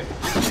doing here?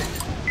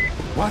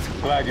 What?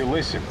 Glad you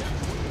listened.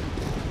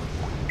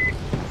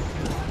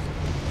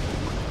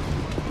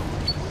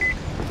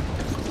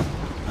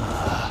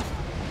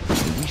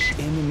 Wish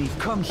enemy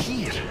come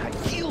here. I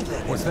kill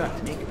them. What's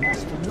that? Make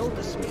master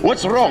notice me.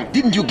 What's wrong?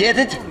 Didn't you get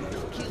it?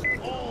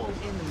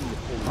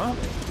 Huh?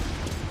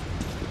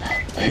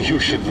 You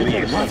should leave.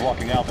 Instead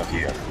walking out of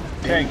here.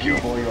 Thank you.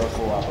 for your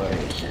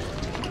cooperation.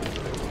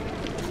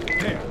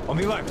 There, on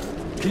the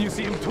left. Can you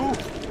see him too?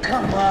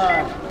 Come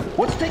on!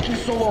 What's taking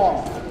so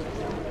long?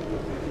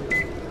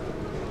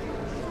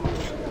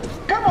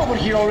 Come over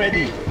here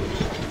already!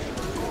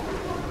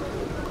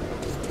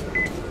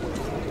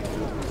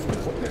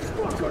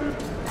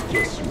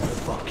 Yes, you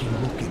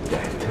fucking look at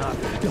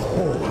that. The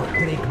whore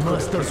drank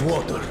Master's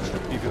water.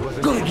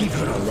 Gotta give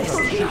her a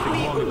lesson.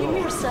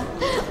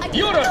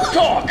 You're a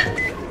dog!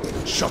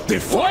 Shut the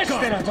fuck Where's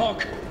up! there a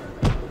dog?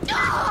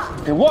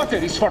 The water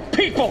is for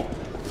people!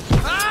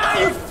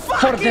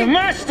 For the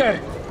master!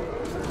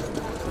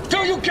 Do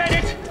you get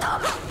it?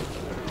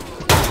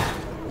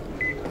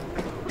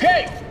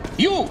 Hey,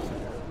 you!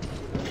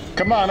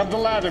 Come on, up the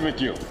ladder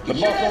with you. The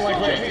boss don't like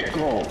where it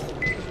go.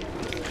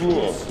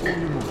 Look,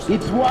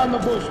 it's one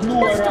of those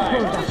new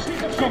arrivals.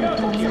 Come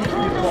to meet the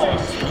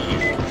boss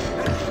here.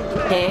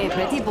 Hey,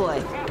 pretty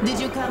boy. Did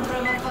you come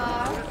from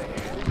afar?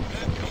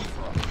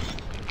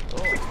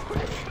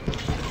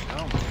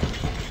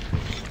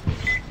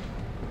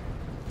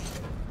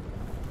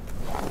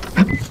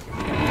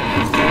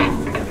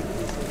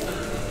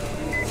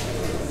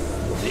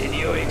 Did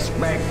you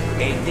expect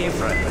a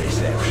different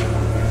reception?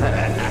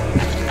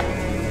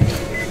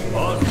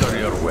 Alter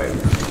your way.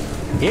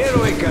 Here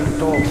we can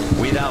talk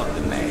without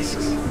the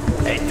masks.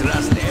 I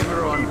trust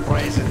everyone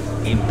present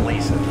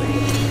implicitly.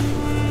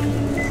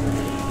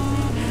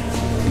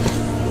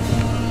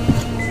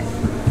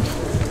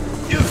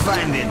 You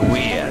find it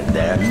weird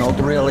they're not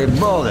really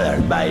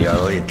bothered by your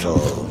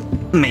little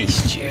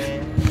mischief.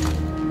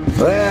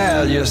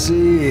 Well, you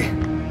see,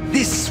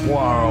 this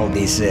world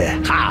is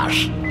a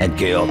harsh and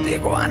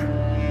chaotic one.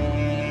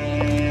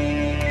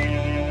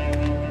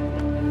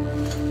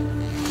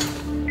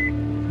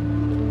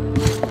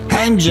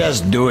 I'm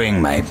just doing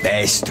my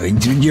best to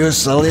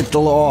introduce a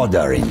little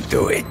order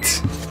into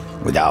it,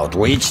 without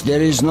which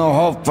there is no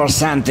hope for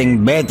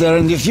something better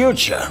in the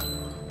future.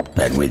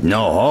 And with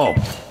no hope,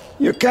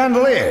 you can't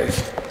live.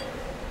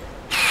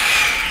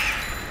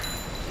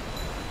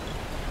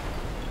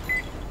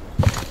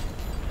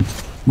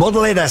 But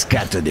let us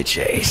cut to the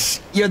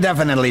chase. You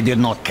definitely did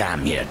not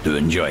come here to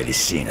enjoy the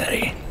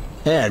scenery.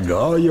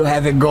 Ergo, you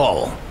have a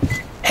goal.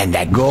 And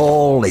that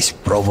goal is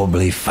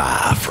probably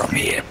far from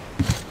here.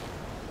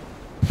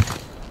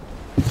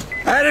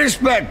 I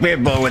respect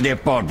people with a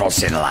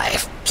purpose in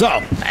life, so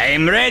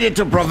I'm ready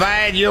to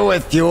provide you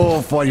with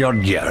fuel for your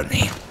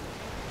journey.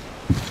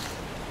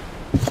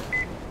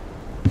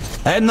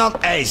 I'm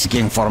not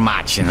asking for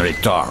much in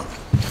return.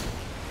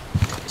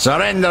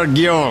 Surrender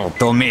Gyul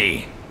to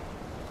me.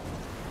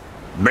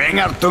 Bring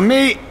her to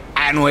me,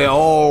 and we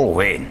all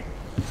win.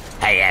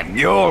 I have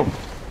Gyul,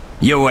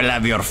 you will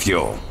have your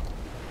fuel.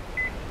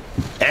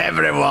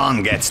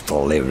 Everyone gets to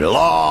live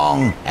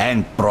long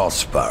and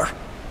prosper.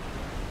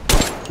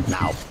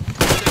 Now.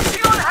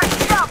 Gyul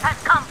herself has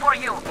come for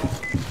you!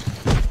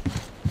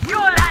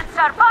 You'll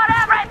answer for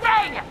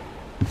everything!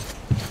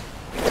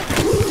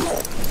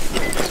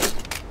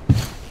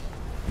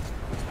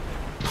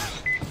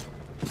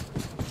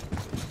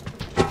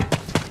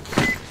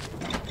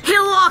 He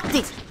locked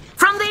it!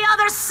 From the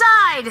other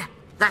side!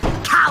 That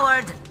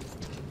coward!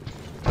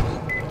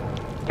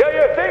 Do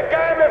you think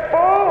I'm a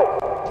fool?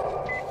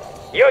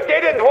 You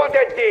didn't want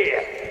a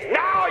deal.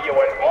 Now you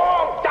will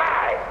all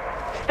die!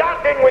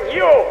 Starting with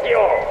you,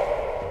 Gyul!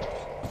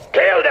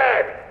 Kill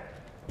them!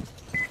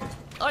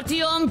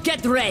 Artyom,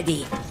 get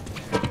ready!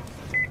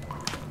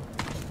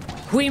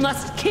 We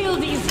must kill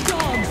these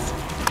dogs!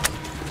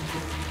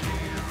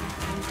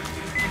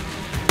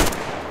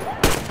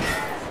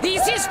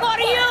 This is for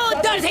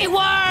you, dirty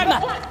worm!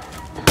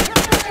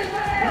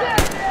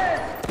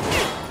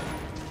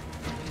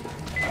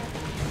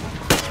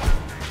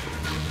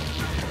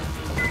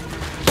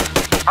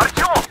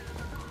 Artyom!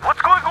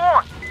 What's going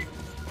on?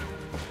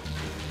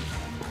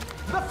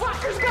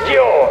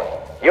 Gyul,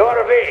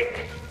 you're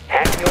weak,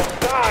 and you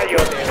saw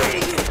you're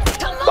weak.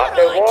 But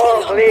the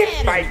world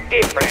lives by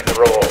different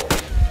rules.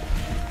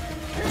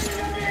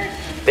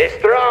 The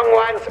strong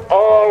ones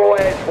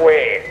always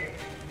win.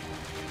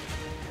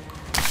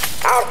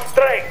 Our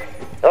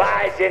strength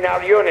lies in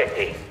our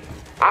unity,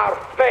 our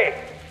faith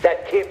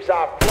that keeps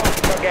our flock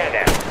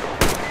together.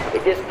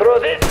 It is through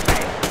this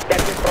faith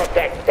that we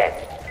protect them,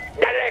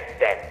 direct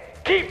them,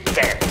 keep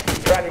them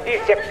from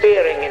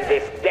disappearing in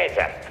this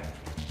desert.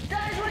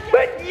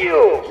 But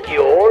you,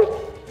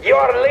 Gyul,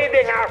 you're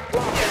leading our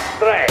flock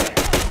astray.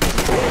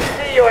 We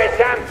see you as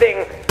something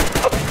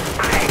of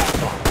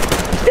idol.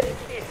 There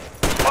is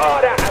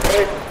aura of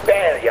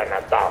rebellion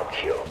about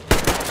you.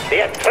 The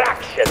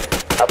attraction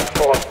of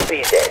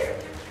forbidden.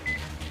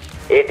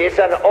 It is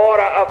an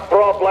aura of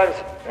problems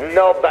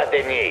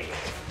nobody needs.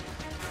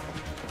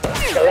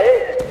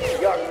 Luckily,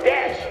 your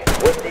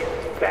death will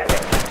dispel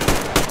it.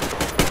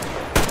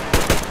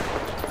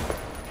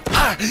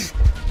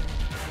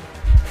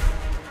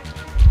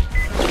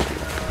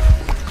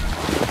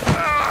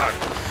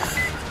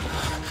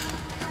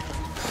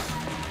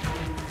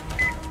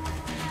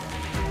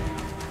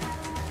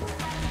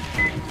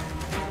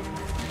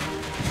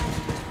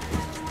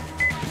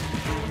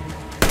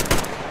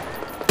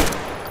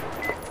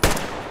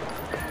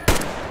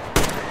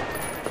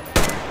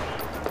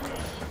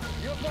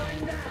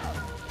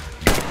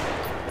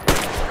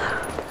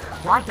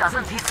 Why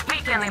doesn't he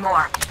speak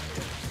anymore?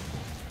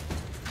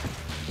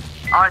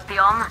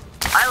 Artyom,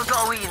 I'll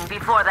go in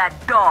before that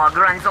dog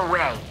runs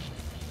away.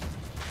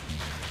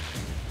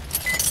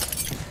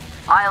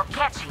 I'll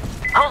catch you.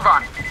 Hold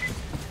on.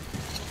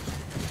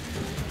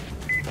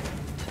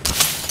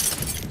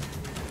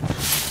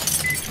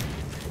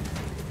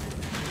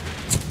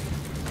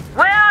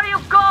 Where are you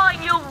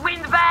going, you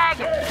windbag?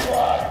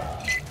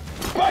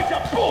 Bite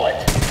a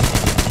bullet!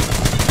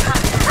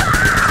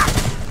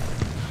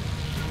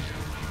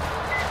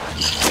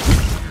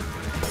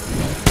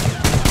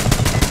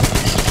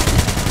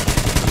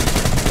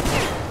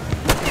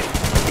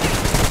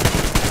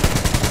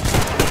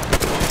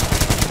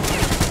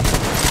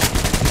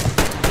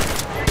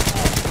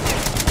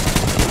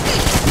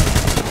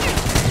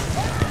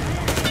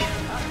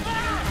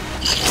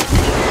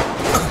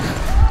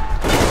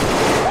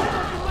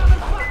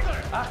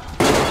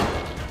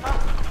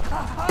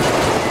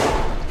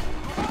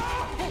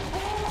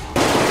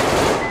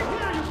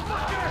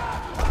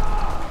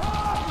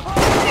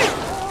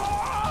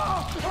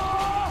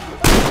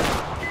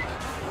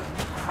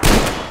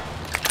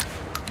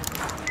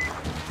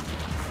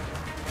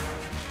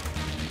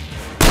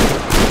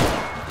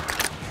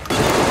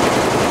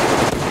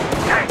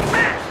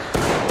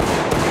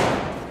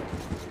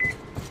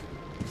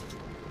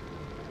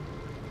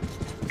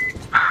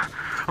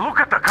 Look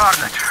at the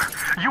carnage.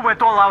 You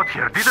went all out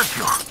here, didn't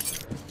you?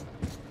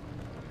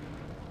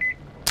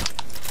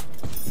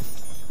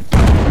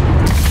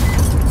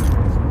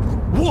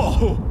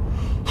 Whoa!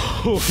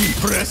 Oh,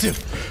 impressive.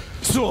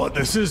 So,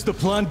 this is the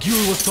plant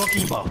Gil was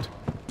talking about.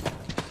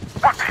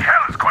 What the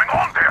hell is going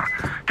on there?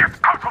 Get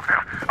out of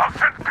there! I'll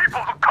send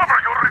people to cover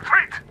your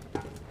retreat!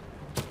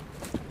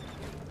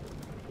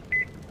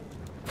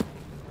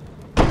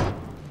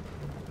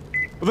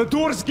 The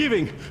door's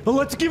giving.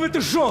 Let's give it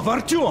a shove,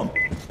 Artyom.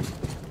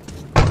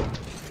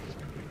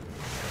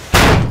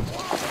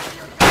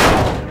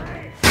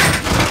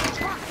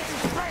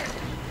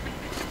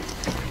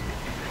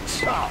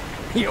 So,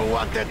 you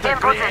wanted to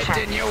create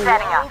a new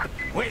world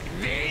with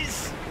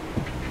this?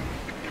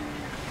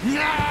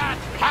 Not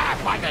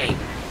happening!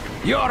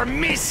 You're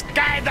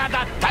misguided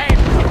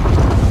attempt!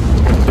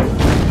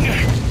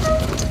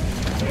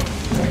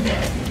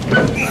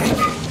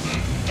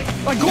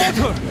 I got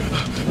her!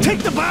 Take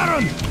the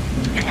Baron!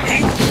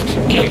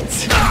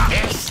 It's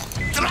the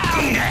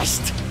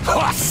strongest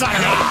who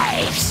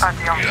survives!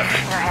 Artyom, your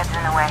head's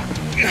in the way.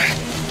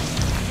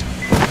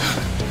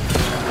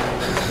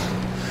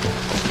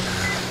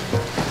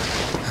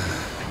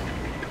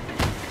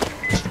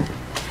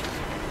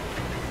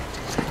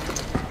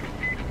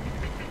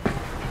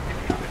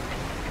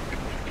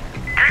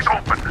 Gate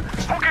open!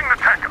 Hooking the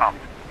tank up!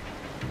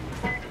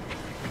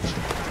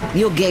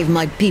 You gave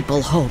my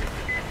people hope.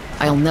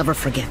 I'll never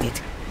forget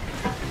it.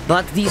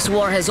 But this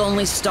war has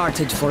only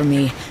started for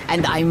me,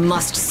 and I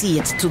must see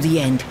it to the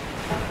end.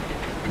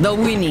 The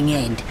winning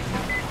end.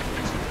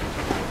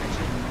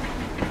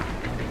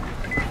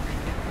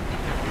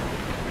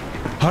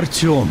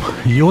 Artyom,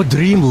 your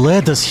dream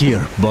led us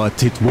here,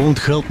 but it won't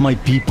help my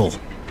people.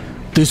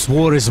 This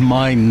war is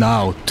mine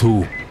now,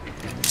 too.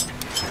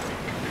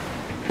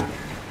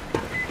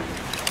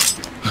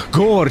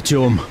 Go,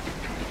 Artyom.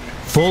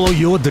 Follow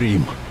your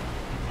dream.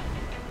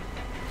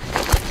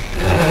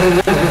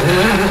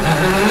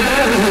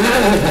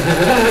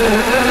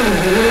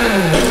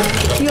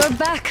 You're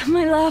back,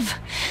 my love.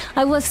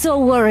 I was so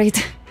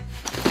worried.